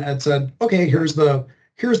things, then Ed said, okay, here's the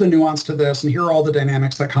nuance to this, and here are all the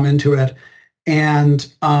dynamics that come into it.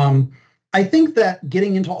 And I think that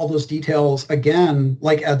getting into all those details, again,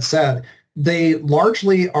 like Ed said, they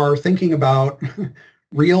largely are thinking about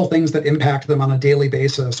real things that impact them on a daily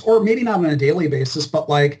basis, or maybe not on a daily basis, but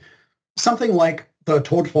something like the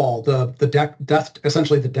Toadfall, the death,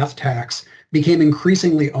 essentially the death tax, became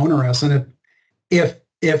increasingly onerous. And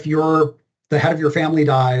if you're the head of your family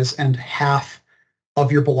dies and half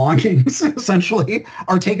of your belongings essentially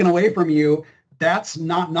are taken away from you, that's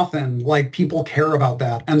not nothing. People care about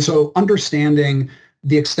that. And so understanding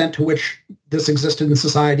the extent to which this existed in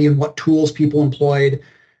society and what tools people employed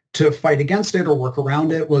to fight against it or work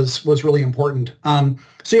around it was really important. And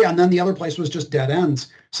then the other place was just dead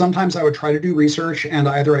ends. Sometimes I would try to do research and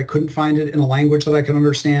either I couldn't find it in a language that I could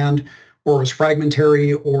understand, or it was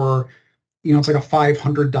fragmentary, or it's like a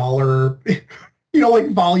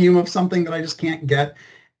 $500, volume of something that I just can't get.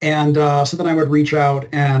 And so then I would reach out,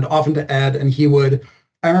 and often to Ed, and I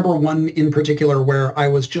remember one in particular where I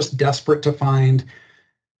was just desperate to find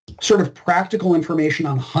sort of practical information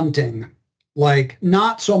on hunting,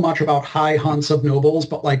 not so much about high hunts of nobles,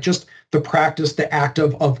 but just the practice, the act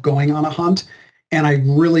of going on a hunt. And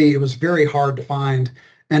it was very hard to find.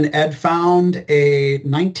 And Ed found a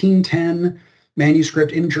 1910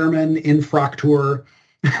 manuscript in German in Fraktur.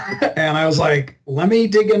 And I was like, let me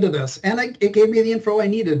dig into this. And it gave me the info I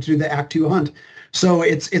needed to do the Act 2 hunt. So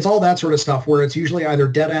it's all that sort of stuff where it's usually either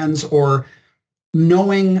dead ends or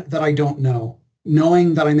knowing that I don't know,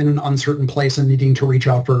 knowing that I'm in an uncertain place and needing to reach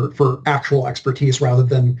out for actual expertise rather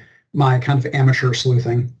than my kind of amateur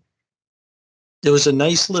sleuthing. There was a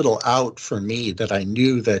nice little out for me that I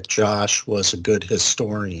knew that Josh was a good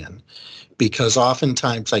historian, because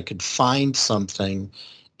oftentimes I could find something,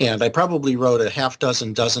 and I probably wrote a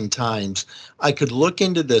dozen times, I could look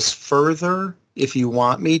into this further if you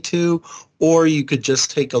want me to, or you could just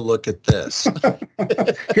take a look at this.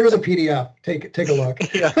 Here's a PDF. Take a look.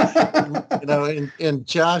 Yeah. And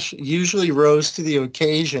Josh usually rose to the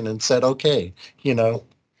occasion and said, okay,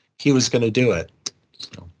 he was going to do it.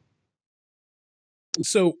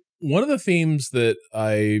 So one of the themes that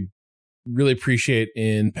I really appreciate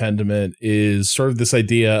in Pendiment is sort of this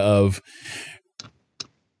idea of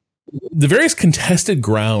the various contested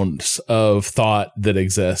grounds of thought that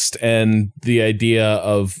exist, and the idea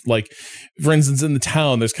of, for instance, in the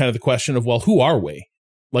town, there's kind of the question of, well, who are we?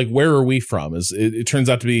 Where are we from? It turns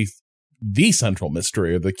out to be the central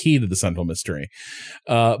mystery, or the key to the central mystery.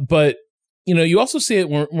 But, you also see it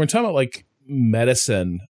when we're talking about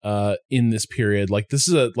medicine in this period. This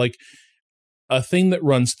is a thing that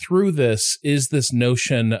runs through this is this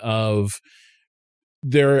notion of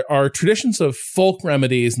there are traditions of folk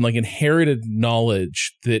remedies and inherited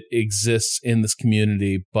knowledge that exists in this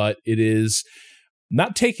community, but it is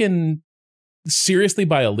not taken seriously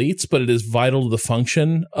by elites, but it is vital to the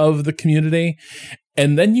function of the community.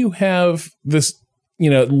 And then you have this,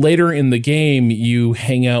 later in the game, you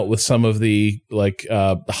hang out with some of the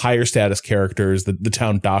higher status characters, the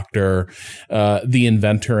town doctor, the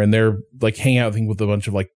inventor, and they're like hanging out with a bunch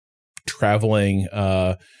of like traveling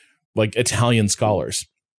Italian scholars.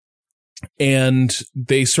 And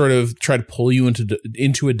they sort of try to pull you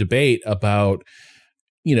into a debate about,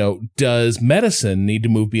 does medicine need to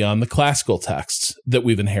move beyond the classical texts that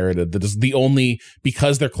we've inherited? That is the only,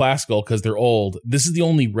 because they're classical, because they're old, this is the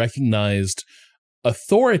only recognized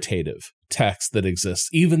authoritative text that exists,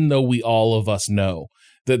 even though all of us know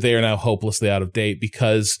that they are now hopelessly out of date,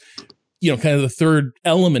 because kind of the third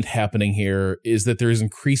element happening here is that there is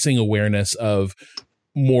increasing awareness of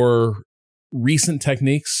more recent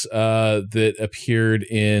techniques that appeared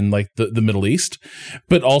in like the Middle East,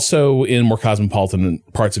 but also in more cosmopolitan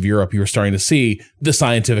parts of Europe. You were starting to see the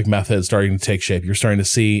scientific method starting to take shape. You're starting to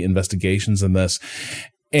see investigations in this.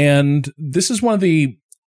 And this is one of the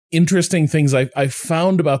interesting things I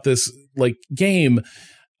found about this game.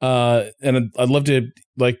 And I'd love to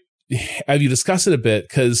have you discuss it a bit,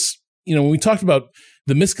 because, when we talked about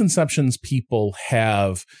the misconceptions people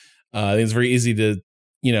have, I think it's very easy to,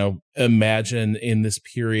 imagine in this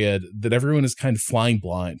period that everyone is kind of flying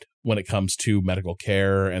blind when it comes to medical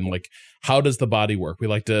care and how does the body work?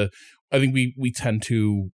 I think we tend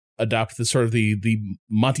to adopt the sort of the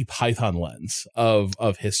Monty Python lens of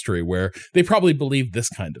history, where they probably believe this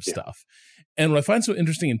kind of stuff. And what I find so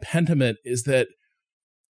interesting in Pentiment is that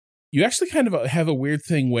you actually kind of have a weird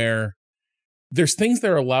thing where there's things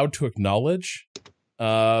they're allowed to acknowledge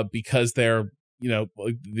because they're,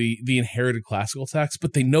 the inherited classical text,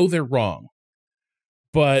 but they know they're wrong.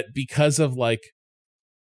 But because of the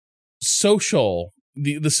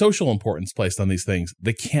social importance placed on these things,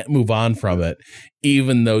 they can't move on from it,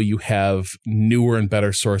 even though you have newer and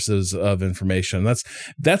better sources of information. That's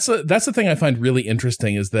the thing I find really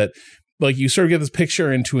interesting, is that you sort of get this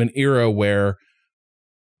picture into an era where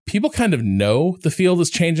people kind of know the field is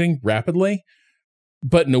changing rapidly,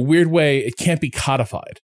 but in a weird way, it can't be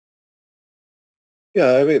codified.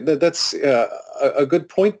 Yeah, I mean, that's a good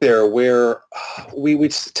point there, where we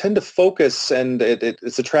tend to focus, and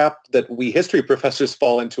it's a trap that we history professors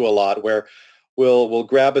fall into a lot, where we'll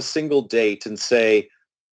grab a single date and say,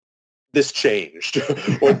 this changed,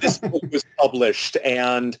 or this book was published,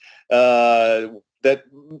 and that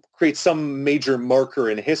creates some major marker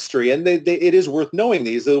in history. And it is worth knowing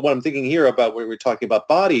these. What I'm thinking here about when we're talking about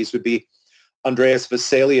bodies would be Andreas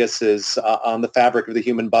Vesalius's On the Fabric of the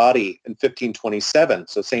Human Body in 1527,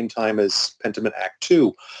 so same time as Pentiment Act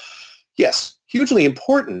 2. Yes, hugely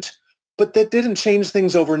important, but that didn't change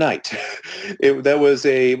things overnight. That was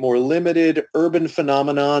a more limited urban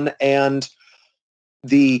phenomenon, and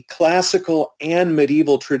the classical and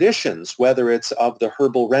medieval traditions, whether it's of the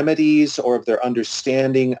herbal remedies or of their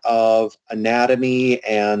understanding of anatomy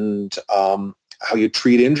and how you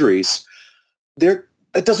treat injuries,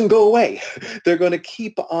 it doesn't go away. They're going to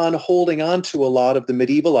keep on holding on to a lot of the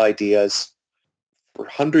medieval ideas for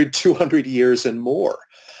 100, 200 years and more.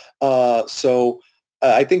 So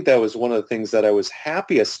I think that was one of the things that I was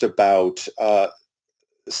happiest about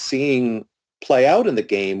seeing play out in the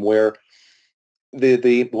game, where the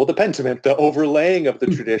Pentiment, the overlaying of the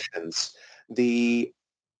traditions,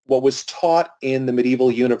 what was taught in the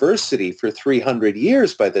medieval university for 300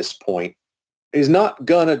 years by this point, is not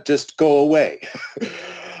gonna just go away.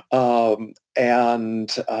 We're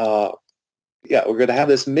gonna have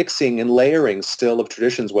this mixing and layering still of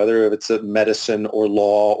traditions, whether it's a medicine or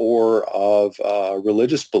law or of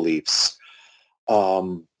religious beliefs. But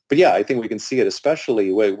yeah, I think we can see it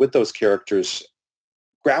especially with those characters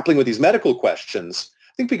grappling with these medical questions.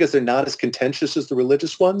 I think because they're not as contentious as the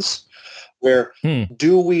religious ones, where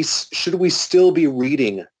should we still be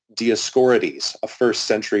reading Dioscorides, a first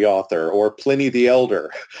century author, or Pliny the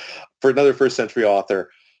Elder for another first century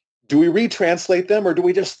author? Do we retranslate them, or do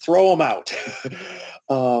we just throw them out?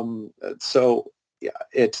 The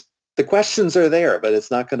questions are there, but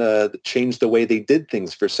it's not going to change the way they did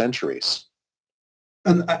things for centuries.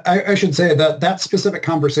 And I should say that specific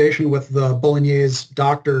conversation with the Bolognese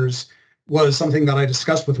doctors was something that I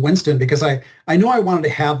discussed with Winston, because I knew I wanted to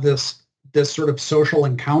have this sort of social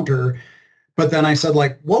encounter. But then I said,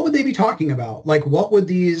 what would they be talking about? What would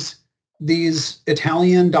these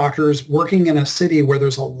Italian doctors working in a city where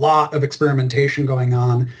there's a lot of experimentation going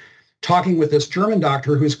on, talking with this German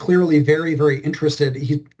doctor who's clearly very, very interested?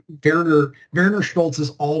 Werner Stolz is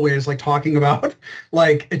always talking about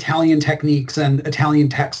Italian techniques and Italian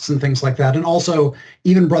texts and things like that. And also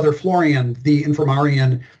even Brother Florian, the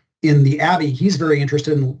infirmarian, in the Abbey, he's very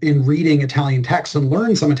interested in reading Italian texts and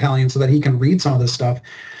learn some Italian so that he can read some of this stuff.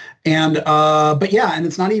 And but yeah, and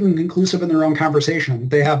it's not even conclusive in their own conversation.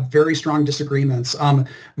 They have very strong disagreements.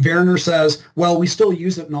 Werner says, well, we still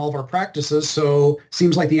use it in all of our practices, so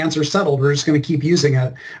seems like the answer's settled. We're just going to keep using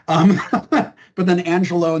it. But then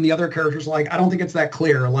Angelo and the other characters are like, I don't think it's that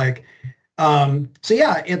clear. Like, so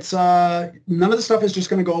yeah, it's none of the stuff is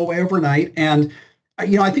just going to go away overnight. And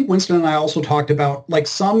I think Winston and I also talked about like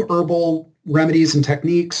some herbal remedies and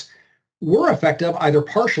techniques were effective either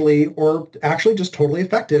partially or actually just totally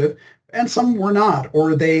effective, and some were not,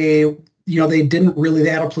 or they didn't really,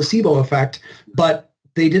 they had a placebo effect, but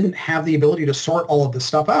they didn't have the ability to sort all of this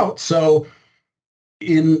stuff out. So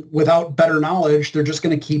without better knowledge, they're just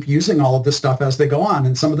going to keep using all of this stuff as they go on.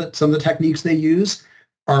 And some of the techniques they use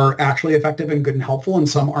are actually effective and good and helpful, and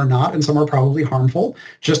some are not, and some are probably harmful,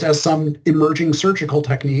 just as some emerging surgical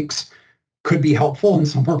techniques could be helpful and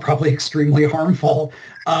some are probably extremely harmful.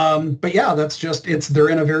 But yeah, they're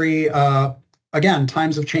in a very, again,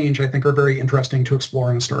 times of change, I think, are very interesting to explore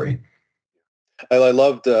in a story. I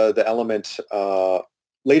loved the element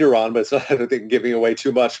later on, but it's not, I don't think, giving away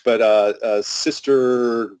too much, but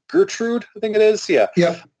Sister Gertrude, I think it is. Yeah.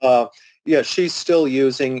 Yeah. She's still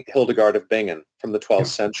using Hildegard of Bingen from the 12th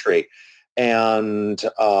century. And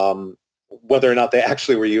whether or not they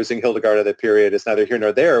actually were using Hildegard of the period is neither here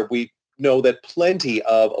nor there. We know that plenty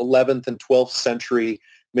of 11th and 12th century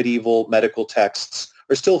medieval medical texts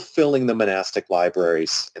are still filling the monastic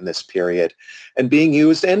libraries in this period and being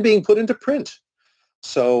used and being put into print.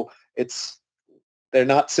 So they're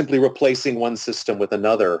not simply replacing one system with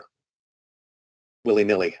another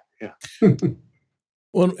willy-nilly. Yeah.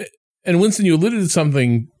 Well, and Winston, you alluded to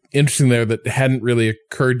something interesting there that hadn't really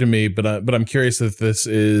occurred to me, but I'm curious if this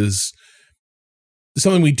is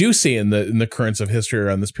something we do see in the currents of history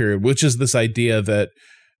around this period, which is this idea that,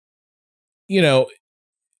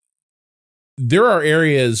 there are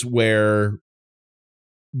areas where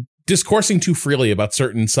discoursing too freely about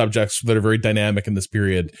certain subjects that are very dynamic in this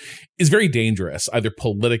period is very dangerous, either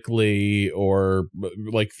politically or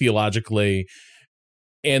like theologically.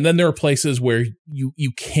 And then there are places where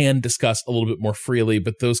you can discuss a little bit more freely,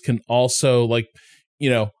 but those can also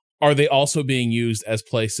are they also being used as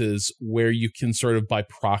places where you can sort of by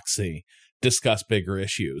proxy discuss bigger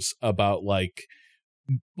issues about like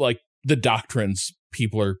the doctrines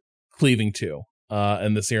people are cleaving to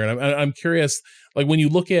in this era? And I'm curious, like when you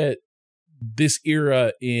look at this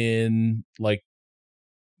era in like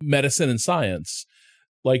medicine and science,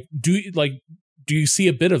 like do you see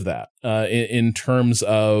a bit of that in terms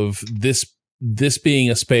of this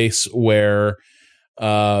being a space where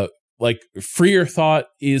like freer thought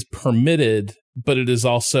is permitted, but it is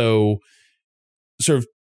also sort of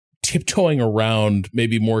tiptoeing around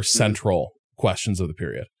maybe more central questions of the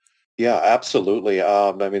period? Yeah, absolutely.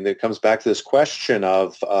 I mean, it comes back to this question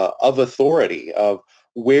of authority, of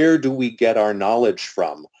where do we get our knowledge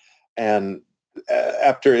from? And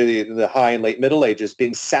after the high and late Middle Ages,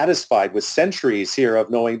 being satisfied with centuries here of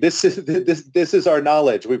knowing this is our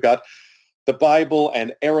knowledge. We've got the Bible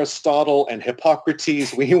and Aristotle and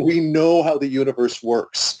Hippocrates. We know how the universe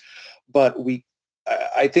works, but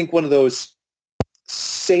I think one of those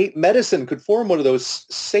medicine could form one of those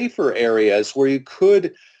safer areas where you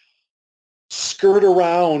could skirt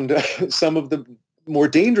around some of the more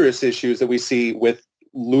dangerous issues that we see with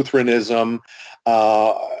Lutheranism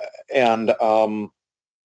and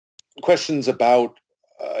questions about,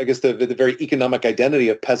 I guess, the very economic identity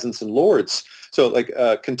of peasants and lords. So like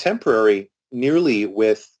contemporary nearly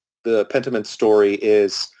with the Pentiment story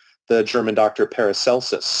is the German doctor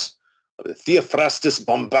Paracelsus, Theophrastus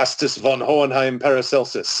Bombastus von Hohenheim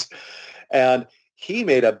Paracelsus. And he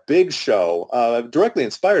made a big show, directly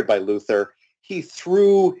inspired by Luther. He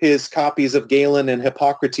threw his copies of Galen and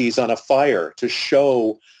Hippocrates on a fire to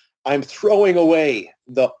show, I'm throwing away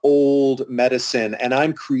the old medicine and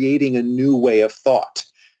I'm creating a new way of thought.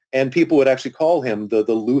 And people would actually call him the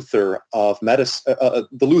Luther of medicine,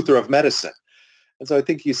 the Luther of medicine. And so I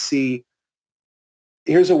think you see,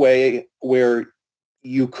 here's a way where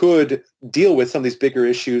you could deal with some of these bigger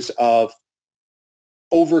issues of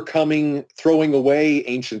overcoming, throwing away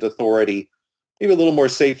ancient authority, maybe a little more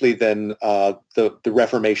safely than the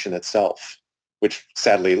Reformation itself, which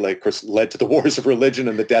sadly, of course, led to the wars of religion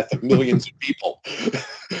and the death of millions of people.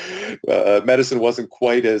 Medicine wasn't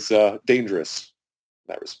quite as dangerous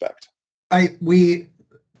in that respect. The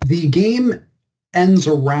game ends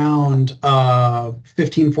around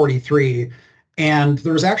 1543, and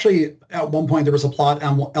there was actually at one point there was a plot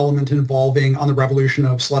element involving on the revolution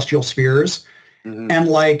of celestial spheres, and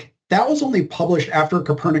that was only published after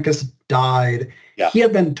Copernicus died, he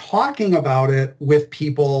had been talking about it with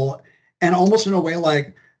people and almost in a way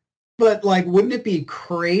like, but like, wouldn't it be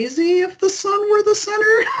crazy if the sun were the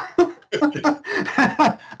center?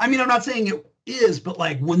 I mean, I'm not saying it is, but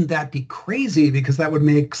like, wouldn't that be crazy? Because that would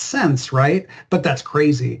make sense, right? But that's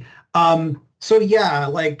crazy. So yeah,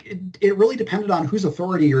 like it really depended on whose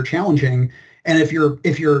authority you're challenging. And if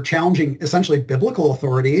you're challenging essentially biblical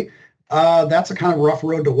authority, that's a kind of rough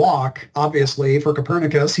road to walk, obviously, for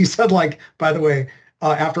Copernicus. He said, like, by the way,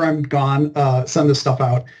 after I'm gone, send this stuff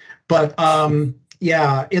out. But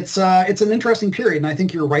yeah, it's an interesting period. And I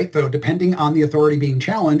think you're right, though, depending on the authority being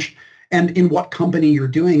challenged and in what company you're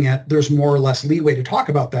doing it, there's more or less leeway to talk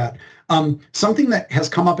about that. Something that has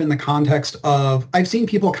come up in the context of, I've seen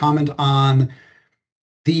people comment on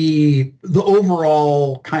the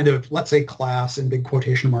overall kind of, let's say, class, in big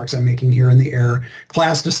quotation marks I'm making here in the air,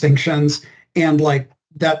 class distinctions, and like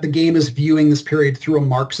that the game is viewing this period through a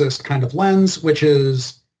Marxist kind of lens, which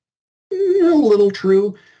is a little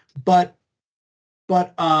true, but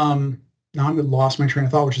now I'm lost my train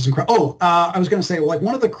of thought, which is incredible. I was going to say, like,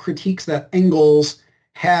 one of the critiques that Engels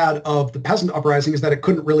had of the peasant uprising is that it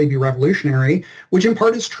couldn't really be revolutionary, which in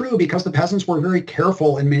part is true because the peasants were very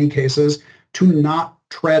careful in many cases to not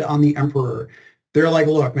tread on the emperor. They're like,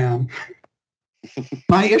 look, man,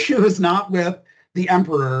 my issue is not with the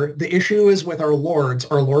emperor. The issue is with our lords.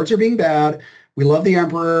 Our lords are being bad. We love the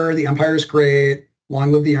emperor. The empire is great.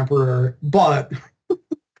 Long live the emperor. But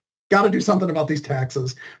got to do something about these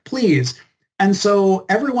taxes, please. And so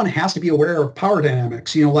everyone has to be aware of power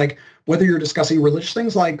dynamics. You know, like whether you're discussing religious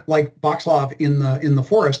things, like Václav in the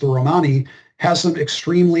Forest, the Romani, has some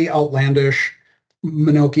extremely outlandish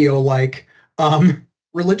Minocchio-like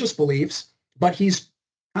religious beliefs, but he's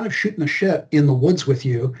kind of shooting the shit in the woods with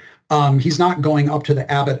you. He's not going up to the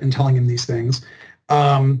abbot and telling him these things.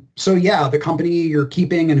 So yeah, the company you're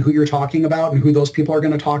keeping and who you're talking about and who those people are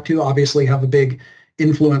going to talk to obviously have a big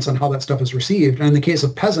influence on how that stuff is received. And in the case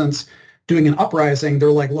of peasants doing an uprising,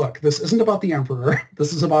 they're like, look, this isn't about the emperor.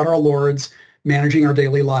 This is about our lords managing our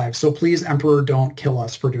daily lives. So please, emperor, don't kill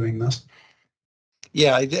us for doing this.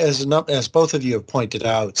 Yeah, as both of you have pointed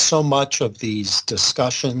out, so much of these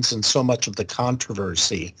discussions and so much of the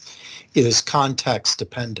controversy is context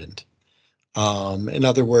dependent. In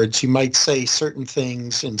other words, you might say certain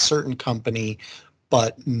things in certain company,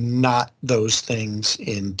 but not those things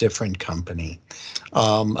in different company.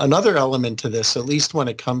 Another element to this, at least when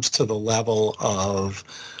it comes to the level of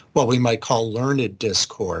what we might call learned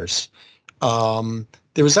discourse,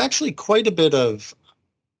 there was actually quite a bit of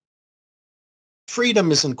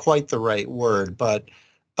freedom isn't quite the right word, but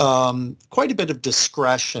quite a bit of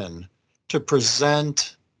discretion to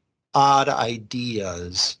present odd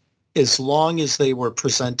ideas as long as they were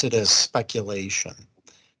presented as speculation.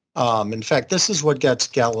 In fact, this is what gets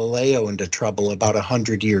Galileo into trouble about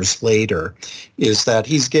 100 years later, is that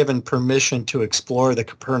he's given permission to explore the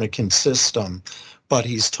Copernican system, but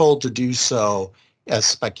he's told to do so as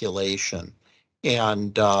speculation.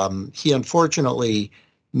 And he unfortunately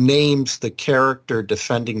names the character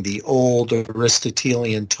defending the old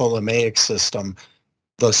Aristotelian Ptolemaic system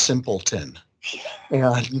the simpleton.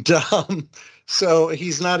 And so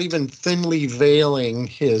he's not even thinly veiling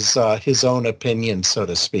his own opinion, so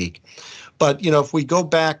to speak. But, you know, if we go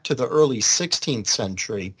back to the early 16th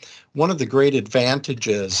century, one of the great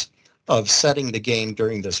advantages of setting the game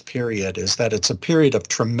during this period is that it's a period of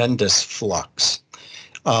tremendous flux.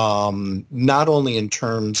 Not only in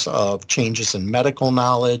terms of changes in medical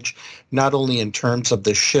knowledge, not only in terms of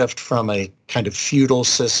the shift from a kind of feudal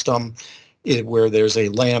system where there's a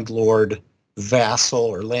landlord vassal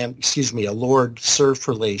or a lord serf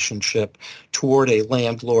relationship toward a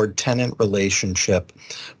landlord tenant relationship,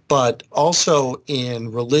 but also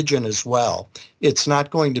in religion as well. It's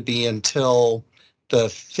not going to be until the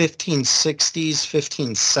 1560s,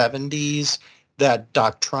 1570s that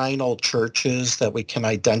doctrinal churches that we can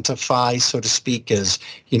identify, so to speak, as,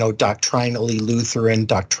 you know, doctrinally Lutheran,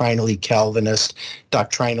 doctrinally Calvinist,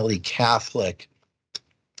 doctrinally Catholic,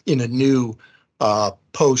 in a new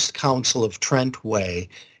post-Council of Trent way,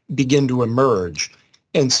 begin to emerge.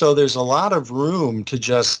 And so there's a lot of room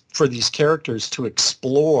for these characters to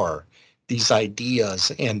explore these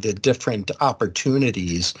ideas and the different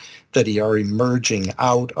opportunities that are emerging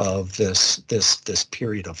out of this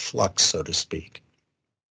period of flux, so to speak.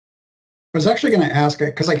 I was actually going to ask,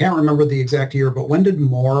 because I can't remember the exact year, but when did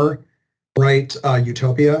More write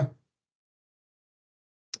Utopia?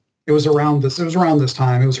 It was around this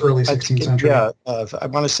time. It was early 16th century. Yeah, I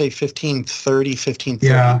want to say 1530.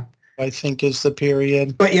 Yeah. I think is the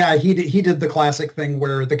period. But yeah, he did the classic thing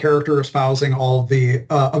where the character espousing all of the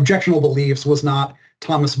objectionable beliefs was not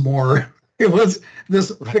Thomas More. It was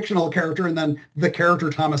this fictional character, and then the character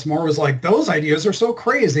Thomas More was like, those ideas are so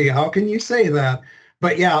crazy. How can you say that?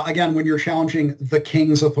 But yeah, again, when you're challenging the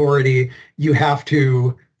king's authority, you have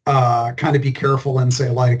to kind of be careful and say,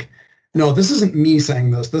 like, no, this isn't me saying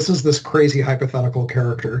this. This is this crazy hypothetical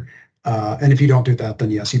character. And if you don't do that, then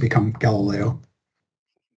yes, you become Galileo.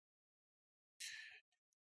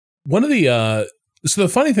 One of the so the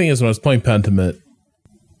funny thing is, when I was playing Pentiment,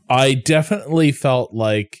 I definitely felt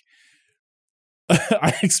like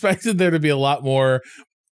I expected there to be a lot more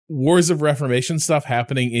Wars of Reformation stuff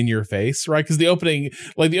happening in your face, right? Because the opening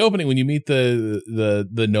when you meet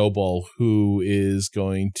the noble who is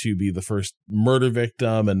going to be the first murder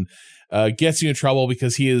victim and gets you in trouble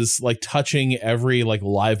because he is like touching every like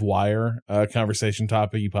live wire conversation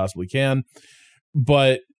topic you possibly can,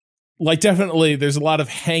 but like definitely there's a lot of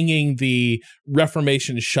hanging the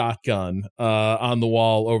Reformation shotgun on the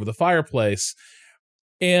wall over the fireplace.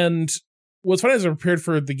 And what's funny is I prepared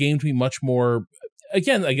for the game to be much more,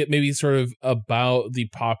 again, I get maybe sort of about the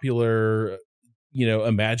popular,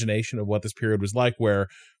 imagination of what this period was like, where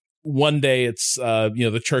one day it's,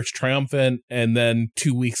 the church triumphant, and then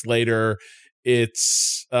 2 weeks later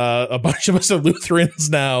it's a bunch of us are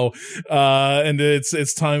Lutherans now, and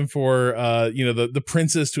it's time for, the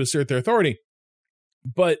princes to assert their authority.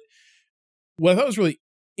 But what I thought was really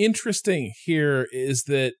interesting here is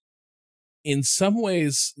that in some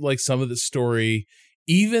ways, like some of the story,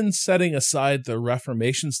 even setting aside the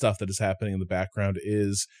Reformation stuff that is happening in the background,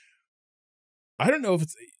 is, I don't know if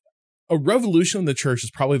it's a revolution in the church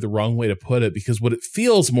is probably the wrong way to put it, because what it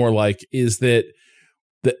feels more like is that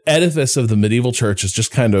the edifice of the medieval church is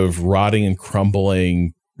just kind of rotting and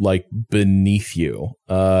crumbling like beneath you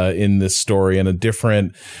in this story, and a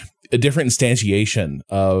different instantiation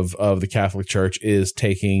of the Catholic Church is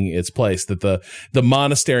taking its place, that the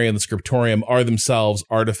monastery and the scriptorium are themselves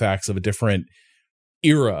artifacts of a different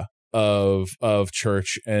era of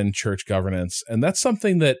church and church governance. And that's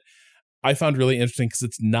something that I found really interesting, because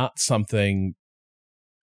it's not something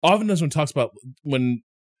often as one talks about when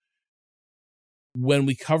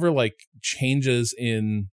we cover like changes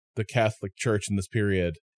in the Catholic Church in this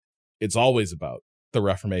period, it's always about the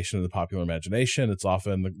Reformation and the popular imagination. It's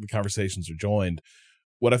often the conversations are joined.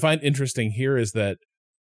 What I find interesting here is that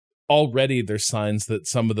already there's signs that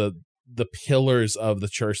some of the pillars of the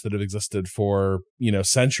church that have existed for,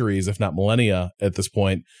 centuries, if not millennia at this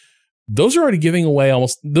point, those are already giving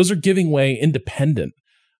way independent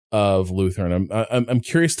of Luther. And I'm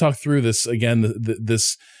curious to talk through this again,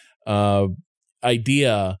 this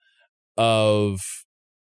idea of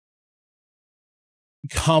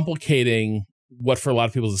complicating what for a lot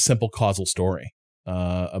of people is a simple causal story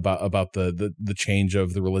about the change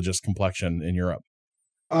of the religious complexion in Europe.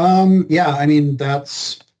 Yeah, I mean,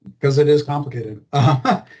 that's because it is complicated.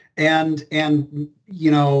 And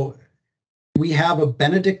we have a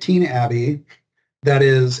Benedictine abbey that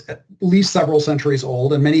is at least several centuries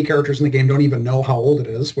old, and many characters in the game don't even know how old it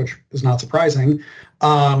is, which is not surprising.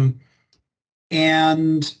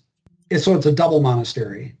 And so it's a double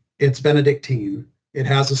monastery. It's Benedictine. It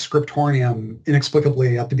has a scriptorium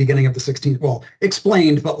inexplicably at the beginning of the 16th, well,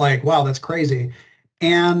 explained, but like, wow, that's crazy.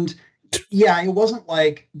 And yeah, it wasn't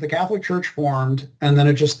like the Catholic Church formed and then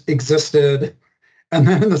it just existed. And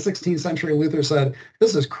then in the 16th century, Luther said,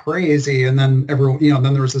 this is crazy. And then everyone,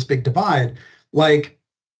 then there was this big divide. Like,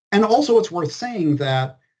 and also it's worth saying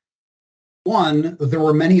that, one, there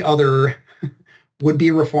were many other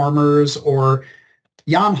would-be reformers, or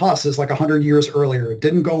Jan Hus is like 100 years earlier. It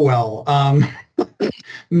didn't go well.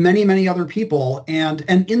 Many other people. And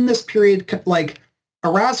in this period, like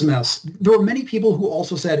Erasmus, there were many people who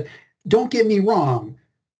also said, don't get me wrong,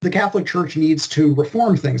 the Catholic Church needs to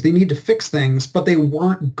reform things. They need to fix things, but they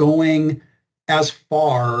weren't going as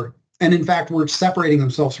far. And in fact, we're separating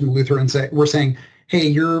themselves from Luther and we're saying,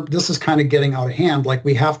 hey, this is kind of getting out of hand. Like,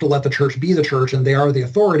 we have to let the church be the church, and they are the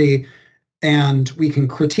authority, and we can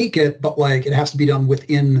critique it, but like it has to be done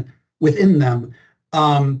within them.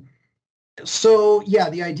 So yeah,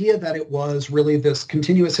 the idea that it was really this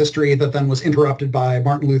continuous history that then was interrupted by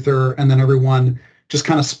Martin Luther, and then everyone just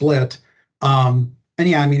kind of split. And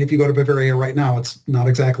yeah, I mean, if you go to Bavaria right now, it's not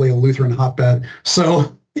exactly a Lutheran hotbed.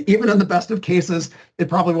 So even in the best of cases, it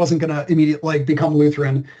probably wasn't going to immediately become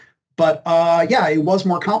Lutheran. But yeah, it was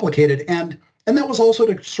more complicated. And that was also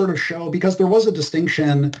to sort of show, because there was a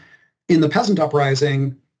distinction in the peasant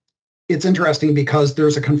uprising. It's interesting because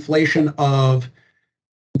there's a conflation of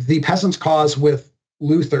the peasants' cause with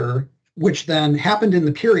Luther, which then happened in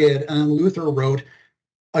the period, and Luther wrote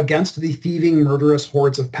against the thieving, murderous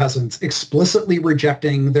hordes of peasants, explicitly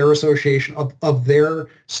rejecting their association of their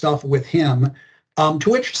stuff with him. To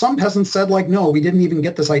which some peasants said, like, no, we didn't even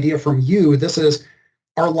get this idea from you. This is,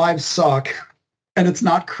 our lives suck, and it's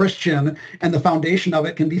not Christian, and the foundation of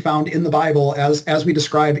it can be found in the Bible as we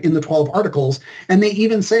describe in the 12 articles. And they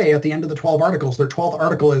even say at the end of the 12 articles, their 12th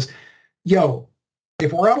article is, yo,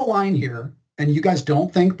 if we're out of line here, and you guys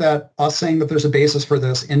don't think that us saying that there's a basis for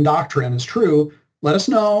this in doctrine is true, let us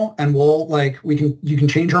know, and you can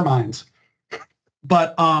change our minds.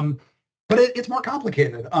 But it's more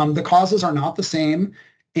complicated. The causes are not the same,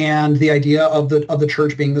 and the idea of the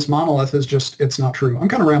church being this monolith is just, it's not true. I'm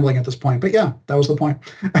kind of rambling at this point, but yeah, that was the point.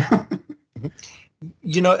 I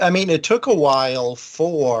mean, it took a while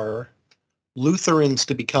for Lutherans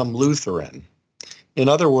to become Lutheran. In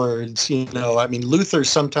other words, Luther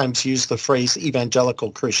sometimes used the phrase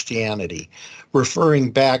evangelical Christianity,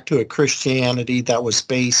 referring back to a Christianity that was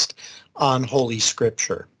based on Holy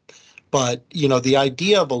Scripture. But, the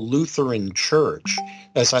idea of a Lutheran church,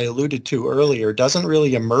 as I alluded to earlier, doesn't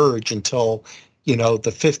really emerge until, the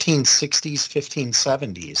 1560s,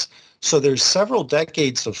 1570s. So there's several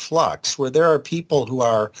decades of flux where there are people who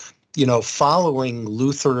are, following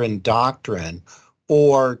Lutheran doctrine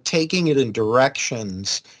or taking it in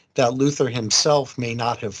directions that Luther himself may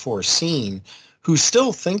not have foreseen, who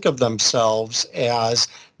still think of themselves as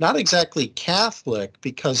not exactly Catholic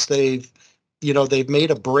because they've made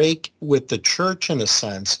a break with the church in a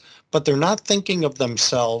sense, but they're not thinking of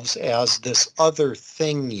themselves as this other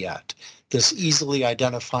thing yet, this easily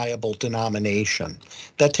identifiable denomination.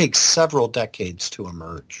 That takes several decades to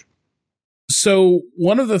emerge. So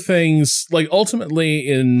one of the things, ultimately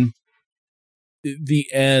in the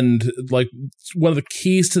end, one of the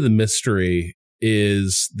keys to the mystery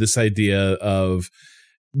is this idea of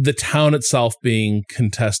the town itself being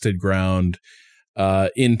contested ground,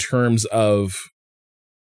 in terms of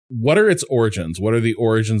what are its origins? What are the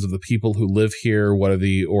origins of the people who live here? What are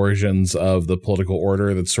the origins of the political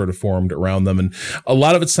order that's sort of formed around them? And a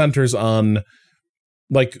lot of it centers on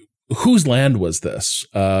whose land was this?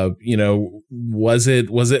 Was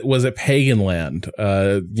it pagan land?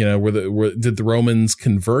 Did the Romans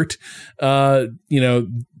convert,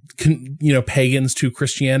 pagans to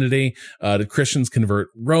Christianity? Did Christians convert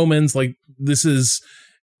Romans? This is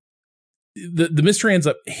the mystery ends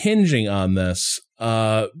up hinging on this,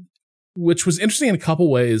 which was interesting in a couple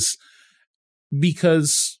ways,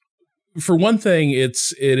 because for one thing, I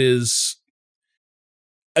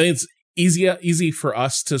think it's easy for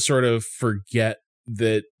us to sort of forget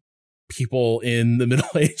that people in the Middle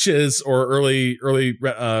Ages or early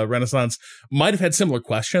Renaissance might have had similar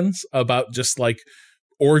questions about just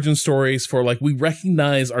origin stories for we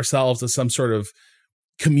recognize ourselves as some sort of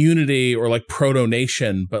community or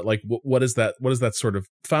proto-nation, but what is that sort of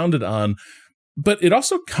founded on? But it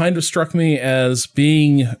also kind of struck me as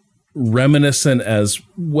being reminiscent as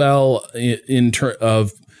well in terms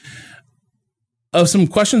of some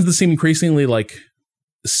questions that seem increasingly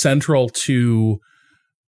central to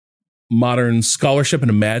modern scholarship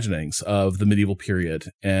and imaginings of the medieval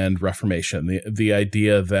period and Reformation. The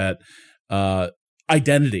idea that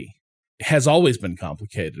identity has always been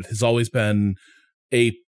complicated, has always been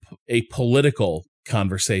a political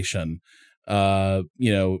conversation, and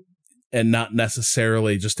not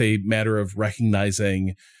necessarily just a matter of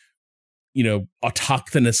recognizing,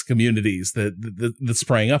 autochthonous communities that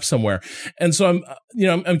sprang up somewhere. And so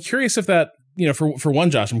I'm curious if that, for one,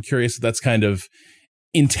 Josh, I'm curious if that's kind of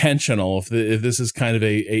intentional, if this is kind of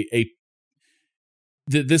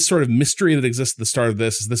this sort of mystery that exists at the start of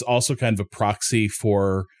this, is this also kind of a proxy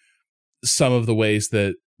for some of the ways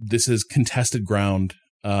that this is contested ground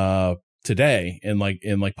today in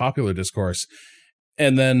popular discourse?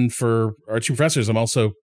 And then for our two professors, I'm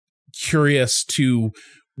also curious to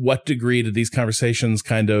what degree do these conversations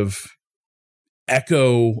kind of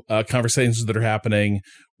echo conversations that are happening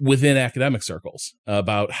within academic circles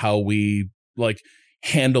about how we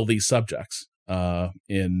handle these subjects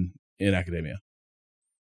in academia?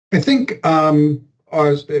 I think,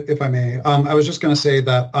 if I may, I was just going to say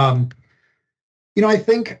that, I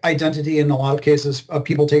think identity in a lot of cases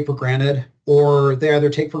people take for granted, or they either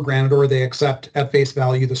take for granted or they accept at face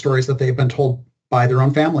value the stories that they've been told by their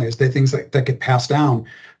own families, the things that get passed down.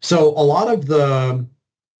 So a lot of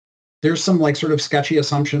there's some sort of sketchy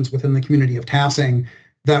assumptions within the community of Tassing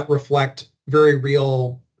that reflect very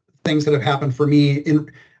real things that have happened for me.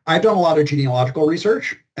 I've done a lot of genealogical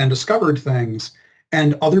research and discovered things,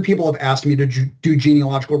 and other people have asked me to do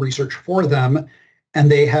genealogical research for them,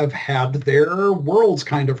 and they have had their worlds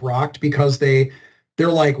kind of rocked because they're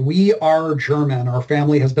like, we are German. Our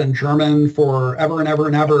family has been German for ever and ever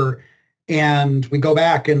and ever. And we go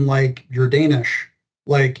back and you're Danish,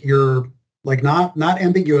 you're like not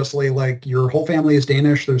ambiguously, like your whole family is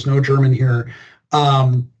Danish, there's no German here,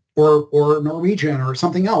 or Norwegian or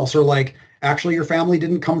something else, or like actually your family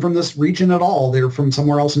didn't come from this region at all, they're from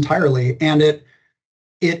somewhere else entirely. And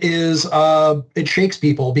it shakes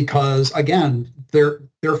people because, again, their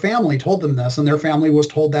family told them this, and their family was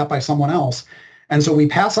told that by someone else. And so we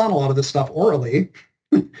pass on a lot of this stuff orally.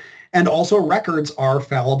 And also records are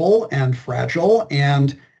fallible and fragile.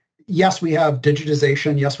 And yes, we have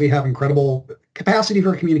digitization. Yes, we have incredible capacity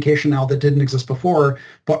for communication now that didn't exist before.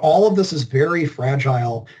 But all of this is very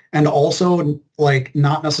fragile and also like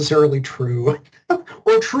not necessarily true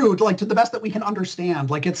or true like to the best that we can understand.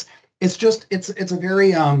 Like it's a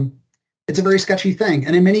very sketchy thing.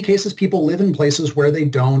 And in many cases, people live in places where they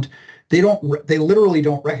literally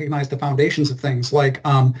don't recognize the foundations of things. Like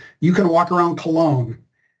you can walk around Cologne,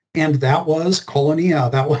 and that was Colonia.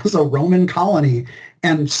 That was a Roman colony.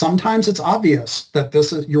 And sometimes it's obvious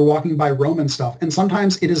that you're walking by Roman stuff. And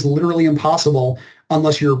sometimes it is literally impossible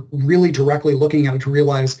unless you're really directly looking at it to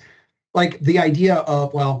realize, like, the idea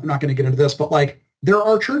of, well, I'm not going to get into this, but like there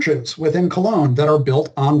are churches within Cologne that are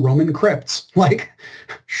built on Roman crypts. Like,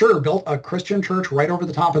 sure, built a Christian church right over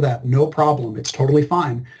the top of that. No problem. It's totally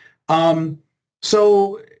fine.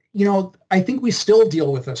 So, I think we still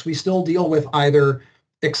deal with this. We still deal with either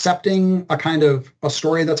accepting a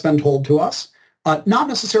story that's been told to us, not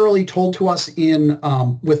necessarily told to us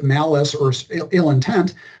with malice or ill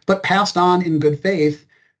intent, but passed on in good faith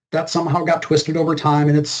that somehow got twisted over time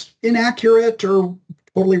and it's inaccurate or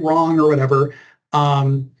totally wrong or whatever.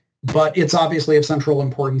 But it's obviously of central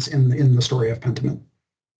importance in the story of Pentiment.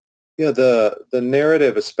 Yeah, the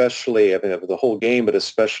narrative, especially, of the whole game, but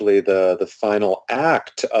especially the final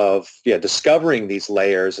act of discovering these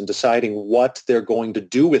layers and deciding what they're going to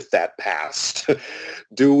do with that past.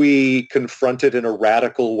 Do we confront it in a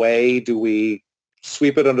radical way? Do we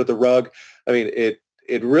sweep it under the rug? I mean,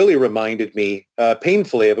 it really reminded me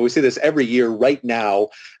painfully of it. We see this every year right now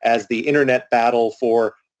as the internet battle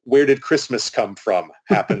for where did Christmas come from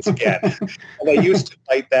happens again. And I used to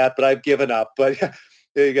fight that, but I've given up. But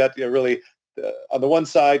you got really on the one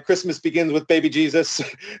side, Christmas begins with baby Jesus,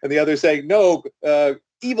 and the other saying, no,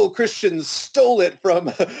 evil Christians stole it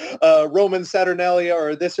from Roman Saturnalia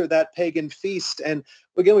or this or that pagan feast. And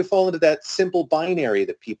again, we fall into that simple binary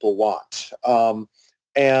that people want.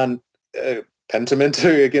 And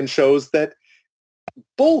Pentiment, again, shows that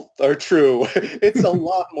both are true. It's a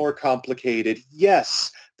lot more complicated.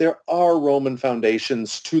 Yes, there are Roman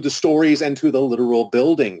foundations to the stories and to the literal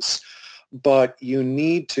buildings, but you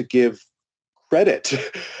need to give credit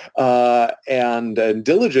and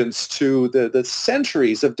diligence to the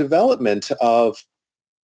centuries of development of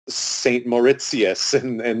Saint Mauritius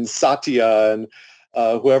and Satya and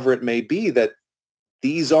whoever it may be, that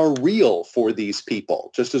these are real for these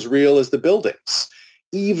people, just as real as the buildings,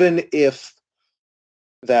 even if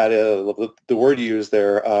that the word you used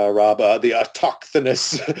there, Rob, the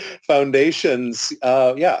autochthonous foundations,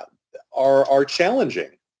 are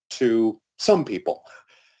challenging to some people.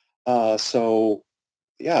 So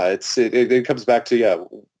it comes back to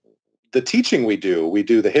the teaching we do. We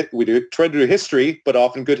try to do history, but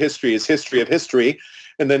often good history is history of history,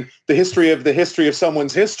 and then the history of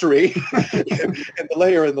someone's history, and the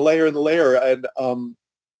layer and the layer and the layer, and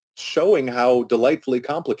showing how delightfully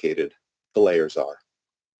complicated the layers are.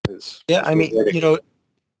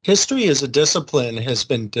 History as a discipline has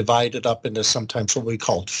been divided up into sometimes what we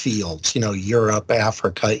call fields, Europe,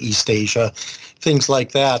 Africa, East Asia, things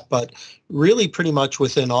like that. But really pretty much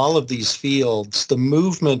within all of these fields, the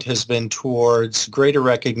movement has been towards greater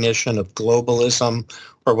recognition of globalism,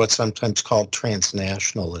 or what's sometimes called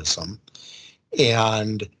transnationalism.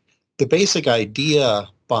 And the basic idea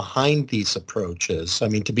behind these approaches,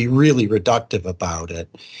 to be really reductive about it,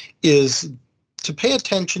 is to pay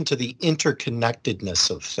attention to the interconnectedness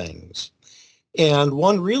of things. And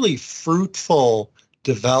one really fruitful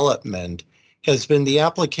development has been the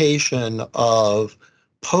application of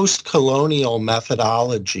post-colonial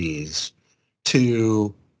methodologies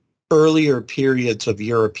to earlier periods of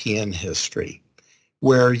European history,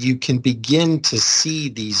 where you can begin to see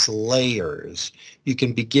these layers, you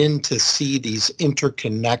can begin to see these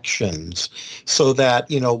interconnections, so that,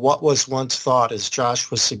 what was once thought, as Josh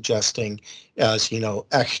was suggesting, as,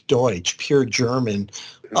 echt Deutsch, pure German,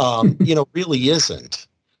 really isn't,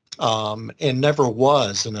 and never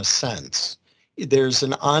was in a sense. There's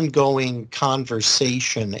an ongoing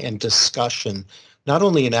conversation and discussion, not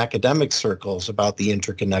only in academic circles about the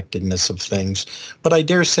interconnectedness of things, but I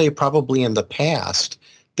dare say probably in the past,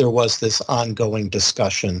 there was this ongoing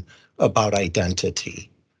discussion about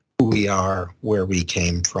identity, who we are, where we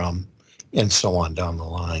came from, and so on down the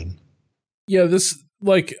line. Yeah, this,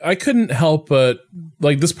 like, I couldn't help but,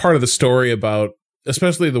 like, this part of the story about,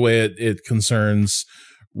 especially the way it concerns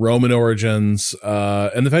Roman origins,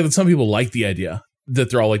 and the fact that some people like the idea that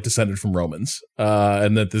they're all, like, descended from Romans,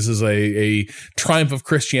 and that this is a triumph of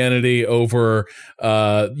Christianity over,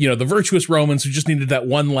 the virtuous Romans who just needed that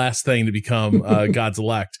one last thing to become God's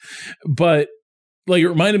elect. But, like, it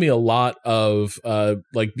reminded me a lot of,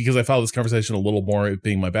 because I follow this conversation a little more, it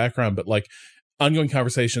being my background, but, like, ongoing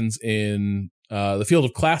conversations in the field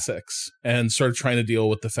of classics, and sort of trying to deal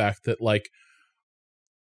with the fact that, like,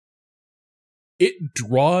 it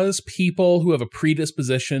draws people who have a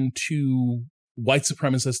predisposition to white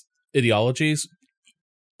supremacist ideologies,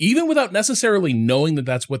 even without necessarily knowing that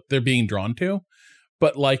that's what they're being drawn to.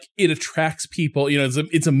 But, like, it attracts people.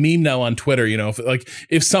 It's a meme now on Twitter.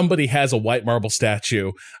 If somebody has a white marble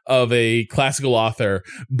statue of a classical author,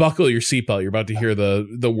 buckle your seatbelt. You're about to hear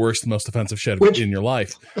the worst, most offensive shit in your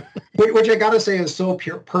life. Which I gotta say is so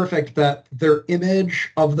perfect that their image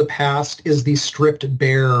of the past is the stripped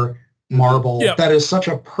bare marble. Yeah. That is such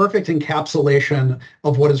a perfect encapsulation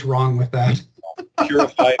of what is wrong with that.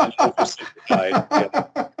 Purified and oversimplified.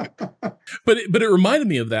 Yeah. But it reminded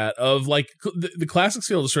me of that, of, like, the classics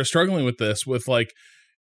field is sort of struggling with this, with, like,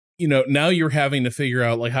 now you're having to figure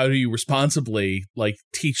out, like, how do you responsibly, like,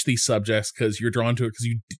 teach these subjects, because you're drawn to it, because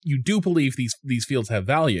you do believe these fields have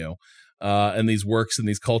value, and these works and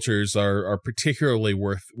these cultures are particularly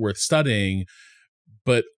worth studying,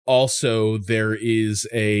 but also there is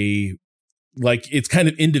it's kind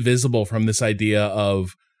of indivisible from this idea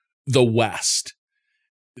of the West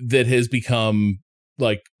that has become,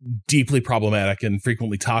 like, deeply problematic and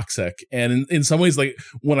frequently toxic. And in some ways, like,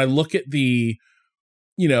 when I look at the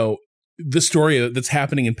story that's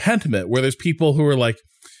happening in Pentiment, where there's people who are like,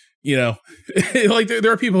 like,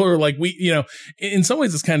 there are people who are like, in some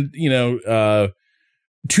ways it's kind of,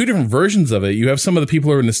 two different versions of it. You have some of the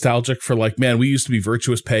people who are nostalgic for, like, man, we used to be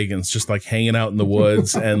virtuous pagans, just, like, hanging out in the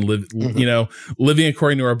woods and living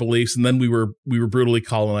according to our beliefs. And then we were brutally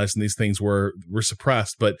colonized, and these things were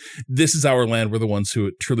suppressed. But this is our land. We're the ones who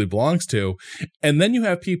it truly belongs to. And then you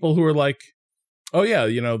have people who are like, oh yeah,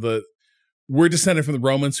 we're descended from the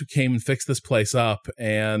Romans who came and fixed this place up,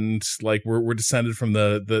 and, like, we're descended from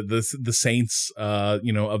the saints,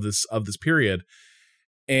 of this period,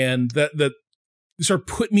 and that sort of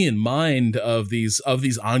put me in mind of these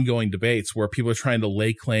ongoing debates where people are trying to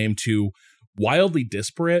lay claim to wildly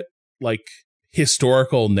disparate, like,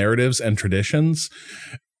 historical narratives and traditions,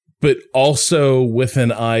 but also with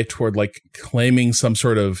an eye toward, like, claiming some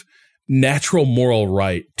sort of natural moral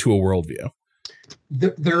right to a worldview.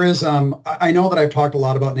 There is, I know that I've talked a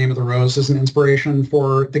lot about Name of the Rose as an inspiration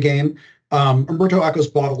for the game. Umberto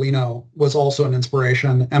Eco's Baudolino was also an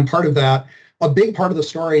inspiration, and part of that, a big part of the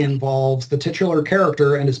story involves the titular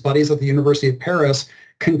character and his buddies at the University of Paris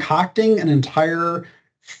concocting an entire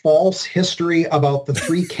false history about the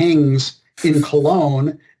three kings in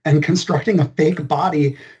Cologne and constructing a fake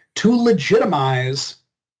body to legitimize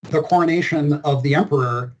the coronation of the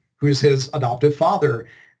emperor, who's his adoptive father.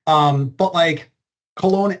 But, like,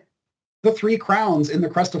 Cologne, the three crowns in the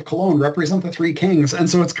crest of Cologne represent the three kings. And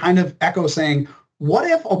so it's kind of Eco saying, what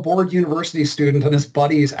if a bored university student and his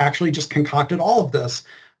buddies actually just concocted all of this?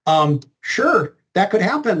 Sure, that could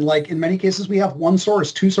happen. Like, in many cases, we have one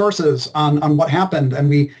source, two sources on what happened, and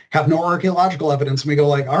we have no archaeological evidence. And we go,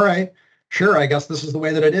 like, all right, sure, I guess this is the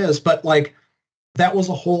way that it is. But, like, that was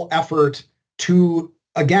a whole effort to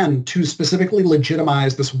specifically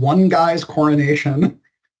legitimize this one guy's coronation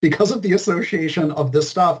because of the association of this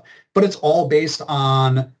stuff. But it's all based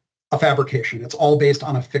on a fabrication. It's all based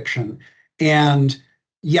on a fiction. And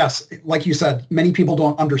yes, like you said, many people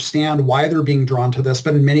don't understand why they're being drawn to this,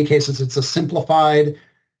 but in many cases, it's a simplified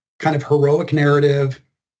kind of heroic narrative.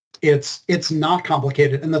 It's not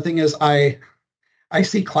complicated. And the thing is, I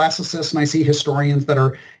see classicists and I see historians that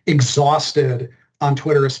are exhausted on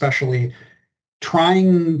Twitter, especially,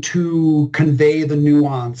 trying to convey the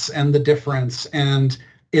nuance and the difference. And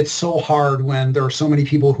it's so hard when there are so many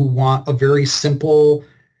people who want a very simple,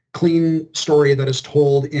 clean story that is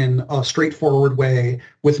told in a straightforward way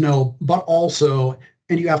with but also,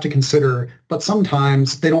 and you have to consider, but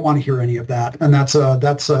sometimes they don't want to hear any of that. And that's got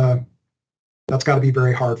to be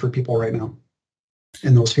very hard for people right now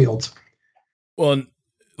in those fields. Well, and,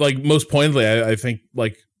 like, most pointedly, I think,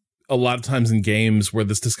 like, a lot of times in games where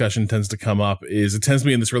this discussion tends to come up is it tends to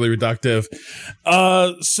be in this really reductive.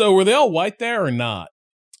 So were they all white there or not?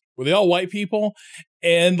 Were they all white people?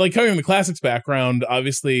 And, like, coming from the classics background,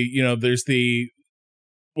 obviously, there's we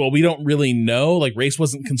don't really know, like, race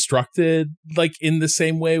wasn't constructed, like, in the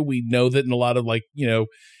same way. We know that in a lot of, like,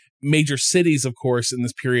 major cities, of course, in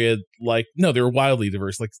this period, like, no, they were wildly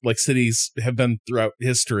diverse, like cities have been throughout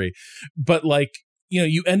history. But like,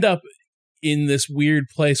 you end up in this weird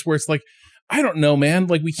place where it's like, I don't know, man,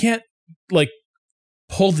 like we can't like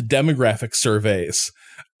pull the demographic surveys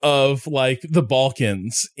of like the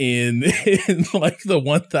Balkans in like the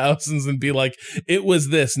 1000s and be like, it was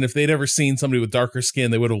this. And if they'd ever seen somebody with darker skin,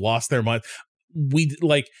 they would have lost their mind.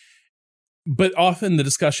 But often the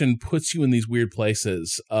discussion puts you in these weird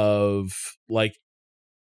places of like,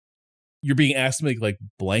 you're being asked to make like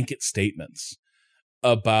blanket statements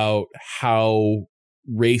about how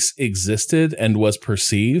race existed and was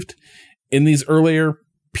perceived in these earlier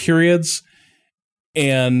periods.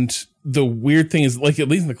 And the weird thing is, like, at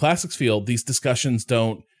least in the classics field, these discussions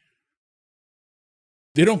don't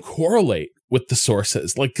correlate with the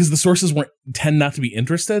sources, like, because the sources tend not to be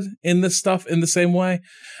interested in this stuff in the same way.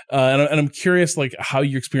 And I'm curious, like, how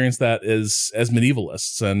you experience that as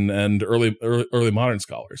medievalists and early modern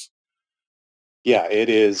scholars. Yeah, it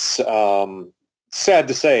is sad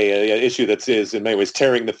to say an issue that is in many ways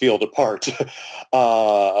tearing the field apart.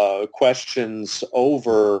 Questions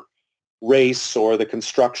over race or the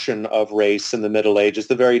construction of race in the Middle Ages,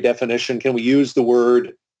 the very definition. Can we use the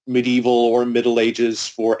word medieval or Middle Ages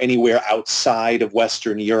for anywhere outside of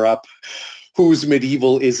Western Europe? Whose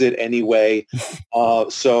medieval is it anyway?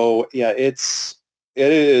 So yeah, it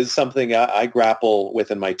is something I grapple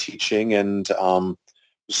with in my teaching, and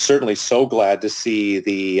certainly so glad to see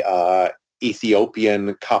the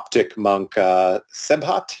Ethiopian Coptic monk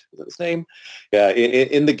Sebhat, is that his name? Yeah,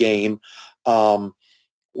 in the game,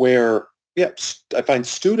 where I find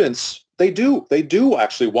students, they do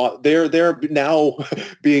actually want, they're now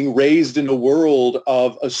being raised in a world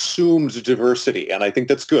of assumed diversity, and I think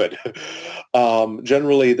that's good.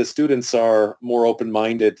 Generally, the students are more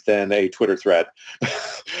open-minded than a Twitter thread,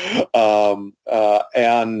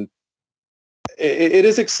 and it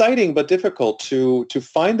is exciting but difficult to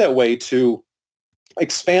find that way to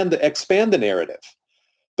expand the narrative.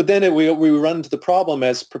 But then we run into the problem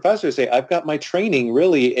as professors say, I've got my training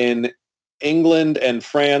really in England and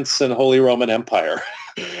France and Holy Roman Empire.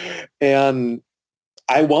 And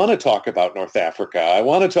I want to talk about North Africa. I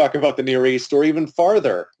want to talk about the Near East, or even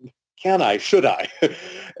farther. Can I? Should I?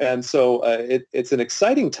 And so it's an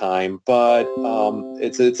exciting time, but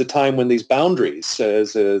it's a time when these boundaries,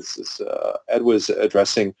 as Ed was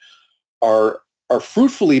addressing, are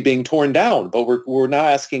fruitfully being torn down. But we're now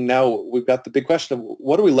asking, we've got the big question of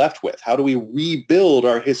what are we left with? How do we rebuild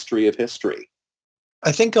our history of history?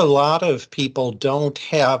 I think a lot of people don't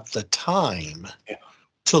have the time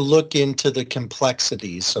to look into the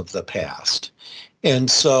complexities of the past. And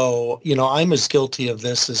so, I'm as guilty of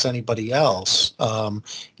this as anybody else.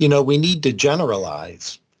 We need to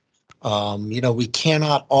generalize. We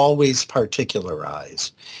cannot always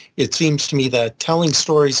particularize. It seems to me that telling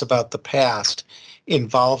stories about the past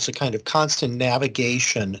involves a kind of constant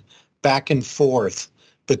navigation back and forth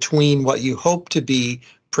between what you hope to be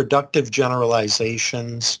productive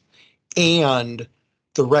generalizations and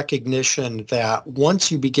the recognition that once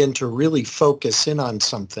you begin to really focus in on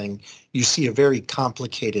something, you see a very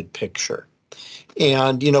complicated picture.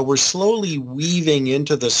 And, we're slowly weaving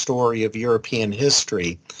into the story of European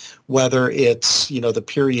history, whether it's, the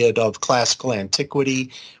period of classical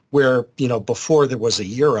antiquity, where, before there was a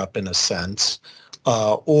Europe in a sense,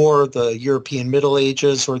 or the European Middle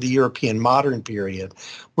Ages or the European modern period.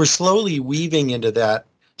 We're slowly weaving into that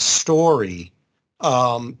story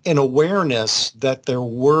an awareness that there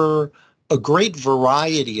were a great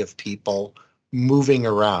variety of people moving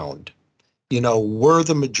around. Were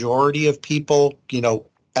the majority of people,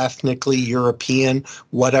 ethnically European,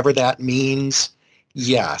 whatever that means?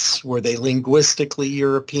 Yes. Were they linguistically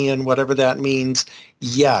European, whatever that means?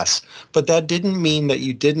 Yes. But that didn't mean that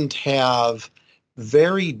you didn't have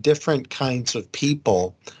very different kinds of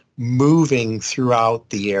people moving throughout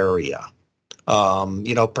the area.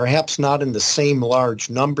 Perhaps not in the same large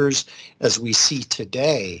numbers as we see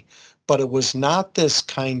today, but it was not this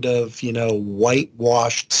kind of,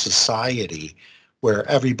 whitewashed society where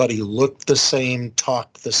everybody looked the same,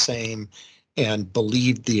 talked the same, and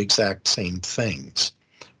believed the exact same things.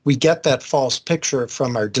 We get that false picture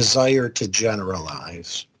from our desire to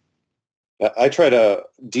generalize. I try to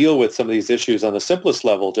deal with some of these issues on the simplest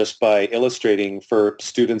level just by illustrating for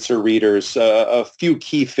students or readers a few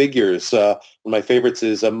key figures. One of my favorites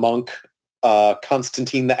is a monk,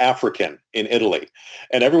 Constantine the African in Italy.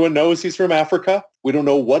 And everyone knows he's from Africa. We don't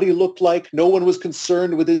know what he looked like. No one was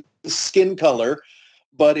concerned with his skin color,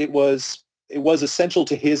 but it was essential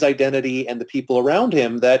to his identity and the people around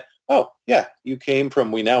him that, oh, yeah, you came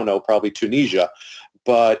from, we now know, probably Tunisia,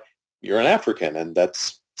 but you're an African, and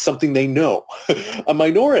that's something they know. A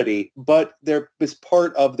minority, but they're it's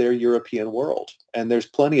part of their European world. And there's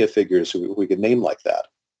plenty of figures who we could name like that.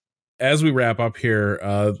 As we wrap up here,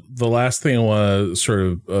 the last thing I want to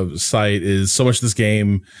sort of cite is so much of this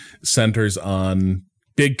game centers on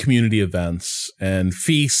big community events and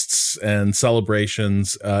feasts and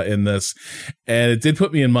celebrations in this. And it did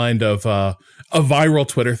put me in mind of a viral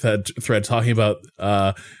Twitter thread talking about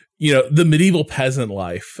the medieval peasant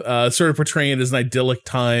life, sort of portraying it as an idyllic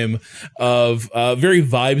time of very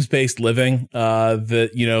vibes-based living.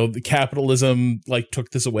 The capitalism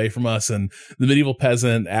took this away from us, and the medieval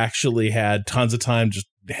peasant actually had tons of time just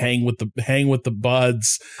hang with the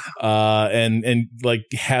buds, and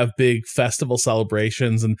have big festival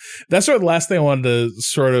celebrations. And that's sort of the last thing I wanted to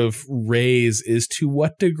sort of raise is to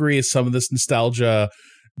what degree is some of this nostalgia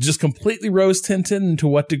just completely rose tinted, and to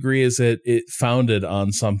what degree is it founded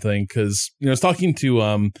on something? Because I was talking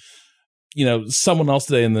to someone else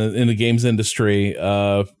today in the games industry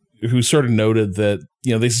who sort of noted that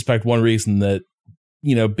they suspect one reason that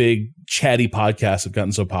big chatty podcasts have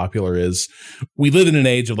gotten so popular is we live in an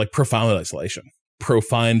age of profound isolation,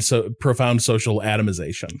 profound social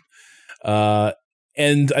atomization,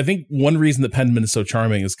 and I think one reason that Pentiment is so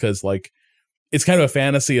charming is because it's kind of a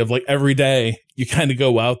fantasy of every day you kind of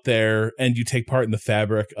go out there and you take part in the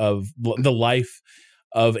fabric of the life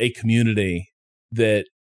of a community that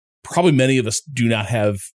probably many of us do not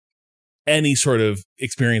have any sort of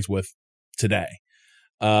experience with today.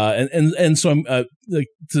 And so I'm as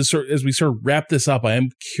we sort of wrap this up, I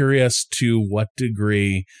am curious to what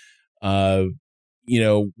degree,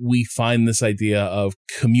 we find this idea of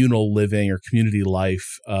communal living or community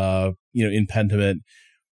life, in Pentiment.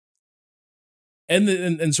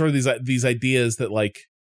 And sort of these ideas that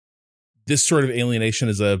this sort of alienation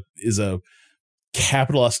is a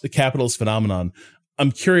capitalist phenomenon.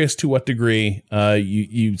 I'm curious to what degree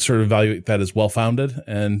you sort of evaluate that as well founded,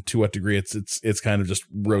 and to what degree it's kind of just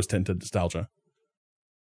rose tinted nostalgia.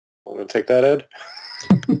 Want to take that, Ed?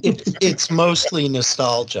 It's mostly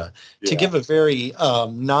nostalgia. Yeah. To give a very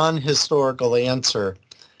non-historical answer,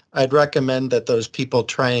 I'd recommend that those people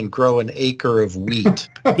try and grow an acre of wheat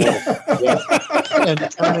and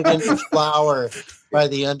turn it into flour by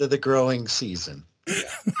the end of the growing season.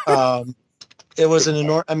 It was an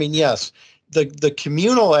enormous, yes, the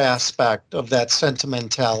communal aspect of that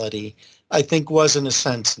sentimentality, I think, was in a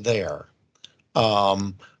sense there.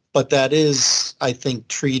 But that is, I think,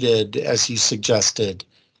 treated, as you suggested,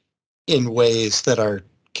 in ways that are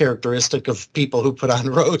characteristic of people who put on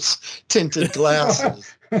rose-tinted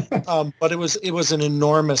glasses. But it was an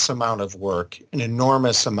enormous amount of work, an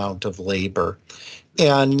enormous amount of labor.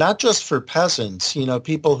 And not just for peasants,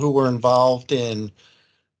 people who were involved in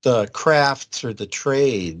the crafts or the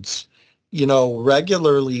trades,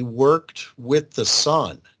 regularly worked with the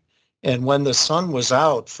sun. And when the sun was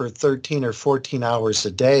out for 13 or 14 hours a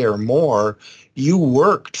day or more, you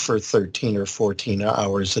worked for 13 or 14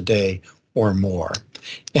 hours a day or more.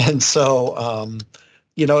 And so,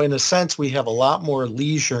 in a sense, we have a lot more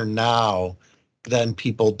leisure now than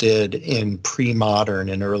people did in pre-modern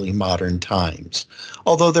and early modern times.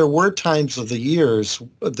 Although there were times of the years,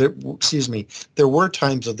 there were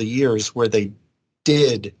times of the years where they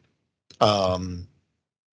did,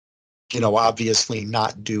 obviously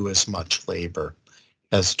not do as much labor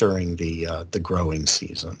as during the growing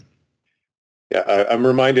season. Yeah, I'm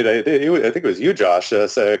reminded, I think it was you, Josh,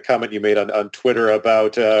 a comment you made on Twitter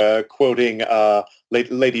about quoting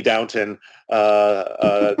Lady Downton,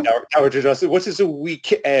 Dowager Justice, what is a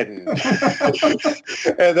weekend? And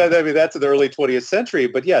that's in the early 20th century.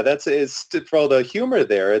 But yeah, it's for all the humor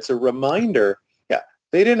there. It's a reminder. Yeah,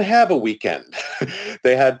 they didn't have a weekend.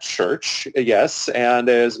 They had church, yes, and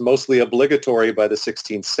is mostly obligatory by the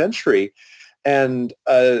 16th century. And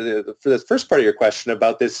for the first part of your question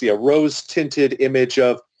about this rose-tinted image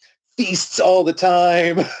of feasts all the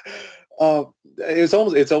time, it's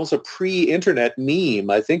almost a pre-internet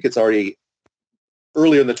meme. I think it's already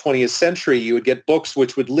earlier in the 20th century. You would get books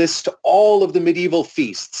which would list all of the medieval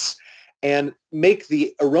feasts and make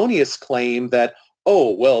the erroneous claim that,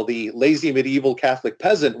 oh, well, the lazy medieval Catholic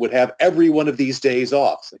peasant would have every one of these days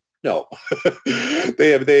off. No,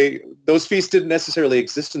 those feasts didn't necessarily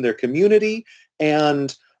exist in their community,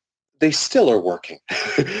 and they still are working.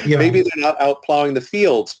 Yeah. Maybe they're not out plowing the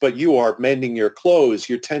fields, but you are mending your clothes,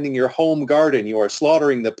 you're tending your home garden, you are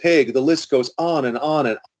slaughtering the pig. The list goes on and on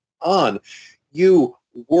and on. You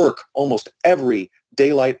work almost every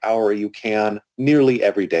daylight hour you can, nearly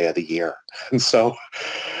every day of the year. And so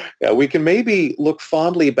we can maybe look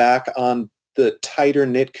fondly back on the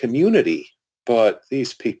tighter-knit community, but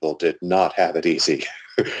these people did not have it easy.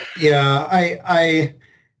 Yeah,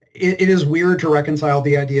 it is weird to reconcile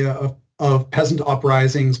the idea of peasant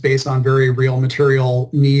uprisings based on very real material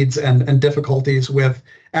needs and difficulties with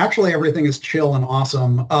actually everything is chill and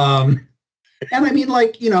awesome. And I mean,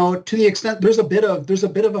 like, to the extent there's a bit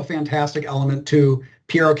of a fantastic element to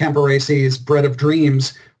Piero Camporesi's Bread of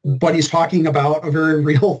Dreams, but he's talking about a very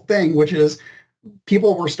real thing, which is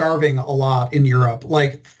people were starving a lot in Europe.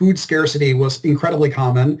 Like, food scarcity was incredibly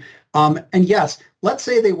common. And yes, let's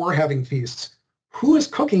say they were having feasts. Who is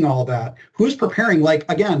cooking all that? Who's preparing? Like,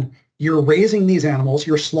 again, you're raising these animals,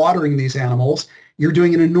 you're slaughtering these animals, you're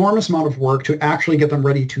doing an enormous amount of work to actually get them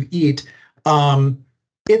ready to eat.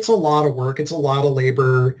 It's a lot of work. It's a lot of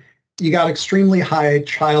labor. You got extremely high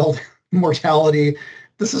child mortality.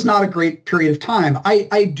 This is not a great period of time.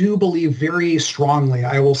 I do believe very strongly,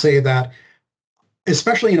 I will say that,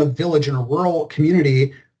 especially in a village, in a rural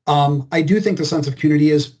community, I do think the sense of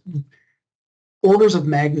community is orders of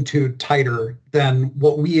magnitude tighter than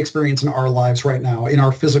what we experience in our lives right now, in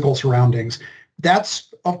our physical surroundings.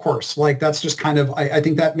 That's, of course, like, that's just kind of, I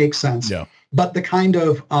think that makes sense. Yeah. But the kind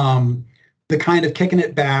of kicking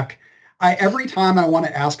it back, every time I want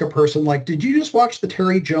to ask a person, like, did you just watch the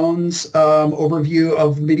Terry Jones overview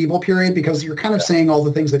of the medieval period? Because you're kind of saying all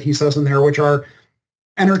the things that he says in there, which are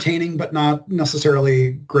entertaining, but not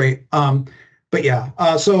necessarily great. But yeah,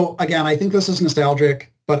 so again, I think this is nostalgic,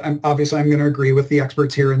 but I'm going to agree with the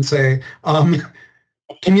experts here and say,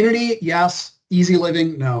 community, yes. Easy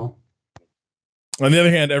living, no. On the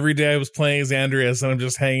other hand, every day I was playing as Andreas and I'm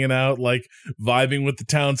just hanging out, like, vibing with the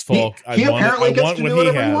townsfolk. He apparently gets to do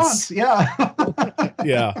whatever he wants. Yeah.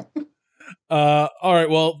 Yeah. All right.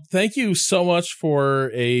 Well, thank you so much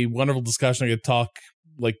for a wonderful discussion. I could talk,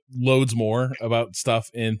 like, loads more about stuff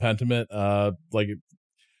in Pentiment.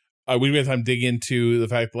 We had time to dig into the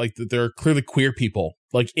fact, like, that there are clearly queer people,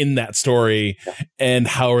 like, in that story, and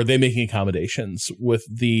how are they making accommodations with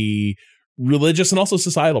the religious and also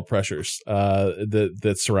societal pressures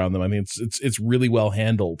that surround them. I mean, it's really well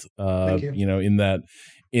handled, in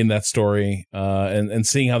that story, and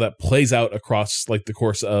seeing how that plays out across, like, the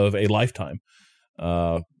course of a lifetime,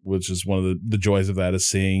 which is one of the joys of that, is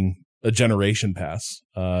seeing a generation pass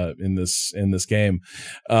in this game.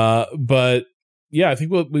 But yeah, I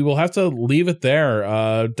think we will have to leave it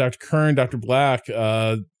there. Dr. Kern, Dr. Black,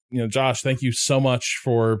 Josh, thank you so much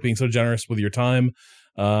for being so generous with your time.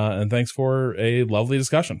 And thanks for a lovely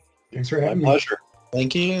discussion. Thanks for having me. Pleasure.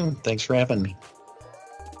 Thank you. Thanks for having me.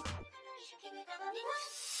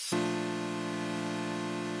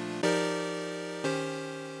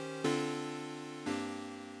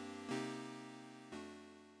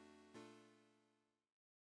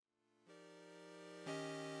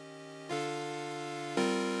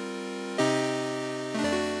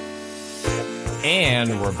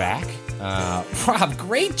 And we're back. Rob,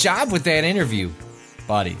 great job with that interview,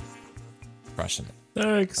 buddy. Crushing it.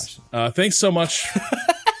 Thanks. Thanks so much.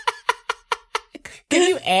 Can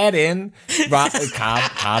you add in Rob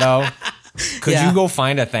Kato? Could you go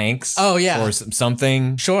find a thanks? Oh, yeah. Or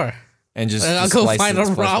something? Sure. And just I'll go find a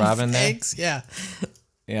Rob in there? thanks. Yeah.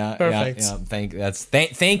 Yeah. Perfect. Yeah.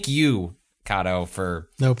 Thank you, Kato, for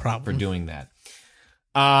no problem for doing that.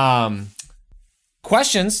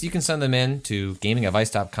 Questions, you can send them in to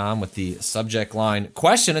gaming@vice.com with the subject line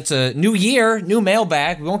question. It's a new year, new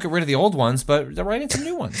mailbag. We won't get rid of the old ones, but they're writing some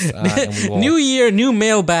new ones. New year, new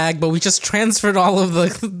mailbag, but we just transferred all of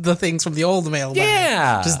the things from the old mailbag.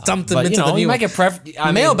 Yeah. Just dumped them into the new one. You might get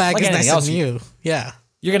mailbag like is nice else, and new. Yeah.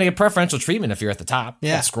 You're going to get preferential treatment if you're at the top.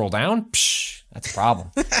 Yeah. Scroll down. Psh, that's a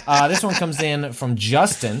problem. This one comes in from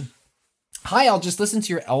Justin. Hi, I'll just listen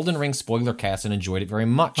to your Elden Ring spoiler cast and enjoyed it very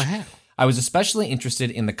much. Wow. I was especially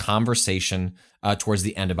interested in the conversation towards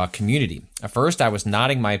the end about community. At first, I was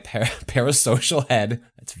nodding my parasocial head.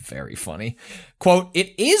 That's very funny. Quote,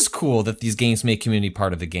 it is cool that these games make community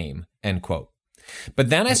part of the game, end quote. But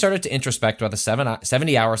then I started to introspect about the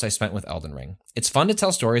 70 hours I spent with Elden Ring. It's fun to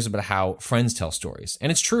tell stories about how friends tell stories.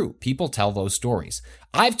 And it's true, people tell those stories.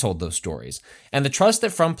 I've told those stories. And the trust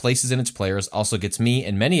that From places in its players also gets me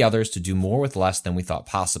and many others to do more with less than we thought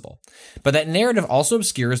possible. But that narrative also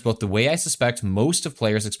obscures both the way I suspect most of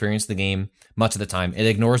players experience the game much of the time. It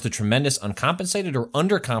ignores the tremendous uncompensated or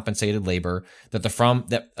undercompensated labor that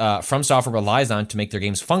From Software relies on to make their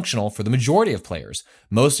games functional for the majority of players,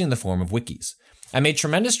 mostly in the form of wikis. I made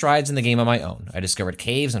tremendous strides in the game on my own. I discovered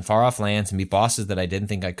caves and far-off lands and beat bosses that I didn't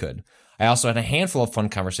think I could. I also had a handful of fun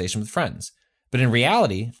conversations with friends. But in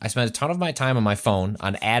reality, I spent a ton of my time on my phone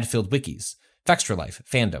on ad-filled wikis. Fextralife,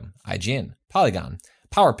 Fandom, IGN, Polygon,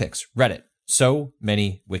 PowerPix, Reddit. So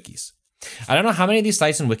many wikis. I don't know how many of these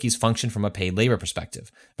sites and wikis function from a paid labor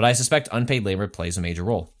perspective, but I suspect unpaid labor plays a major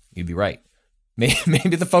role. You'd be right.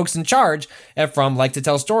 Maybe the folks in charge at From like to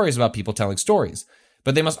tell stories about people telling stories.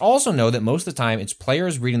 But they must also know that most of the time it's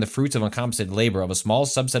players reading the fruits of uncompensated labor of a small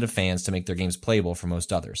subset of fans to make their games playable for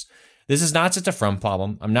most others. This is not just a From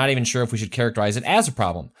problem. I'm not even sure if we should characterize it as a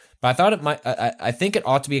problem, but I thought it might. I think it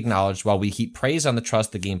ought to be acknowledged while we heap praise on the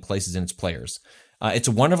trust the game places in its players. It's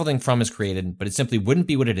a wonderful thing From has created, but it simply wouldn't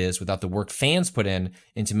be what it is without the work fans put in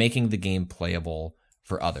into making the game playable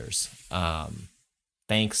for others.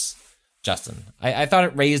 Thanks, Justin. I thought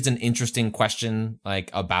it raised an interesting question, like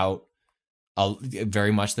about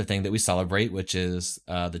very much the thing that we celebrate, which is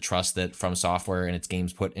the trust that From Software and its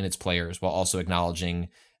games put in its players, while also acknowledging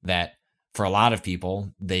that for a lot of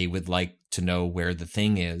people, they would like to know where the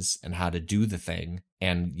thing is and how to do the thing.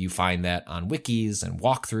 And you find that on wikis and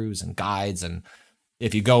walkthroughs and guides. And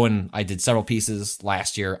if you go and I did several pieces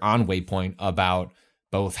last year on Waypoint about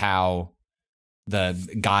both how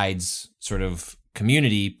the guides sort of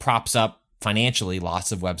community props up financially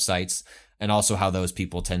lots of websites, and also how those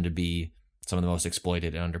people tend to be some of the most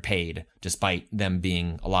exploited and underpaid, despite them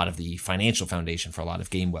being a lot of the financial foundation for a lot of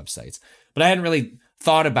game websites. But I hadn't really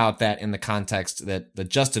thought about that in the context that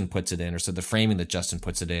Justin puts it in, or so the framing that Justin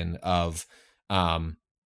puts it in of, Ren,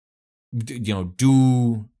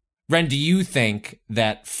 do you think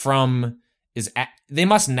that From they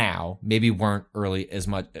must now, maybe weren't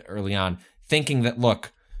early on, thinking that,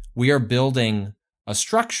 look, we are building a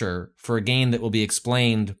structure for a game that will be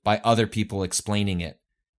explained by other people explaining it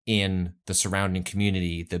in the surrounding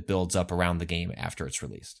community that builds up around the game after it's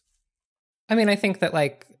released? I mean, I think that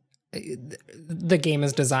like the game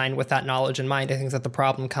is designed with that knowledge in mind. I think that the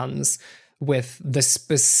problem comes with the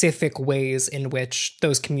specific ways in which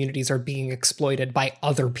those communities are being exploited by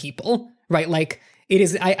other people, right? Like it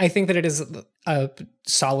is, I think that it is a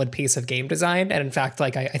solid piece of game design. And in fact,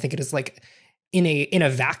 like, I think it is like in a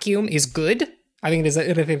vacuum is good. I think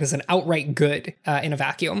it is an outright good in a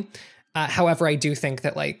vacuum. However, I do think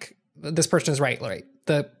that like this person is right.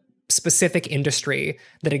 The specific industry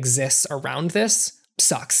that exists around this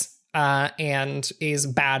sucks. And is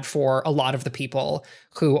bad for a lot of the people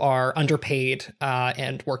who are underpaid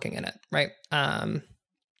and working in it, right?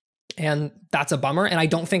 And that's a bummer. And I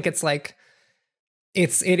don't think it's like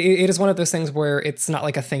it is one of those things where it's not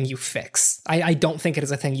like a thing you fix. I don't think it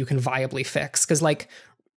is a thing you can viably fix, because like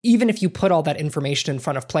even if you put all that information in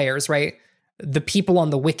front of players, right, the people on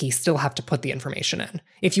the wiki still have to put the information in.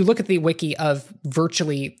 If you look at the wiki of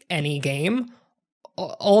virtually any game,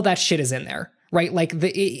 all that shit is in there. Right? Like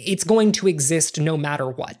it's going to exist no matter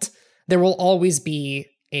what. There will always be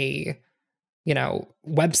a,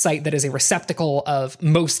 website that is a receptacle of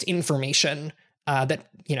most information that,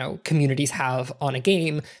 communities have on a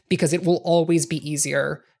game, because it will always be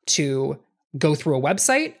easier to go through a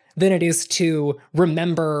website than it is to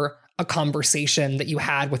remember a conversation that you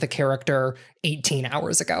had with a character 18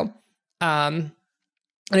 hours ago. And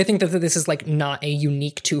I think that this is like not a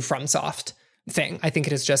unique to FromSoft thing. I think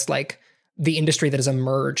it is just like the industry that has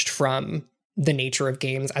emerged from the nature of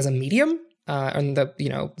games as a medium, and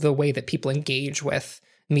the way that people engage with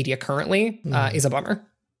media currently is a bummer.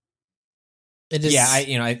 It is.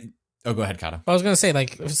 Yeah, go ahead, Kato. I was gonna say,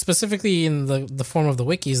 like, specifically in the form of the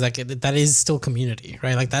wikis, like that is still community,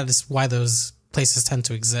 right? Like that is why those places tend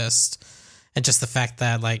to exist, and just the fact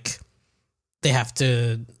that like they have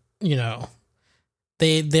to,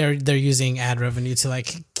 they're using ad revenue to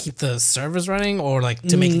like keep the servers running, or like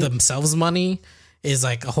to make themselves money, is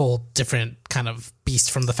like a whole different kind of beast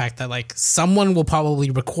from the fact that like someone will probably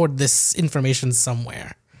record this information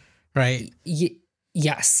somewhere, right?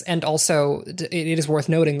 Yes. And also it is worth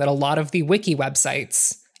noting that a lot of the wiki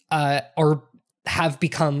websites have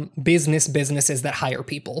become businesses that hire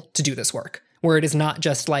people to do this work, where it is not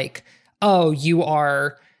just like, oh, you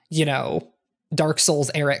are, Dark Souls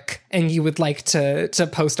Eric, and you would like to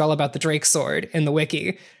post all about the Drake sword in the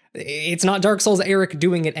wiki. It's not Dark Souls Eric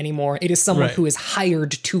doing it anymore. It is someone who is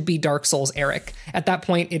hired to be Dark Souls Eric. At that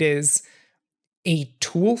point, it is a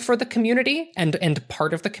tool for the community and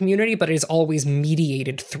part of the community, but it is always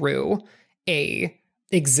mediated through a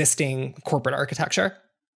existing corporate architecture.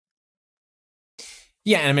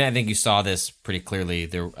 Yeah, and I mean, I think you saw this pretty clearly.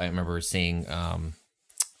 I remember seeing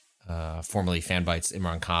formerly Fanbytes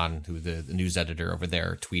Imran Khan, who the news editor over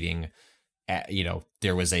there, tweeting,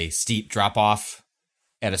 there was a steep drop off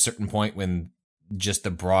at a certain point when just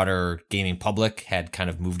the broader gaming public had kind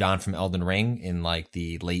of moved on from Elden Ring in like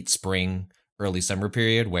the late spring, early summer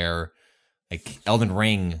period, where like Elden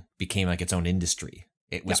Ring became like its own industry.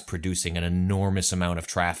 It was producing an enormous amount of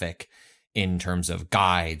traffic in terms of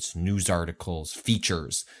guides, news articles,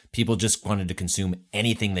 features. People just wanted to consume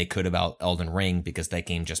anything they could about Elden Ring because that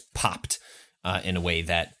game just popped in a way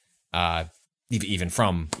that even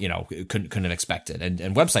from, couldn't have expected,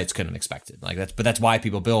 and websites couldn't have expected. Like that's why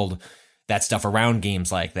people build that stuff around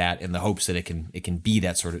games like that in the hopes that it can be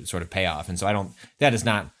that sort of payoff. And so that is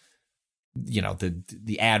not,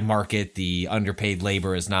 the ad market, the underpaid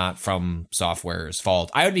labor is not From Software's fault.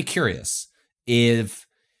 I would be curious if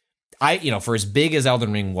for as big as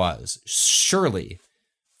Elden Ring was, surely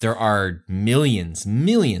there are millions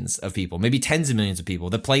of people, maybe tens of millions of people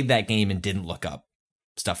that played that game and didn't look up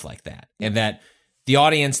stuff like that. And that the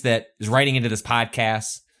audience that is writing into this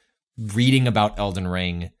podcast, reading about Elden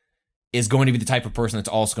Ring, is going to be the type of person that's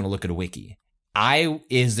also going to look at a wiki.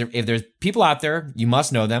 If there's people out there, you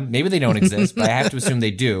must know them. Maybe they don't exist, but I have to assume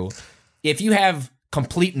they do. If you have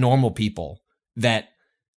complete normal people that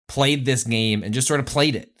played this game and just sort of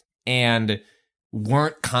played it and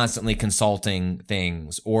weren't constantly consulting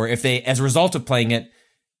things, or if they, as a result of playing it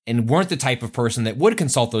and weren't the type of person that would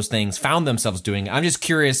consult those things, found themselves doing it. I'm just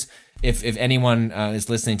curious if anyone is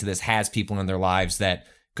listening to this has people in their lives that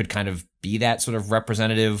could kind of be that sort of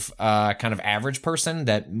representative kind of average person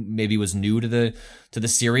that maybe was new to the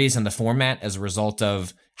series and the format as a result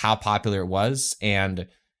of how popular it was, and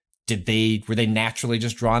were they naturally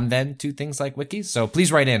just drawn then to things like wikis? So please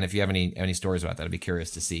write in if you have any stories about that. I'd be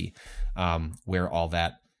curious to see where all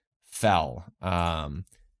that fell.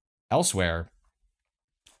 Elsewhere,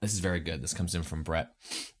 this is very good. This comes in from Brett.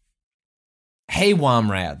 Hey,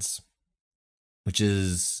 Womrads, which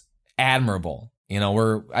is admirable.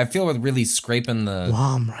 I feel we're really scraping the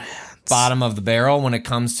bottom of the barrel when it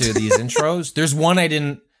comes to these intros. There's one I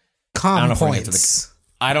don't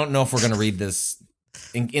know if we're going to read this.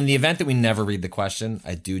 In the event that we never read the question,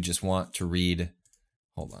 I do just want to read.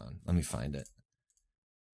 Hold on, let me find it.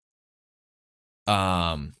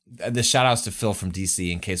 The shout outs to Phil from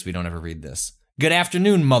DC in case we don't ever read this. Good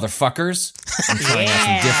afternoon, motherfuckers.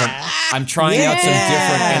 I'm trying out some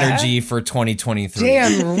different energy for 2023.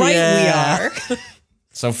 Damn right we are.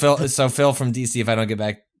 So Phil from DC, if I don't get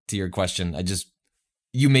back to your question,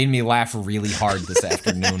 you made me laugh really hard this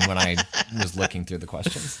afternoon when I was looking through the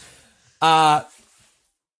questions.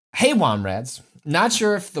 Hey, Womrads. Not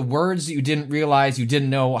sure if the words you didn't realize you didn't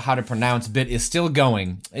know how to pronounce bit is still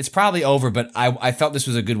going. It's probably over, but I felt this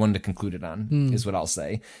was a good one to conclude it on, is what I'll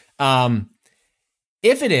say.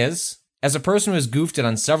 If it is, as a person who has goofed it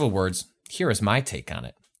on several words, here is my take on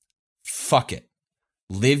it. Fuck it.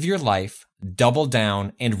 Live your life, double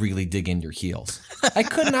down, and really dig in your heels. I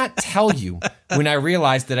could not tell you when I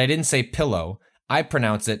realized that I didn't say pillow. I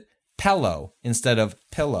pronounce it pillow instead of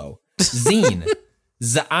pillow. Zine.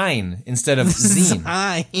 Zine instead of zine.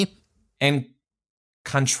 Zine. And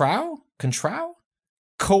cointro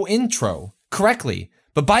correctly.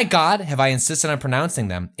 But by God, have I insisted on pronouncing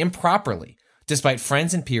them improperly, despite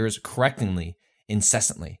friends and peers correcting me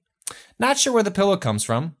incessantly. Not sure where the pillow comes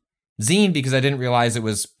from. Zine, because I didn't realize it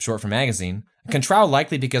was short for magazine. Controw,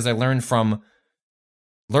 likely because I learned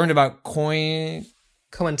about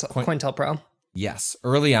COINTELPRO. Yes,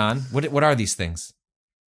 early on. What are these things?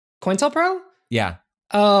 COINTELPRO? Yeah.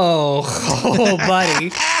 Oh, buddy.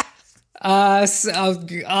 Is the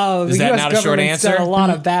that US not a short answer? Done a lot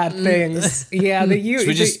of bad things. Yeah,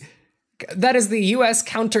 that is the U.S.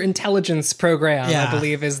 counterintelligence program. Yeah. I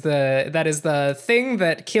believe is the thing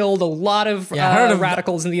that killed a lot of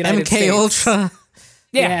radicals in the United States. MK Ultra.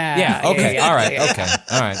 Yeah. Okay. All right. Okay.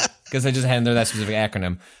 All right. Because I just hadn't heard that specific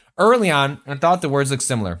acronym. Early on, I thought the words looked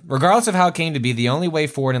similar. Regardless of how it came to be, the only way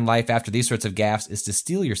forward in life after these sorts of gaffes is to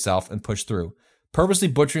steel yourself and push through, purposely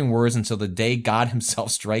butchering words until the day God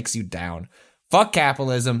himself strikes you down. Fuck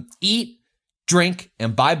capitalism. Eat, drink,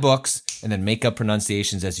 and buy books, and then make up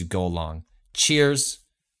pronunciations as you go along. Cheers,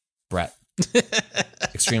 Brett.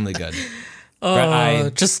 Extremely good.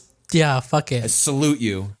 Brett, fuck it. I salute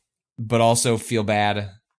you, but also feel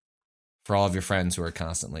bad for all of your friends who are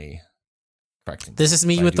constantly correcting. This is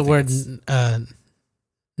me with the word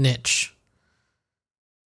niche.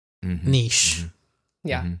 Mm-hmm. Niche. Mm-hmm.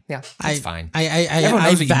 Yeah, mm-hmm. yeah. It's fine.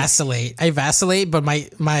 I vacillate. I vacillate, but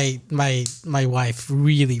my wife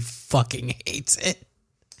really fucking hates it.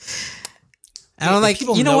 And I'm like,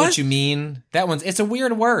 people you know what you mean. It's a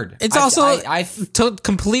weird word. It's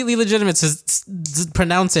completely legitimate to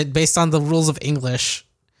pronounce it based on the rules of English.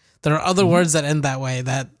 There are other words that end that way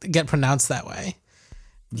that get pronounced that way.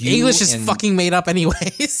 English is fucking made up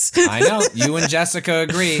anyways. I know. You and Jessica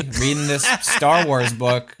agree. Reading this Star Wars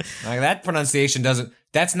book, like that pronunciation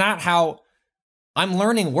that's not how I'm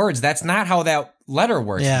learning words. That's not how that letter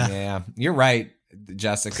works. Yeah. You're right,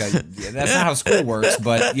 Jessica. That's not how school works,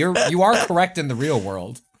 but you are correct in the real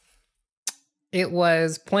world. It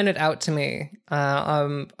was pointed out to me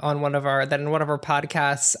on one of our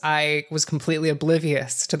podcasts, I was completely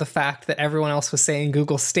oblivious to the fact that everyone else was saying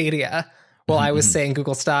Google Stadia while I was saying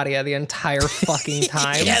Google Stadia the entire fucking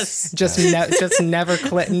time. Yes. Just never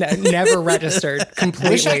never registered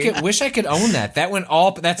completely. Wish I could own that. That went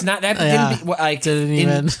all. That's not that. Yeah, Didn't be, like didn't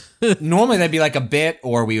even. Normally that'd be like a bit,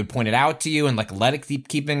 or we would point it out to you and like let it keep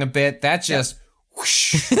keeping a bit. That's just.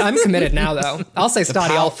 Whoosh. I'm committed now, though. I'll say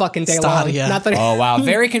Stadia all fucking day Stadia. long. Not that Oh wow,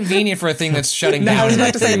 very convenient for a thing that's shutting down. I was in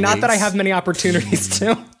about to say, not that I activities. have many opportunities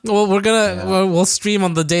to. Well, we'll stream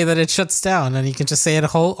on the day that it shuts down, and you can just say it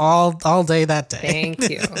all day that day.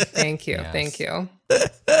 Thank you.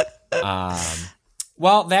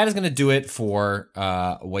 Well, that is going to do it for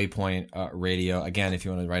Waypoint Radio. Again, if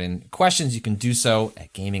you want to write in questions, you can do so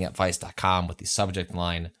at gamingadvice.com with the subject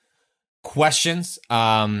line questions.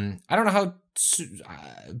 I don't know how,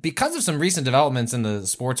 because of some recent developments in the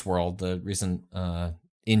sports world, the recent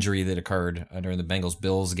injury that occurred during the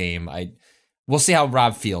Bengals-Bills game, we'll see how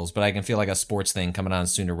Rob feels, but I can feel like a sports thing coming on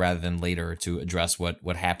sooner rather than later to address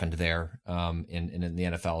what happened there in the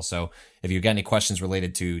NFL. So if you got any questions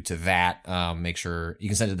related to that, make sure you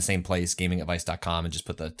can send it to the same place, gamingadvice.com, and just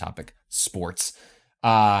put the topic sports.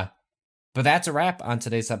 But that's a wrap on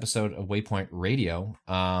today's episode of Waypoint Radio.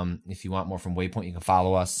 If you want more from Waypoint, you can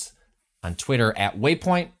follow us on Twitter at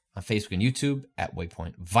Waypoint, on Facebook and YouTube at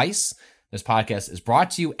Waypoint Vice. This podcast is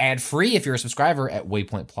brought to you ad-free if you're a subscriber at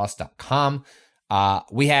waypointplus.com.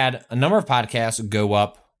 We had a number of podcasts go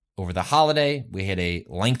up over the holiday. We had a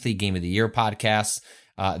lengthy Game of the Year podcast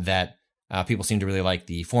that people seem to really like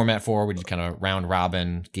the format for. We did kind of round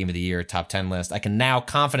robin Game of the Year top 10 list. I can now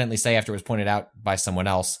confidently say, after it was pointed out by someone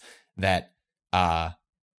else, that I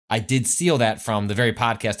did steal that from the very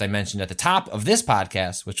podcast I mentioned at the top of this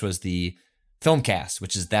podcast, which was the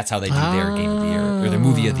Filmcast, that's how they do their Game of the Year or their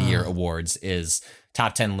Movie of the Year awards, is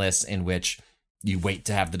top 10 lists in which you wait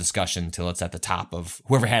to have the discussion till it's at the top of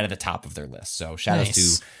whoever had at the top of their list. So shout out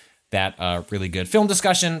to that really good film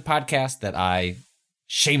discussion podcast that I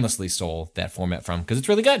shamelessly stole that format from, because it's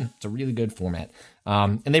really good. It's a really good format.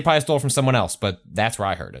 And they probably stole it from someone else, but that's where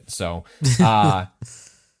I heard it. So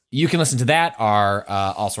you can listen to that.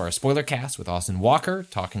 Also our spoiler cast with Austin Walker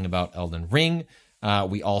talking about Elden Ring.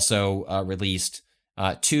 We also released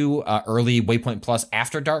 2 early Waypoint Plus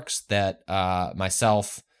After Darks that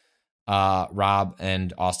myself, Rob,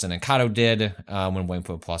 and Austin and Kato did when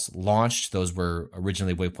Waypoint Plus launched. Those were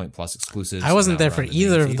originally Waypoint Plus exclusives. I wasn't there for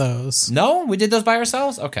either of those. No, we did those by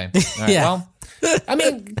ourselves. Okay, all right, Yeah. Well, I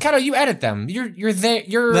mean, Kato, you edit them. You're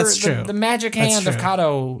there. That's true. The magic hand of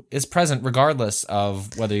Kato is present regardless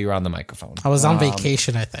of whether you're on the microphone. I was on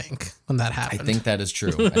vacation, I think, when that happened. I think that is true.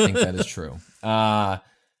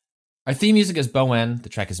 Our theme music is Bowen. The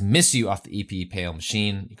track is Miss You off the EP Pale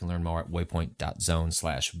Machine. You can learn more at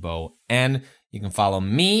waypoint.zone/Bowen. You can follow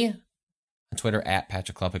me on Twitter at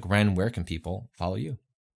Patrick Klepek. Ren, where can people follow you?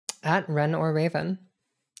 At Ren or Raven.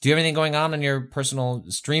 Do you have anything going on your personal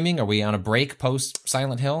streaming? Are we on a break post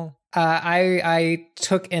Silent Hill? I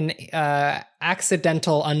took an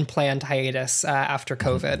accidental, unplanned hiatus after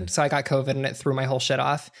COVID. So I got COVID and it threw my whole shit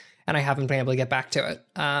off, and I haven't been able to get back to it.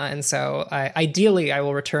 And so ideally, I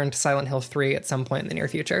will return to Silent Hill 3 at some point in the near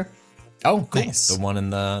future. Oh, cool. Nice. The one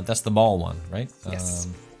that's the mall one, right? Yes.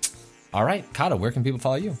 All right. Kato, where can people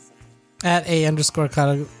follow you? At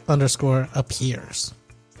 @A_Kato_appears.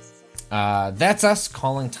 That's us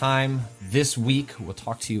calling time this week. We'll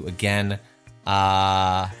talk to you again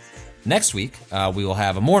next week. We will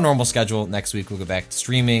have a more normal schedule. Next week, we'll go back to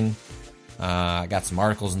streaming. I got some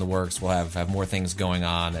articles in the works. We'll have more things going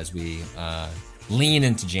on as we lean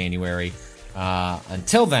into January.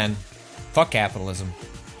 Until then, fuck capitalism.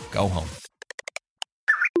 Go home.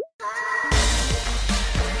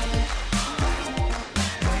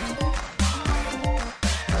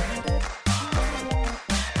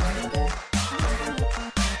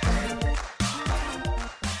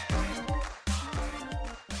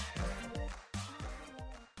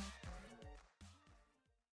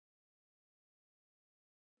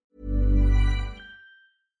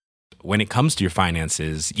 When it comes to your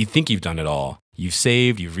finances, you think you've done it all. You've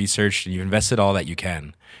saved, you've researched, and you've invested all that you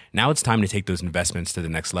can. Now it's time to take those investments to the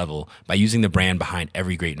next level by using the brand behind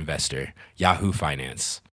every great investor, Yahoo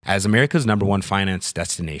Finance. As America's #1 finance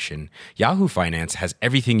destination, Yahoo Finance has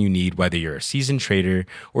everything you need, whether you're a seasoned trader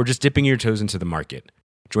or just dipping your toes into the market.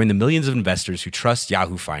 Join the millions of investors who trust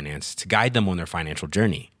Yahoo Finance to guide them on their financial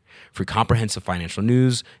journey. For comprehensive financial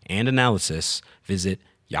news and analysis, visit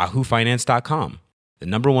yahoofinance.com. The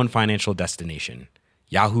 #1 financial destination,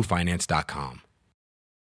 yahoofinance.com.